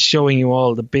showing you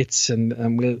all the bits,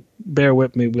 and we'll bear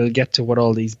with me. We'll get to what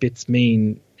all these bits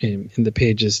mean in the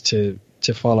pages to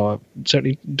follow up.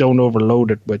 Certainly don't overload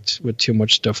it with too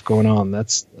much stuff going on.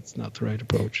 That's not the right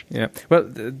approach. Yeah.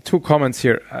 Well, 2 comments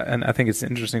here, and I think it's an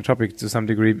interesting topic to some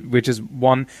degree, which is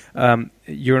one,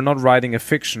 you're not writing a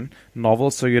fiction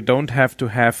novel, so you don't have to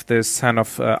have this kind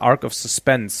of arc of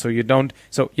suspense. So you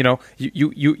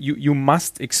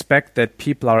must expect that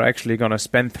people are actually going to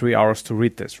spend 3 hours to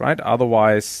read this, right?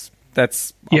 Otherwise,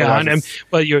 that's...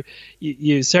 Well,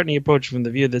 you certainly approach from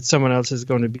the view that someone else is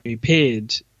going to be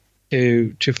paid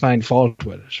to find fault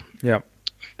with it. Yeah.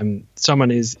 Someone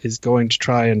is going to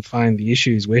try and find the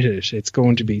issues with it. It's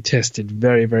going to be tested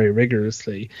very, very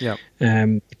rigorously. Yeah.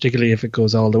 Particularly if it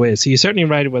goes all the way. So you certainly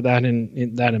write it with that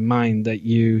in mind, that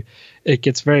it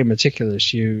gets very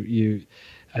meticulous.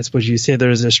 I suppose you say there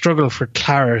is a struggle for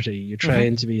clarity. You're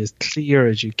trying to be as clear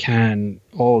as you can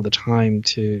all the time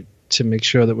to make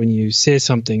sure that when you say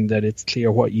something that it's clear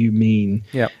what you mean,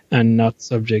 and not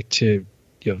subject to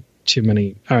too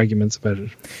many arguments about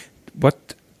it.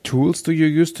 What tools do you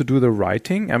use to do the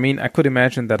writing? I mean, I could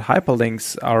imagine that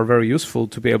hyperlinks are very useful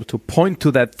to be able to point to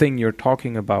that thing you're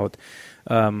talking about.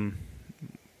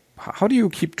 How do you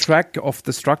keep track of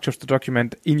the structure of the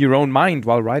document in your own mind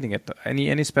while writing it?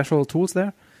 Any special tools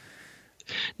there?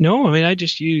 No, I mean, I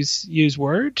just use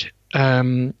Word.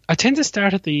 I tend to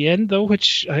start at the end, though,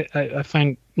 which I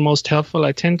find most helpful.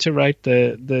 I tend to write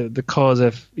the cause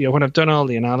of, when I've done all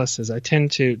the analysis, I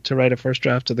tend to write a first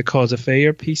draft of the cause of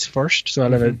failure piece first. So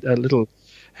I'll have a little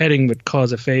heading with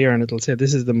cause of failure, and it'll say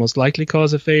this is the most likely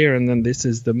cause of failure, and then this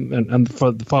is and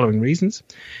for the following reasons.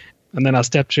 And then I'll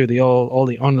step through all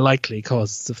the unlikely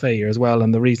causes of failure as well,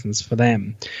 and the reasons for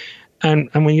them. And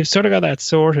when you've sort of got that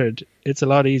sorted, it's a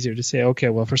lot easier to say, okay,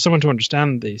 well, for someone to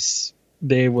understand this,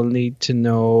 they will need to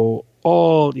know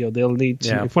they'll need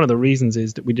to, if one of the reasons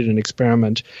is that we did an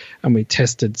experiment and we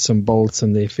tested some bolts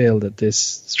and they failed at this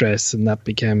stress and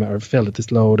failed at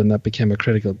this load, and that became a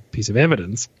critical piece of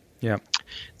evidence. Yeah.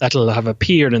 That'll have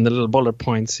appeared in the little bullet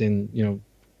points in,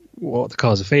 what the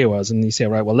cause of failure was, and you say,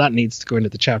 right, well, that needs to go into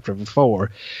the chapter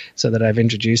before, so that I've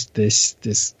introduced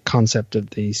this concept of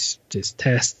these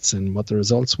tests and what the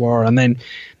results were, and then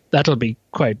that'll be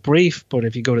quite brief. But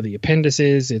if you go to the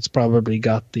appendices, it's probably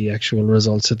got the actual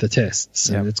results of the tests,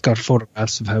 and it's got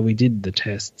photographs of how we did the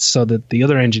tests, so that the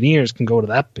other engineers can go to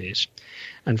that bit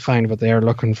and find what they are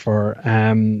looking for.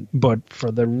 But for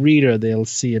the reader, they'll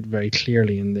see it very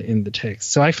clearly in the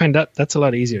text. So I find that's a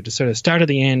lot easier to sort of start at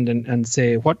the end and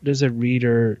say, what does a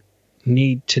reader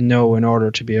need to know in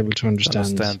order to be able to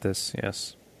understand this.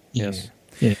 Yes. Yeah. Yes.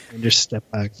 Yeah, and just step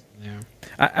back from there.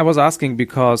 I was asking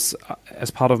because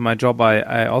as part of my job,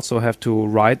 I also have to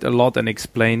write a lot and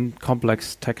explain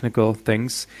complex technical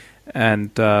things.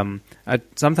 And I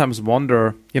sometimes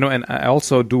wonder, and I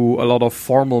also do a lot of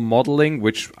formal modeling,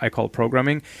 which I call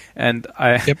programming. And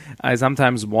I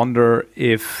sometimes wonder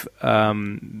if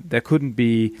there couldn't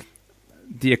be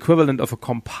the equivalent of a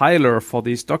compiler for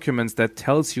these documents that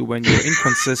tells you when you're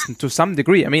inconsistent to some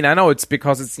degree. I mean, I know it's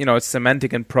because it's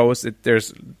semantic and prose.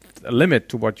 There's a limit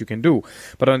to what you can do.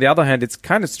 But on the other hand, it's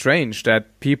kind of strange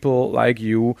that people like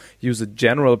you use a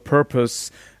general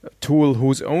purpose tool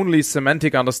whose only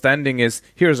semantic understanding is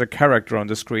here's a character on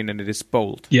the screen and it is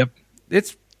bold. Yep.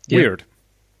 It's weird.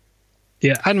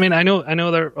 Yeah. I mean, I know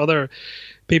there are other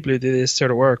people who do this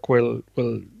sort of work will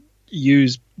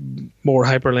use more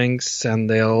hyperlinks, and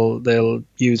they'll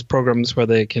use programs where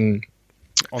they can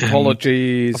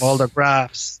ontologies of all their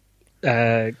graphs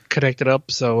connected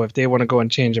up. So if they want to go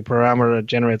and change a parameter, it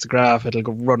generates a graph. It'll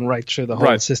go run right through the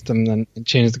whole system and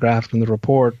change the graph from the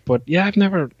report. But yeah, I've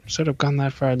never sort of gone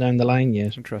that far down the line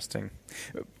yet. Interesting.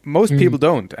 Most people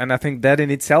don't, and I think that in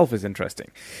itself is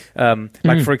interesting.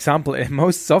 Like for example,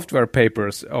 most software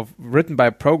papers written by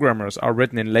programmers are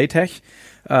written in LaTeX.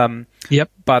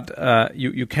 But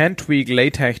you can tweak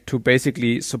LaTeX to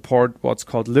basically support what's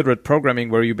called literate programming,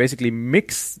 where you basically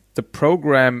mix the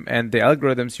program and the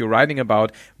algorithms you're writing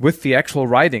about with the actual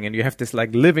writing, and you have this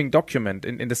like living document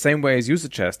in the same way as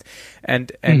UseChest.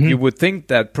 And you would think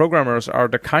that programmers are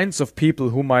the kinds of people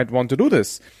who might want to do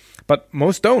this, but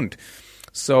most don't.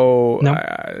 So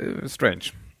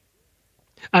strange.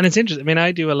 And it's interesting. I mean,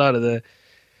 I do a lot of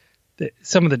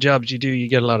some of the jobs you do, you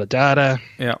get a lot of data.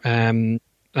 Yeah.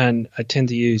 And I tend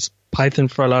to use Python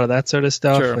for a lot of that sort of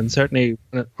stuff. Sure. And certainly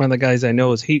one of the guys I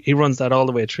know, he runs that all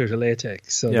the way through to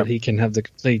LaTeX so that he can have the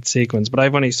complete sequence. But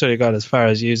I've only sort of got as far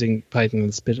as using Python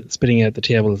and spitting out the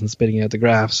tables and spitting out the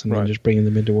graphs and then just bringing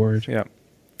them into Word. Yeah.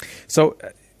 So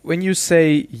when you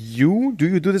say do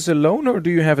you do this alone, or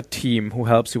do you have a team who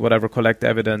helps you, collect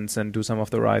evidence and do some of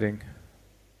the writing?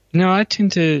 No, I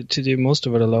tend to do most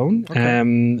of it alone.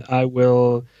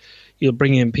 Okay. You'll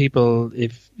bring in people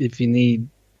if you need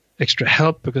extra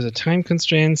help because of time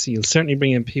constraints. You'll certainly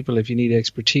bring in people if you need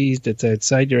expertise that's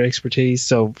outside your expertise.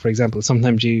 So, for example,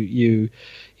 sometimes you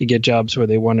get jobs where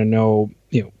they want to know,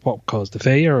 what caused the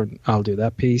failure. I'll do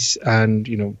that piece, and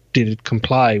did it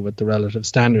comply with the relative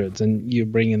standards? And you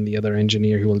bring in the other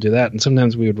engineer who will do that. And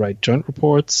sometimes we would write joint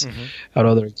reports. At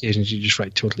other occasions, you just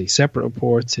write totally separate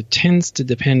reports. It tends to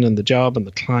depend on the job and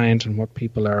the client and what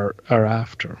people are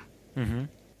after. Mm-hmm.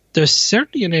 There's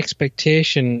certainly an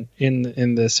expectation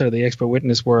in the sort of the expert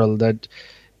witness world that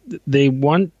they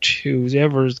want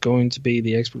whoever is going to be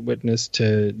the expert witness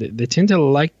they tend to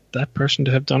like that person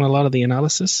to have done a lot of the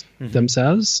analysis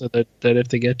themselves, so that if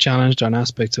they get challenged on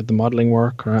aspects of the modeling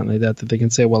work or anything like that they can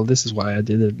say, well, this is why I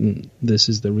did it and this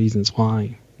is the reasons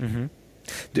why.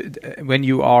 Mm-hmm. When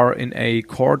you are in a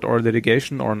court or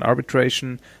litigation or an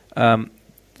arbitration,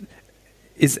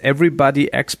 is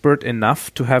everybody expert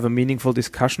enough to have a meaningful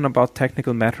discussion about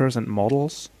technical matters and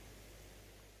models?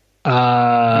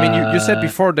 I mean, you said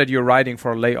before that you're writing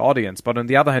for a lay audience, but on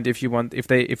the other hand, if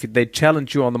they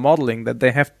challenge you on the modeling, that they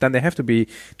have to be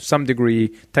to some degree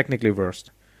technically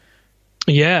versed.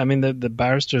 Yeah, I mean the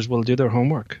barristers will do their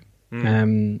homework,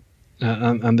 and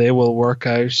they will work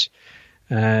out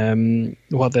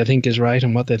what they think is right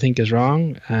and what they think is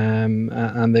wrong,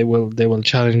 and they will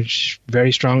challenge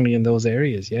very strongly in those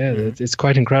areas. Yeah, it's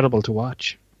quite incredible to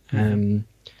watch.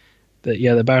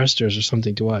 The barristers are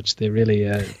something to watch. They really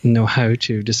know how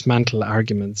to dismantle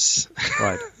arguments.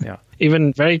 Right. Yeah.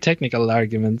 Even very technical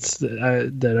arguments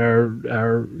that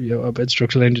are about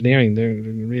structural engineering. They're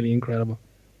really incredible.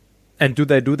 And do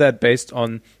they do that based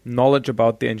on knowledge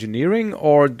about the engineering,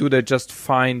 or do they just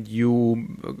find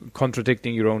you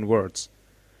contradicting your own words?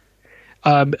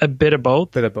 A bit of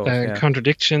both. Yeah.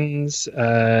 Contradictions.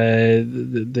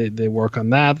 They work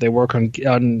on that. They work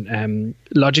on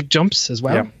logic jumps as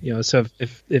well. Yeah. So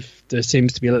if there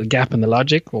seems to be a little gap in the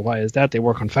logic, well, why is that? They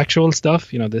work on factual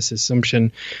stuff. This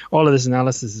assumption. All of this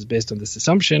analysis is based on this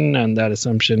assumption, and that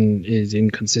assumption is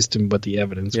inconsistent with the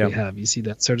evidence we have. You see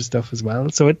that sort of stuff as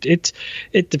well. So it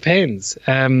depends.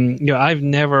 I've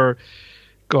never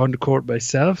gone to court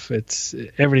myself. It's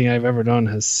everything I've ever done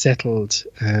has settled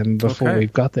before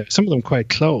we've got there. Some of them quite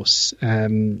close. So I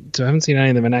haven't seen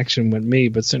any of them in action with me,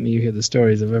 but certainly you hear the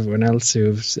stories of everyone else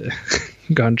who've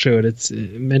gone through it. It's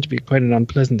meant to be quite an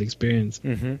unpleasant experience.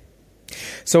 Mm-hmm.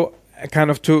 So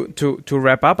kind of to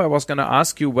wrap up, I was going to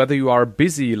ask you whether you are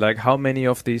busy, like how many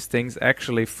of these things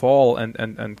actually fall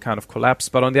and kind of collapse.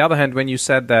 But on the other hand, when you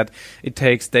said that it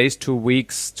takes days to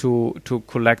weeks to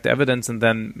collect evidence and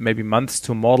then maybe months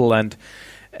to model and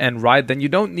write, then you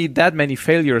don't need that many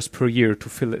failures per year to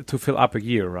fill up a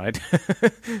year, right?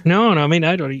 No. I mean,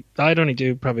 I'd only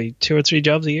do probably 2 or 3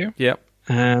 jobs a year. Yeah.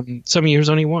 Some years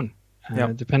only one,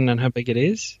 depending on how big it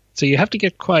is. So you have to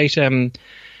get quite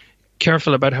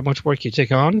careful about how much work you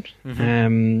take on.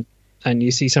 And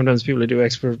you see sometimes people who do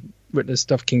expert witness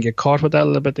stuff can get caught with that a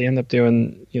little bit. They end up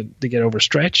doing, they get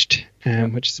overstretched,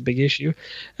 which is a big issue.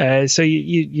 So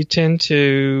you tend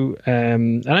to,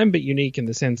 and I'm a bit unique in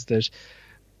the sense that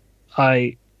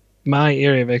my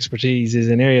area of expertise is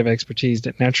an area of expertise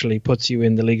that naturally puts you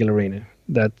in the legal arena.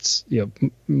 That's,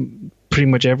 pretty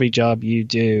much every job you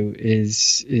do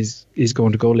is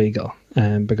going to go legal,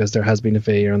 because there has been a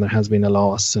failure and there has been a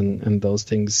loss, and those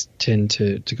things tend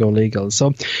to go legal.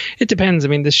 So it depends. I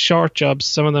mean, the short jobs,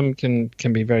 some of them can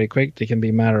be very quick. They can be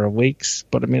a matter of weeks.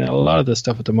 But I mean, a lot of the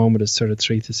stuff at the moment is sort of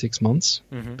 3 to 6 months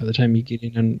by the time you get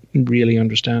in and really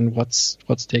understand what's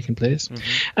taking place.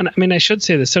 And I mean, I should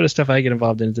say the sort of stuff I get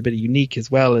involved in is a bit unique as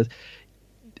well.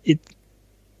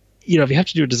 If you have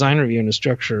to do a design review and a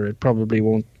structure, it probably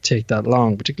won't take that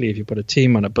long, particularly if you put a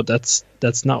team on it. But that's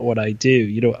not what I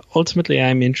do. Ultimately,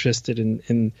 I'm interested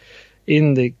in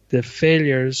the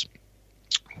failures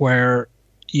where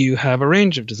you have a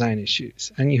range of design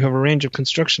issues and you have a range of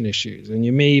construction issues and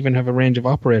you may even have a range of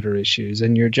operator issues.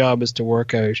 And your job is to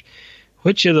work out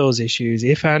which of those issues,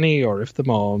 if any, or if them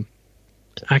all,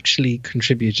 actually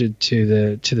contributed to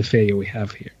the failure we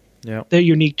have here. Yeah, they're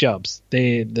unique jobs.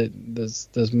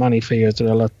 There's many failures that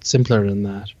are a lot simpler than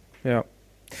that. Yeah,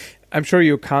 I'm sure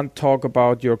you can't talk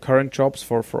about your current jobs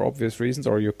for obvious reasons,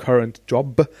 or your current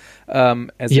job,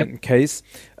 as in case.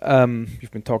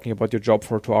 You've been talking about your job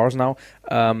for 2 hours now.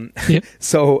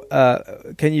 So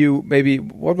can you maybe,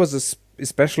 what was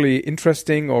especially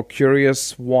interesting or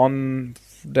curious one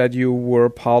that you were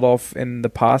part of in the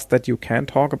past that you can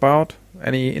talk about?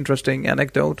 Any interesting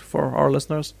anecdote for our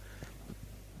listeners?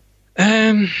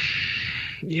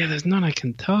 There's none I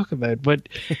can talk about, but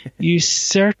you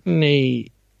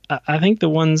certainly, I think the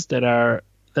ones that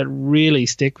really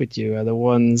stick with you are the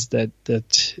ones that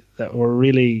were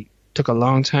really took a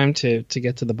long time to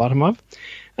get to the bottom of.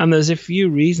 And there's a few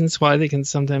reasons why they can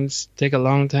sometimes take a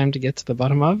long time to get to the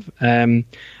bottom of.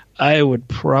 I would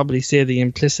probably say the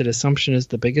implicit assumption is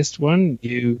the biggest one.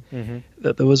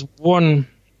 That there was one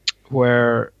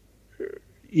where,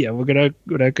 without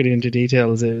getting into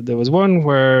details, there was one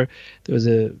where there was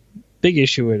a big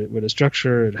issue with a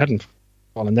structure. It hadn't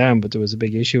fallen down, but there was a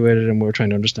big issue with it, and we were trying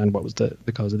to understand what was the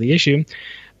cause of the issue.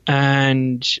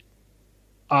 And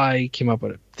I came up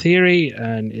with a theory,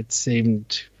 and it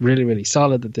seemed really, really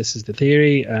solid that this is the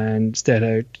theory, and set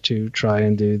out to try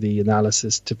and do the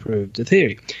analysis to prove the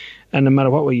theory. And no matter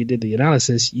what way you did the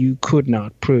analysis, you could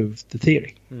not prove the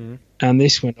theory. And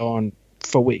this went on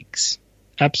for weeks.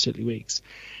 Absolutely weeks.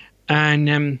 And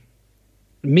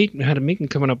had a meeting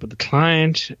coming up with the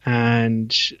client,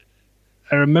 and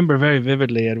I remember very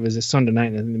vividly, it was a Sunday night,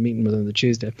 and I think the meeting was on the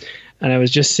Tuesday, and I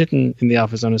was just sitting in the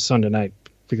office on a Sunday night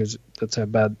because that's how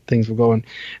bad things were going.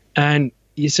 And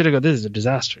you sort of go, this is a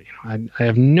disaster. I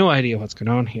have no idea what's going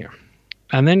on here.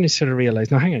 And then you sort of realize,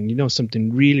 no, hang on,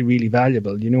 something really, really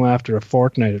valuable. After a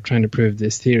fortnight of trying to prove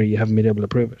this theory, you haven't been able to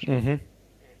prove it.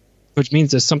 Which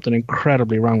means there's something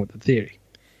incredibly wrong with the theory.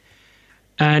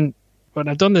 And when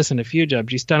I've done this in a few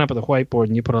jobs, you stand up at the whiteboard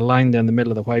and you put a line down the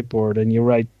middle of the whiteboard and you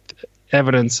write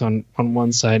evidence on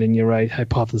one side and you write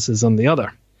hypothesis on the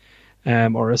other,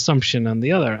 or assumption on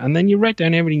the other. And then you write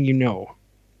down everything you know.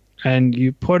 And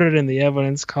you put it in the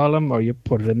evidence column or you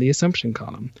put it in the assumption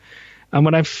column. And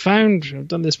what I've found, I've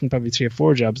done this from probably 3 or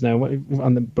 4 jobs now, but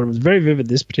it was very vivid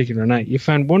this particular night. You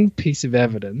found one piece of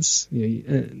evidence,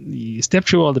 you step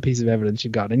through all the pieces of evidence you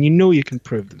got, and you can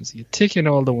prove them. So you tick in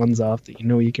all the ones off that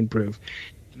you can prove.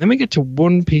 And then we get to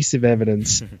one piece of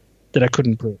evidence that I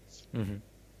couldn't prove.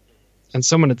 And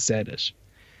someone had said it.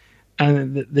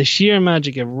 And the sheer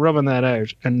magic of rubbing that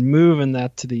out and moving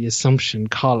that to the assumption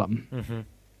column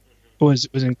was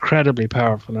incredibly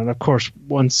powerful. And of course,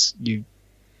 once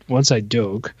I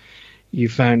dug, you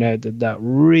found out that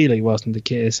really wasn't the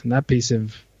case, and that piece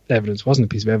of evidence wasn't a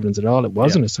piece of evidence at all. It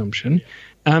was an assumption,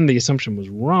 and the assumption was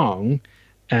wrong.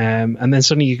 And then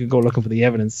suddenly you could go looking for the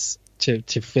evidence to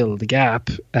fill the gap.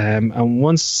 And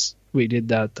once we did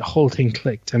that, the whole thing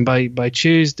clicked. And by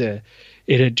Tuesday,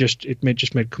 it just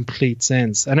made complete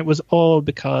sense. And it was all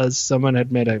because someone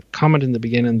had made a comment in the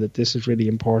beginning that this is really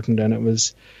important, and it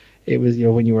was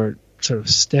when you were sort of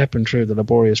stepping through the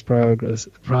laborious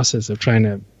process of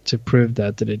trying to prove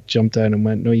that it jumped out and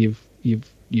went, no, you've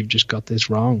just got this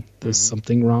wrong. There's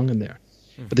something wrong in there.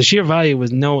 But the sheer value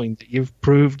was knowing that you've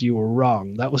proved you were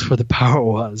wrong. That was where the power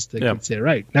was. They could say,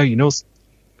 right, now you know,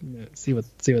 see what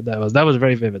that was. That was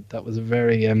very vivid. That was a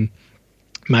very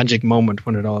magic moment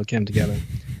when it all came together.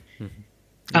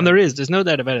 And there's no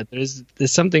doubt about it.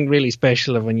 There's something really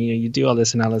special of when you do all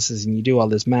this analysis and you do all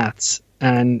this maths,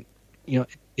 and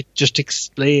it just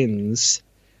explains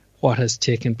what has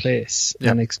taken place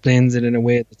and explains it in a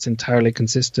way that's entirely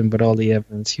consistent with all the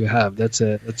evidence you have.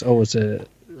 That's always a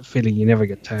feeling you never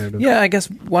get tired of. Yeah, I guess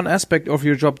one aspect of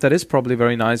your job that is probably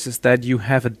very nice is that you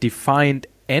have a defined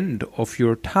end of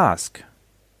your task.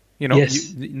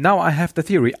 Yes. Now I have the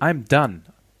theory. I'm done.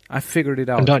 I figured it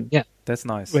out. I'm done, yeah. That's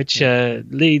nice. Which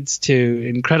leads to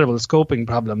incredible scoping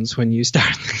problems when you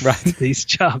start these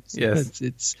jobs. Yes.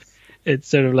 It's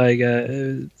sort of like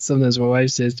sometimes my wife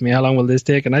says to me, how long will this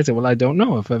take? And I say, well, I don't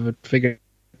know. If I have it figured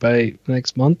by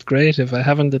next month, great. If I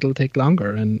haven't, it'll take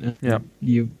longer. And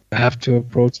you have to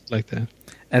approach it like that.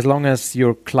 As long as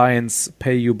your clients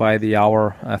pay you by the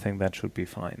hour, I think that should be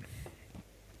fine.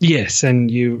 Yes,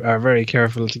 and you are very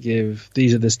careful to give,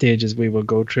 these are the stages we will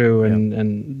go through,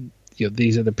 and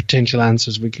these are the potential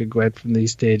answers we could go out from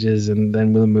these stages, and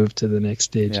then we'll move to the next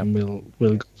stage and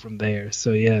we'll go from there.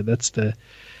 So that's the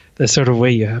sort of way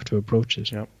you have to approach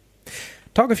it. Yeah.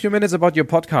 Talk a few minutes about your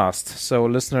podcast so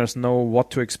listeners know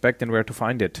what to expect and where to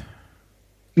find it.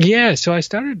 Yeah, so I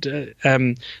started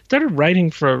writing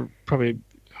for probably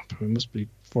must be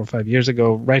 4 or 5 years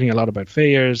ago, writing a lot about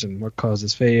failures and what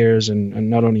causes failures, and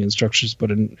not only in structures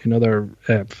but in other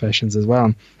professions as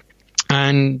well.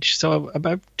 And so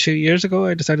about 2 years ago,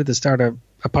 I decided to start a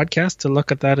podcast to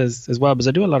look at that as well, because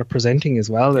I do a lot of presenting as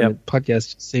well, and the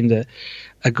podcast seemed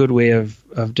a good way of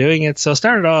doing it. So I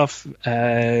started off,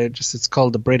 it's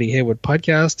called the Brady Haywood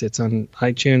Podcast. It's on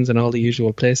iTunes and all the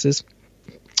usual places.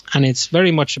 And it's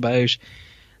very much about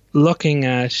looking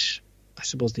at, I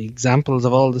suppose, the examples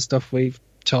of all the stuff we've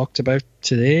talked about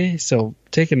today. So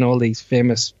taking all these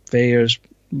famous failures,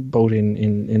 both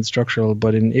in structural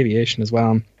but in aviation as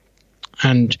well,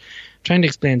 and trying to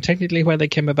explain technically why they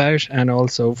came about, and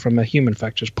also from a human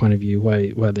factors point of view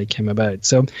why they came about.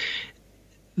 So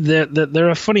they're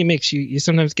a funny mix. You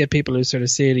sometimes get people who sort of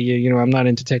say to you, I'm not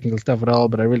into technical stuff at all,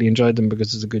 but I really enjoyed them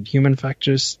because there's a good human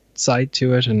factors side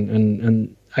to it,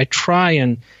 and I try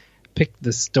and pick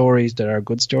the stories that are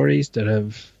good stories that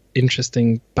have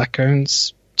interesting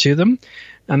backgrounds to them,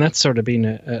 and that's sort of been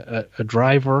a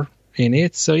driver in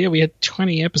it. So we had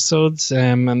 20 episodes,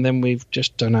 and then we've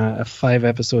just done a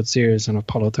 5-episode series on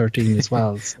Apollo 13 as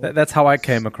well. So. That's how I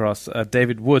came across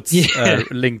David Woods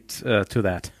linked to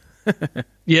that.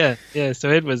 yeah.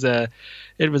 So it was a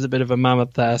bit of a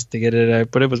mammoth task to get it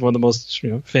out, but it was one of the most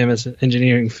famous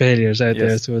engineering failures out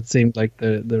there. So it seemed like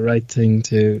the right thing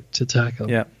to tackle.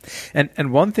 Yeah,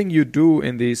 and one thing you do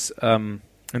in these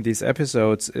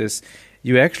episodes is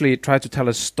you actually try to tell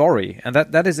a story, and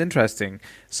that is interesting.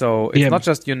 So it's not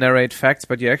just you narrate facts,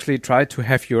 but you actually try to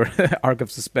have your arc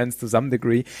of suspense to some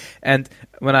degree. And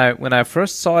when I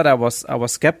first saw it, I was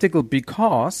skeptical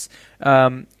because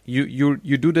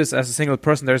you do this as a single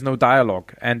person. There's no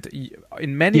dialogue, and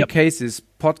in many cases,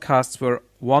 podcasts where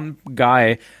one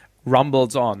guy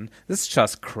rumbles on, this is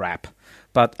just crap.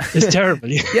 But it's terrible.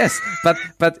 Yes, but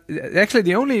actually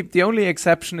the only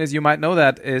exception is, you might know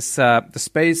that, is the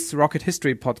Space Rocket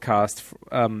History podcast.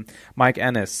 Mike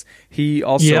Ennis, he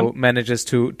also manages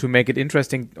to make it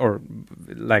interesting, or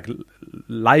like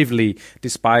lively,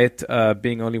 despite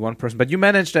being only one person. But you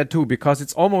manage that too, because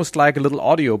it's almost like a little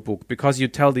audio book, because you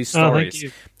tell these stories,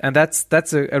 and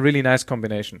that's a really nice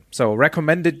combination. So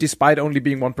recommend it despite only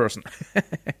being one person.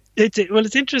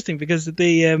 It's interesting because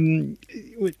when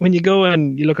you go and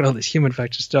you look at all this human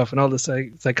factor stuff and all the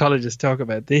psychologists talk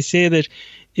about, they say that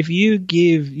if you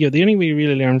give, the only way you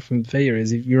really learn from failure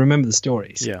is if you remember the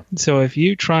stories. Yeah. So if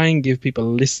you try and give people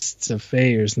lists of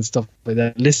failures and stuff like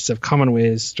that, lists of common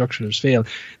ways structures fail,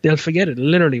 they'll forget it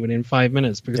literally within 5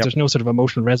 minutes, because there's no sort of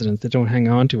emotional resonance. They don't hang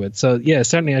on to it. So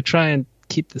certainly I try and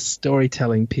keep the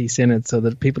storytelling piece in it so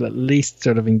that people at least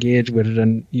sort of engage with it,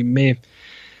 and you may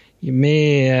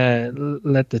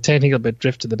let the technical bit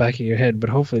drift to the back of your head,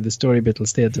 but hopefully the story bit will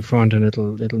stay at the front, and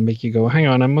it'll make you go, hang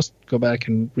on, I must go back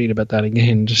and read about that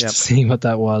again just to see what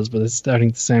that was. But it's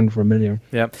starting to sound familiar.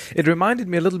 Yeah, it reminded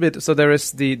me a little bit. So there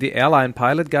is the Airline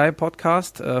Pilot Guy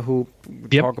podcast who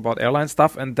talk about airline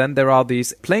stuff, and then there are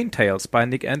these Plane Tales by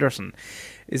Nick Anderson.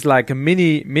 It's like a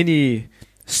mini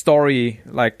story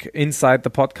like inside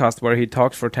the podcast where he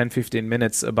talks for 10-15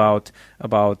 minutes about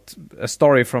a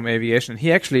story from aviation.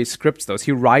 He actually scripts those.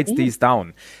 He writes these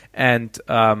down, and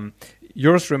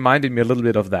yours reminded me a little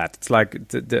bit of that. It's like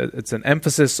it's an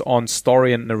emphasis on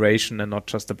story and narration and not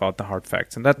just about the hard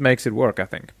facts, and that makes it work, I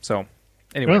think. So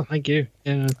anyway. Well, thank you.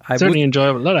 Yeah, certainly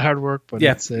enjoyable. A lot of hard work, but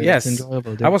yes. it's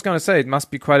enjoyable. I was going to say, it must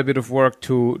be quite a bit of work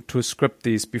to script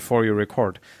these before you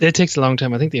record. It takes a long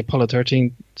time. I think the Apollo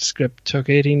 13 script took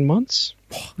 18 months,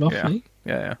 roughly.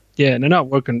 Yeah, and they're not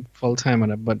working full time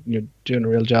on it, but you're doing a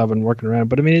real job and working around.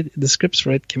 But I mean, the scripts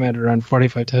for it came out around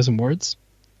 45,000 words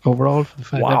overall for the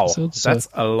 5 episodes. That's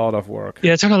a lot of work.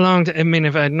 Yeah, it took a long time. I mean,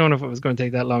 if I had known if it was going to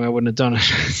take that long, I wouldn't have done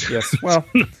it. Yes, well...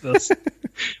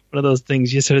 one of those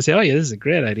things you sort of say, oh yeah, this is a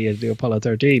great idea to do Apollo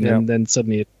 13, and then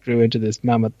suddenly it grew into this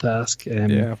mammoth task.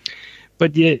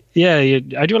 But I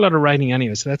do a lot of writing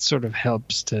anyway, so that sort of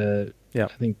helps to, I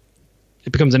think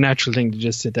it becomes a natural thing to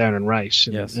just sit down and write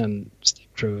and stick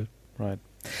through it. Right.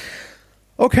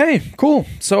 Okay, cool.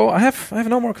 So I have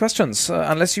no more questions.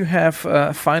 Unless you have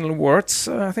final words,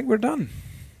 I think we're done.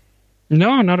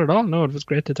 No, not at all. No, it was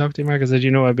great to talk to you, Marcus. As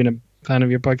you know, I've been a fan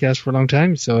of your podcast for a long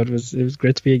time, so it was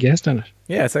great to be a guest on it.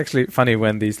 Yeah, it's actually funny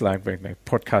when these like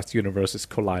podcast universes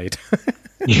collide.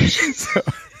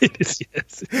 It is,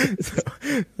 yes.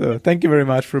 So thank you very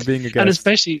much for being a guest. And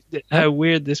especially how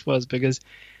weird this was, because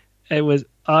it was,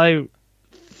 I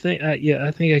think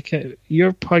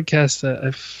your podcast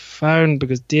I found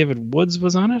because David Woods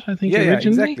was on it, I think,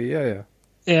 originally. Yeah, exactly.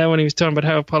 Yeah, when he was talking about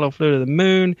how Apollo flew to the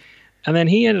moon. And then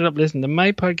he ended up listening to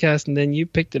my podcast, and then you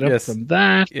picked it up from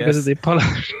that because of the Apollo.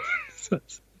 So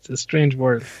it's a strange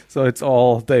word. So it's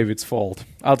all David's fault.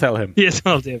 I'll tell him. Yeah, it's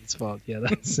all David's fault. Yeah,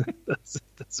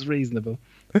 that's reasonable.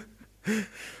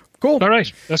 Cool. All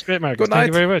right. That's great, Marcus. Good night. Thank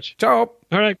you very much. Ciao.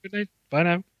 All right. Good night. Bye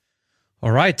now. All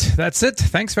right, that's it.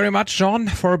 Thanks very much, Sean,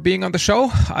 for being on the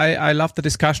show. I love the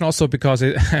discussion also because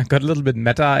it got a little bit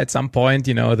meta at some point,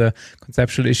 the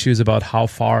conceptual issues about how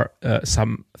far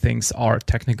some things are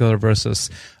technical versus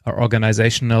are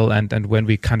organizational and when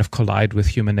we kind of collide with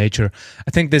human nature. I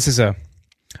think this is a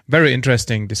very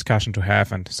interesting discussion to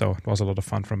have, and so it was a lot of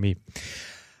fun for me.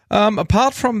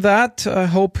 Apart from that, I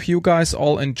hope you guys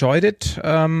all enjoyed it.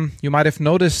 You might have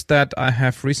noticed that I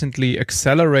have recently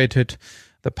accelerated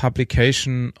the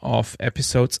publication of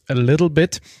episodes a little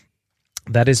bit.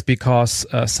 That is because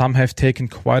some have taken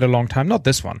quite a long time, not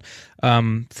this one,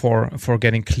 for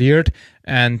getting cleared.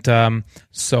 And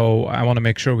so I want to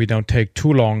make sure we don't take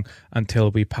too long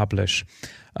until we publish.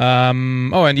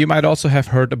 And you might also have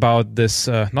heard about this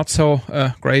not so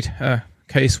great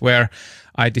case where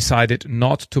I decided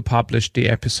not to publish the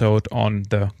episode on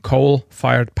the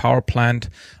coal-fired power plant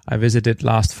I visited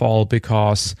last fall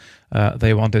because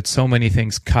they wanted so many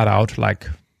things cut out, like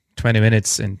 20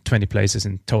 minutes in 20 places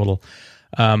in total,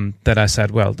 that I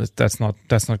said, well, that's not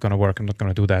going to work. I'm not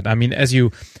going to do that. I mean, as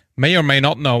you may or may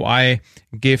not know, I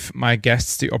give my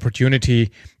guests the opportunity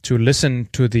to listen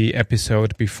to the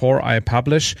episode before I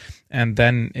publish. And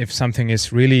then if something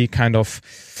is really kind of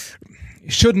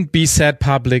shouldn't be said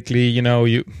publicly,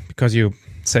 because you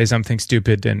say something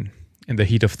stupid in the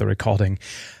heat of the recording,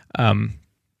 then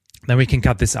we can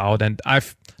cut this out. And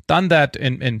I've done that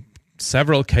in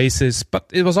several cases, but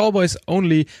it was always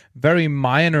only very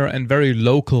minor and very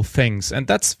local things, and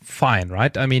that's fine,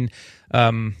 right? I mean,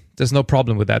 there's no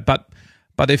problem with that. But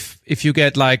if you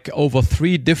get like over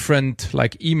 3 different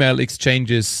like email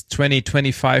exchanges,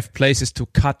 25 places to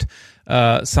cut,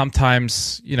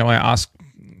 sometimes I ask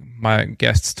my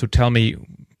guests to tell me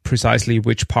precisely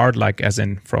which part, like as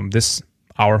in from this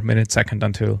hour, minute, second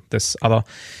until this other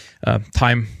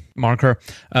time marker.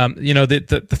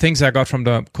 The things I got from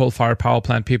the coal-fired power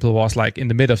plant people was like in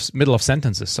the middle of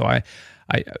sentences. So I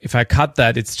if I cut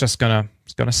that, it's gonna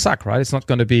suck, right? It's not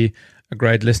going to be a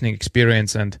great listening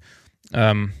experience. And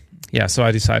so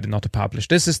I decided not to publish.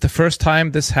 This is the first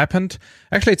time this happened.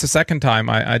 Actually, it's the second time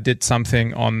I did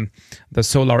something on the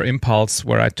Solar Impulse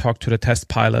where I talked to the test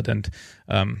pilot, and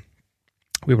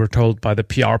we were told by the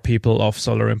PR people of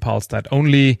Solar Impulse that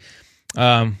only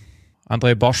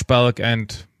André Boschberg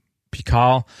and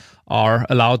Picard are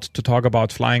allowed to talk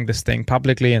about flying this thing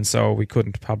publicly, and so we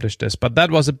couldn't publish this. But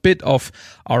that was a bit of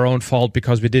our own fault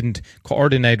because we didn't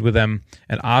coordinate with them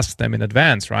and ask them in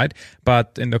advance, right?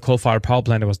 But in the coal-fired power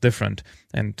plant, it was different.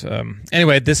 And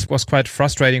anyway, this was quite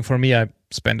frustrating for me. I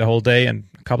spent a whole day and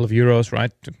a couple of euros,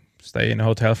 right, to stay in a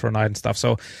hotel for a night and stuff.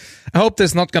 So I hope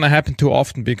this is not going to happen too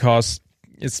often because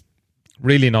it's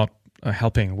really not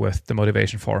helping with the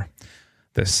motivation for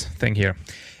this thing here.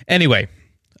 Anyway,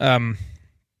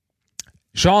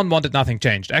 Sean wanted nothing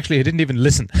changed. Actually, he didn't even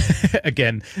listen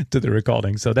again to the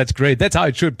recording. So that's great. That's how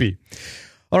it should be.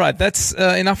 All right, that's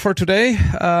enough for today.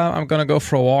 I'm going to go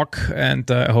for a walk,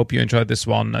 and I hope you enjoyed this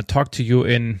one. I'll talk to you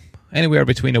in anywhere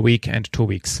between a week and 2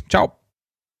 weeks. Ciao.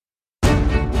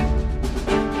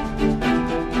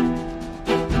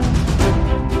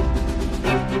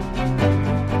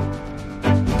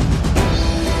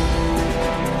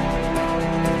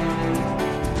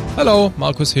 Hello,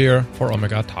 Markus here for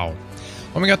Omega Tau.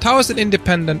 Omega Tau is an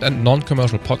independent and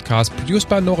non-commercial podcast produced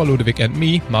by Nora Ludewig and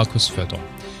me, Markus Viertel.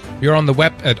 We are on the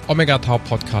web at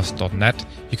omegataupodcast.net.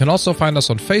 You can also find us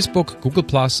on Facebook, Google+,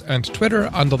 and Twitter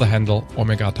under the handle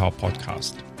Omega Tau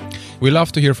Podcast. We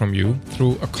love to hear from you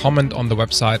through a comment on the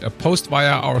website, a post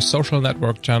via our social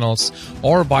network channels,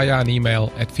 or via an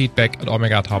email at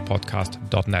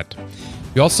feedback@omegataupodcast.net.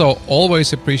 We also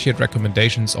always appreciate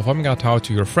recommendations of Omega Tau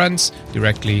to your friends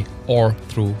directly or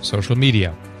through social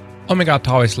media. Omega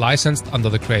Tau is licensed under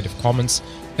the Creative Commons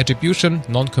Attribution,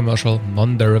 Non-Commercial,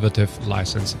 Non-Derivative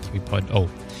License 3.0.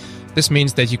 This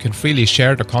means that you can freely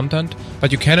share the content,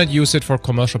 but you cannot use it for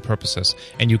commercial purposes,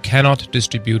 and you cannot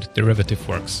distribute derivative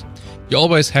works. You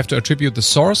always have to attribute the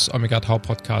source,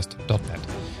 omegataupodcast.net.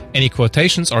 Any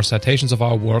quotations or citations of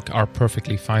our work are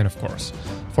perfectly fine, of course.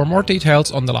 For more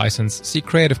details on the license, see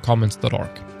creativecommons.org.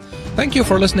 Thank you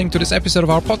for listening to this episode of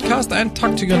our podcast, and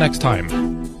talk to you next time.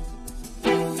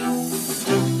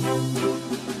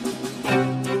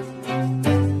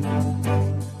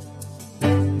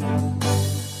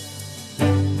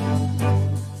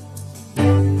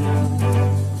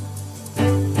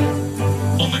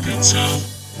 Organzational.